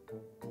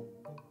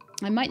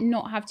 I might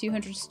not have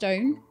 200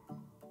 stone.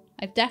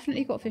 I've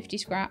definitely got 50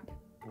 scrap.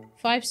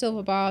 5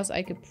 silver bars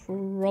I could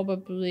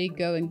probably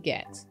go and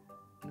get.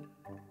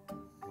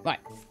 Right.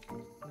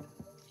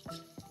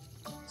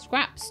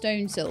 Scrap,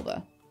 stone,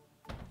 silver.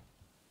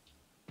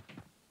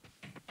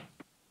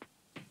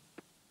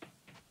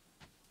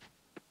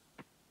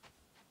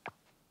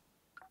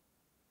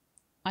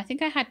 I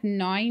think I had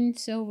 9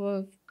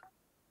 silver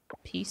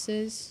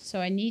pieces, so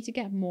I need to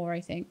get more,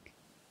 I think.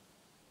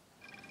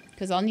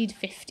 Because I'll need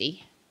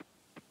 50.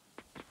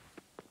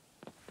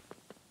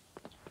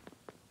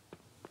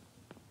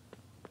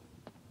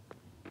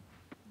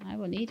 I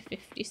will need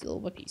 50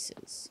 silver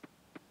pieces.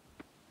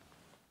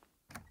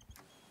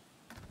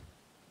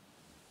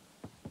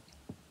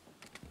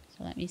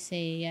 So let me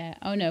see.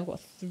 Oh no, I've got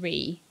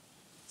 3.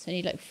 So I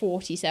need like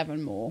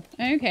 47 more.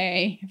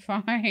 Okay,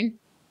 fine.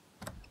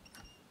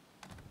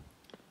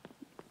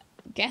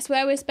 Guess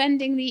where we're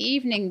spending the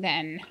evening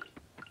then?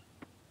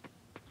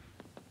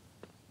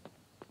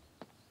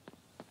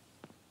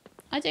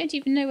 I don't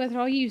even know whether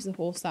I'll use the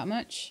horse that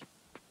much.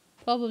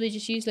 Probably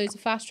just use loads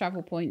of fast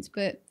travel points,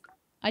 but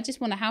I just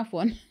want to have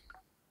one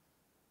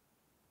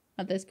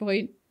at this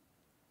point.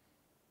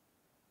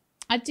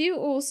 I do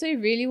also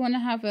really want to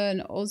have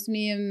an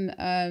osmium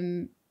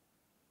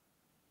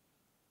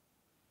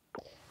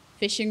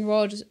fishing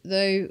rod,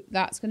 though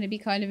that's going to be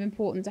kind of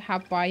important to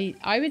have by...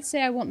 I would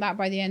say I want that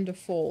by the end of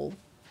fall.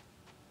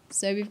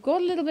 So we've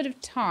got a little bit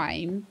of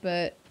time,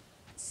 but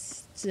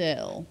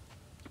still.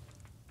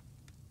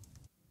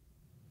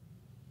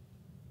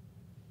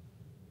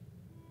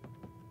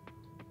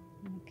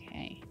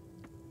 Okay.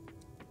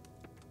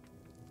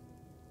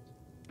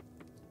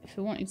 If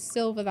we're wanting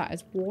silver, that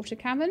is water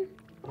cavern.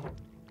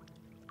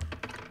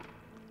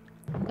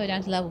 Go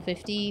down to level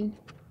 15.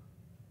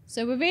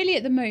 So we're really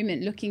at the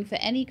moment looking for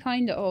any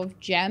kind of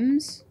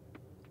gems.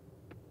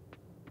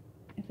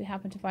 If we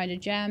happen to find a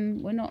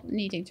gem, we're not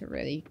needing to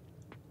really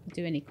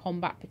do any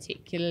combat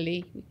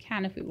particularly. We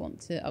can if we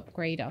want to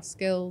upgrade our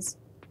skills.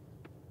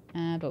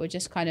 But we're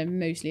just kind of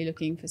mostly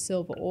looking for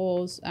silver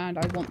ores, and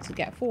I want to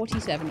get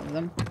 47 of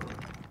them.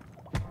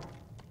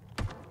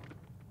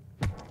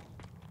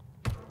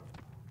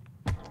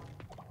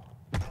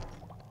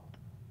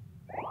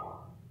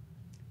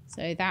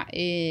 So that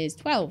is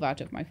 12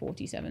 out of my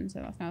 47, so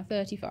that's now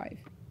 35.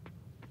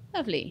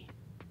 Lovely.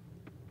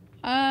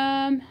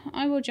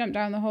 I will jump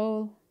down the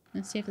hole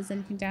and see if there's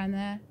anything down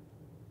there.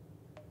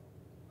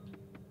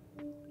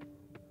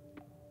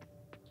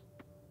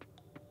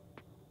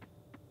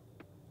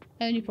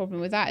 Only problem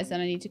with that is then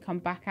I need to come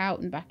back out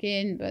and back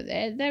in, but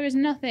there is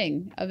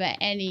nothing of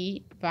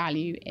any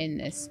value in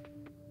this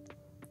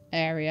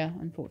area,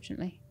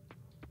 unfortunately.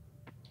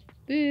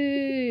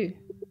 Boo!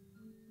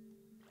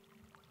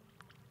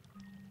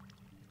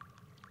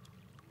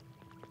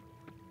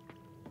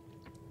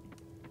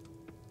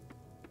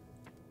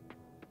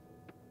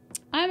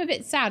 I'm a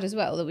bit sad as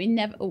well that we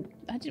never... Oh,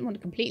 I didn't want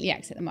to completely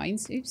exit the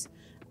mines. Oops.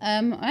 I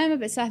am a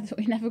bit sad that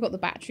we never got the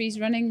batteries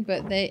running,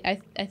 but I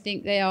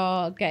think they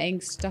are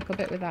getting stuck a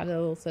bit with that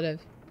little sort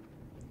of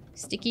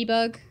sticky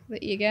bug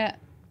that you get.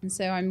 And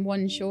so I'm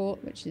one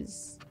short, which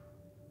is,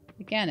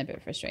 again, a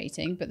bit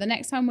frustrating. But the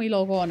next time we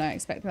log on, I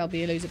expect there'll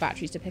be loads of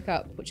batteries to pick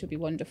up, which will be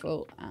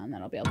wonderful. And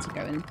then I'll be able to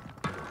go and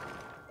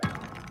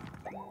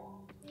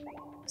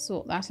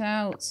sort that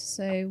out.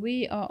 So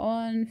we are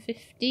on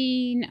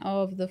 15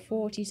 of the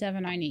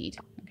 47 I need.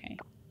 Okay.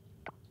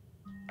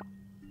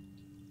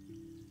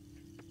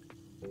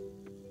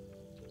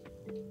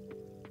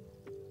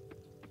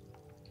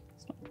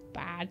 It's not a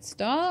bad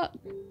start.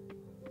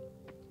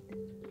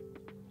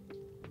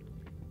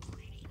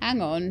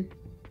 Hang on.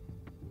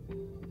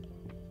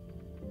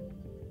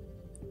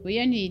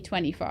 We only need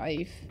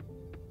 25.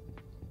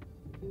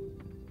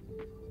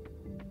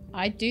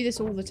 I do this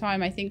all the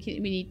time. I think we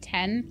need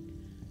 10.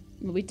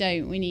 But we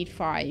don't. We need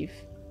 5.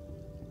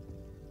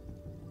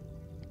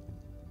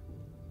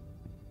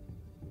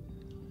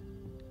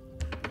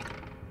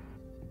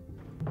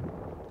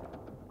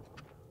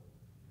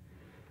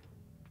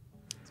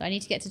 So I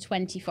need to get to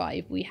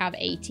 25. We have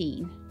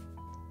 18.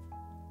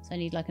 So I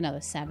need like another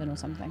 7 or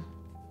something.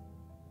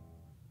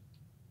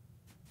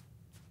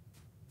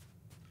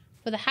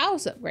 For the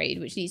house upgrade,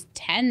 which needs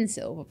 10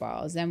 silver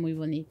bars, then we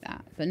will need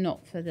that. But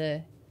not for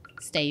the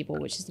stable,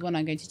 which is the one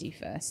I'm going to do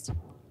first.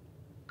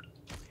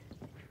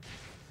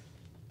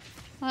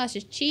 Oh, that's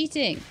just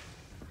cheating.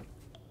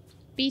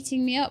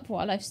 Beating me up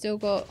while I've still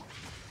got...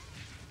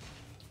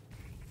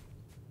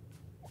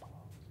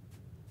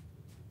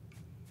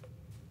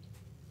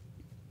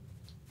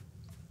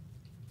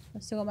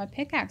 I've still got my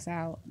pickaxe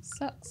out. It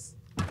sucks.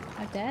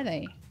 How dare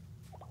they?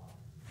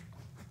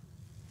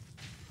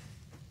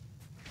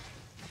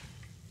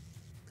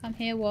 Come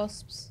here,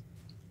 wasps.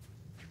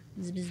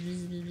 Bzz, bzz,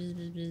 bzz, bzz, bzz,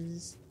 bzz,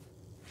 bzz.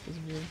 Bzz,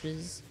 bzz,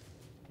 bzz.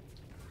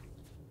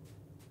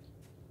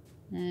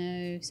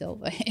 No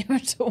silver here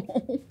at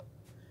all.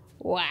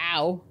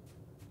 Wow.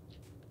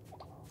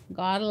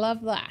 Gotta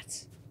love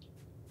that.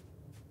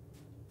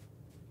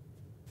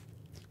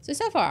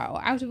 So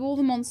far, out of all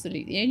the monster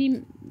loot, the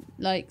only,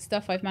 like,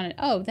 stuff I've managed...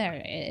 Oh, there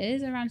it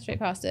is. I ran straight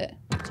past it.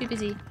 Too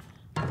busy.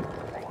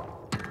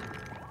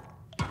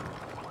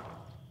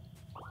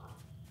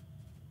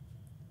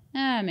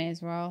 I may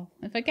as well.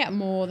 If I get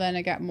more, then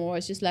I get more.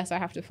 It's just less I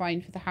have to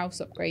find for the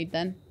house upgrade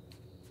then.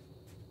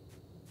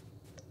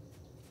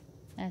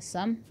 There's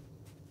some.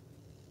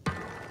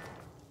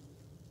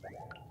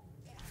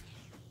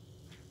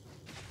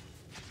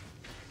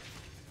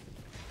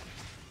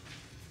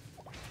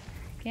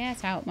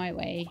 Get out my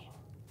way.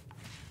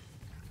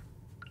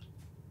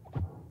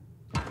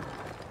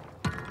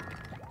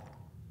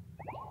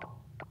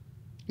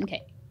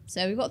 Okay,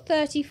 so we've got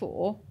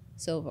 34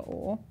 silver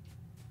ore.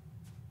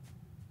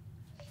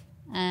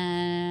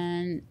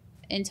 And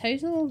in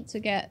total, to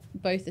get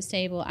both the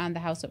stable and the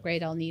house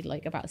upgrade, I'll need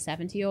like about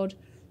 70 odd.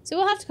 So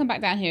we'll have to come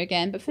back down here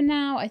again. But for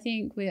now, I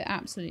think we're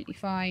absolutely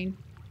fine.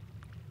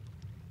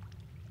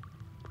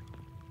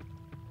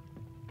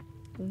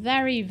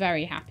 Very,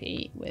 very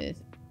happy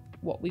with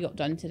what we got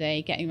done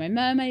today. Getting my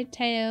mermaid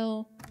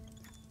tail.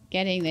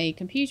 Getting the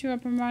computer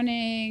up and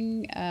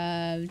running.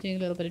 Doing a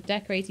little bit of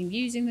decorating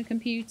using the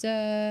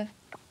computer.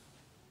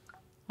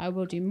 I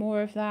will do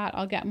more of that.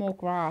 I'll get more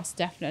grass,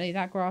 definitely.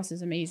 That grass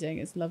is amazing.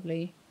 It's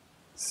lovely.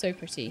 So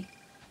pretty.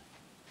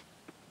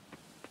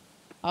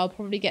 I'll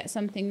probably get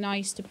something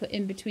nice to put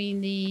in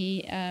between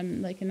the,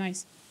 like a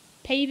nice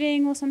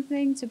paving or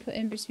something to put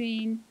in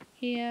between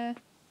here.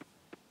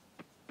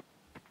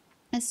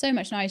 It's so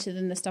much nicer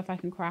than the stuff I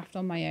can craft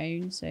on my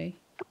own, so. Right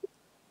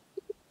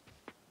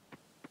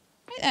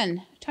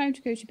then, time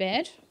to go to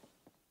bed.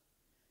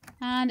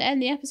 And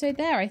end the episode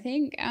there, I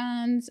think.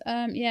 And,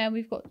 yeah,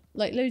 we've got,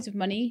 like, loads of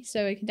money,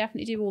 so I can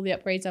definitely do all the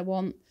upgrades I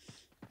want.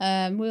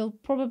 We'll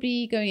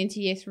probably, going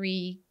into year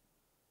 3,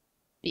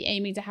 be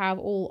aiming to have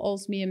all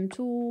osmium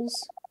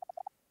tools.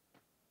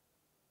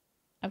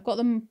 I've got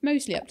them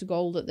mostly up to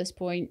gold at this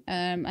point.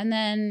 And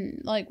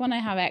then, like, when I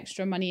have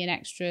extra money and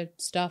extra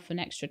stuff and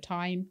extra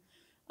time,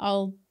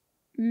 I'll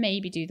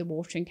maybe do the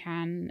watering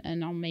can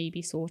and I'll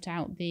maybe sort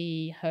out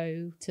the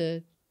hoe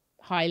to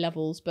high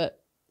levels,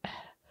 but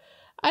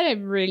I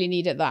don't really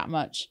need it that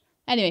much.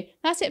 Anyway,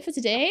 that's it for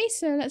today.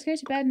 So let's go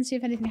to bed and see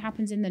if anything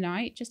happens in the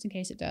night, just in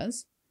case it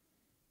does.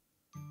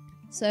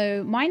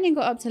 So mining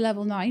got up to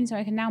level 9, so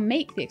I can now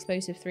make the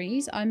explosive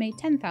 3s. I made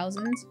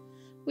 10,000.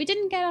 We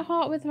didn't get a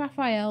heart with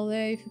Raphael,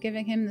 though, for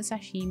giving him the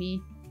sashimi,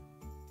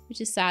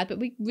 which is sad. But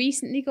we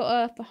recently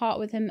got a heart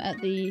with him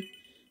at the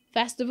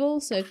festival.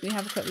 So if we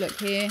have a quick look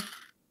here,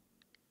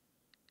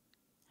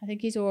 I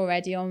think he's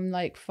already on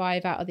like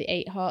 5 out of the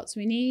 8 hearts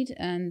we need.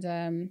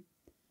 And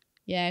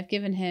Yeah, I've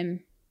given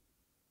him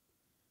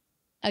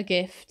a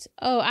gift.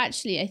 Oh,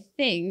 actually, I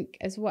think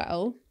as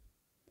well,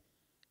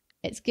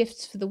 it's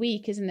gifts for the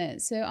week, isn't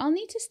it? So I'll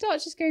need to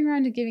start just going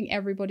around and giving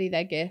everybody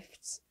their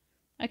gifts.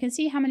 I can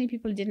see how many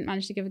people I didn't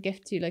manage to give a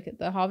gift to, like at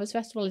the Harvest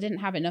Festival. I didn't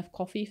have enough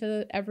coffee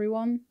for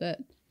everyone, but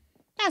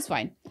that's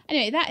fine.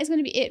 Anyway, that is going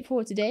to be it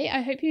for today.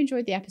 I hope you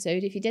enjoyed the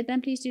episode. If you did,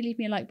 then please do leave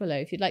me a like below.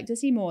 If you'd like to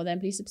see more,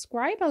 then please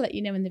subscribe. I'll let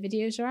you know when the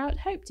videos are out.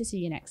 Hope to see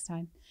you next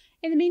time.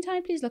 In the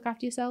meantime, please look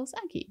after yourselves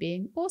and keep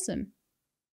being awesome.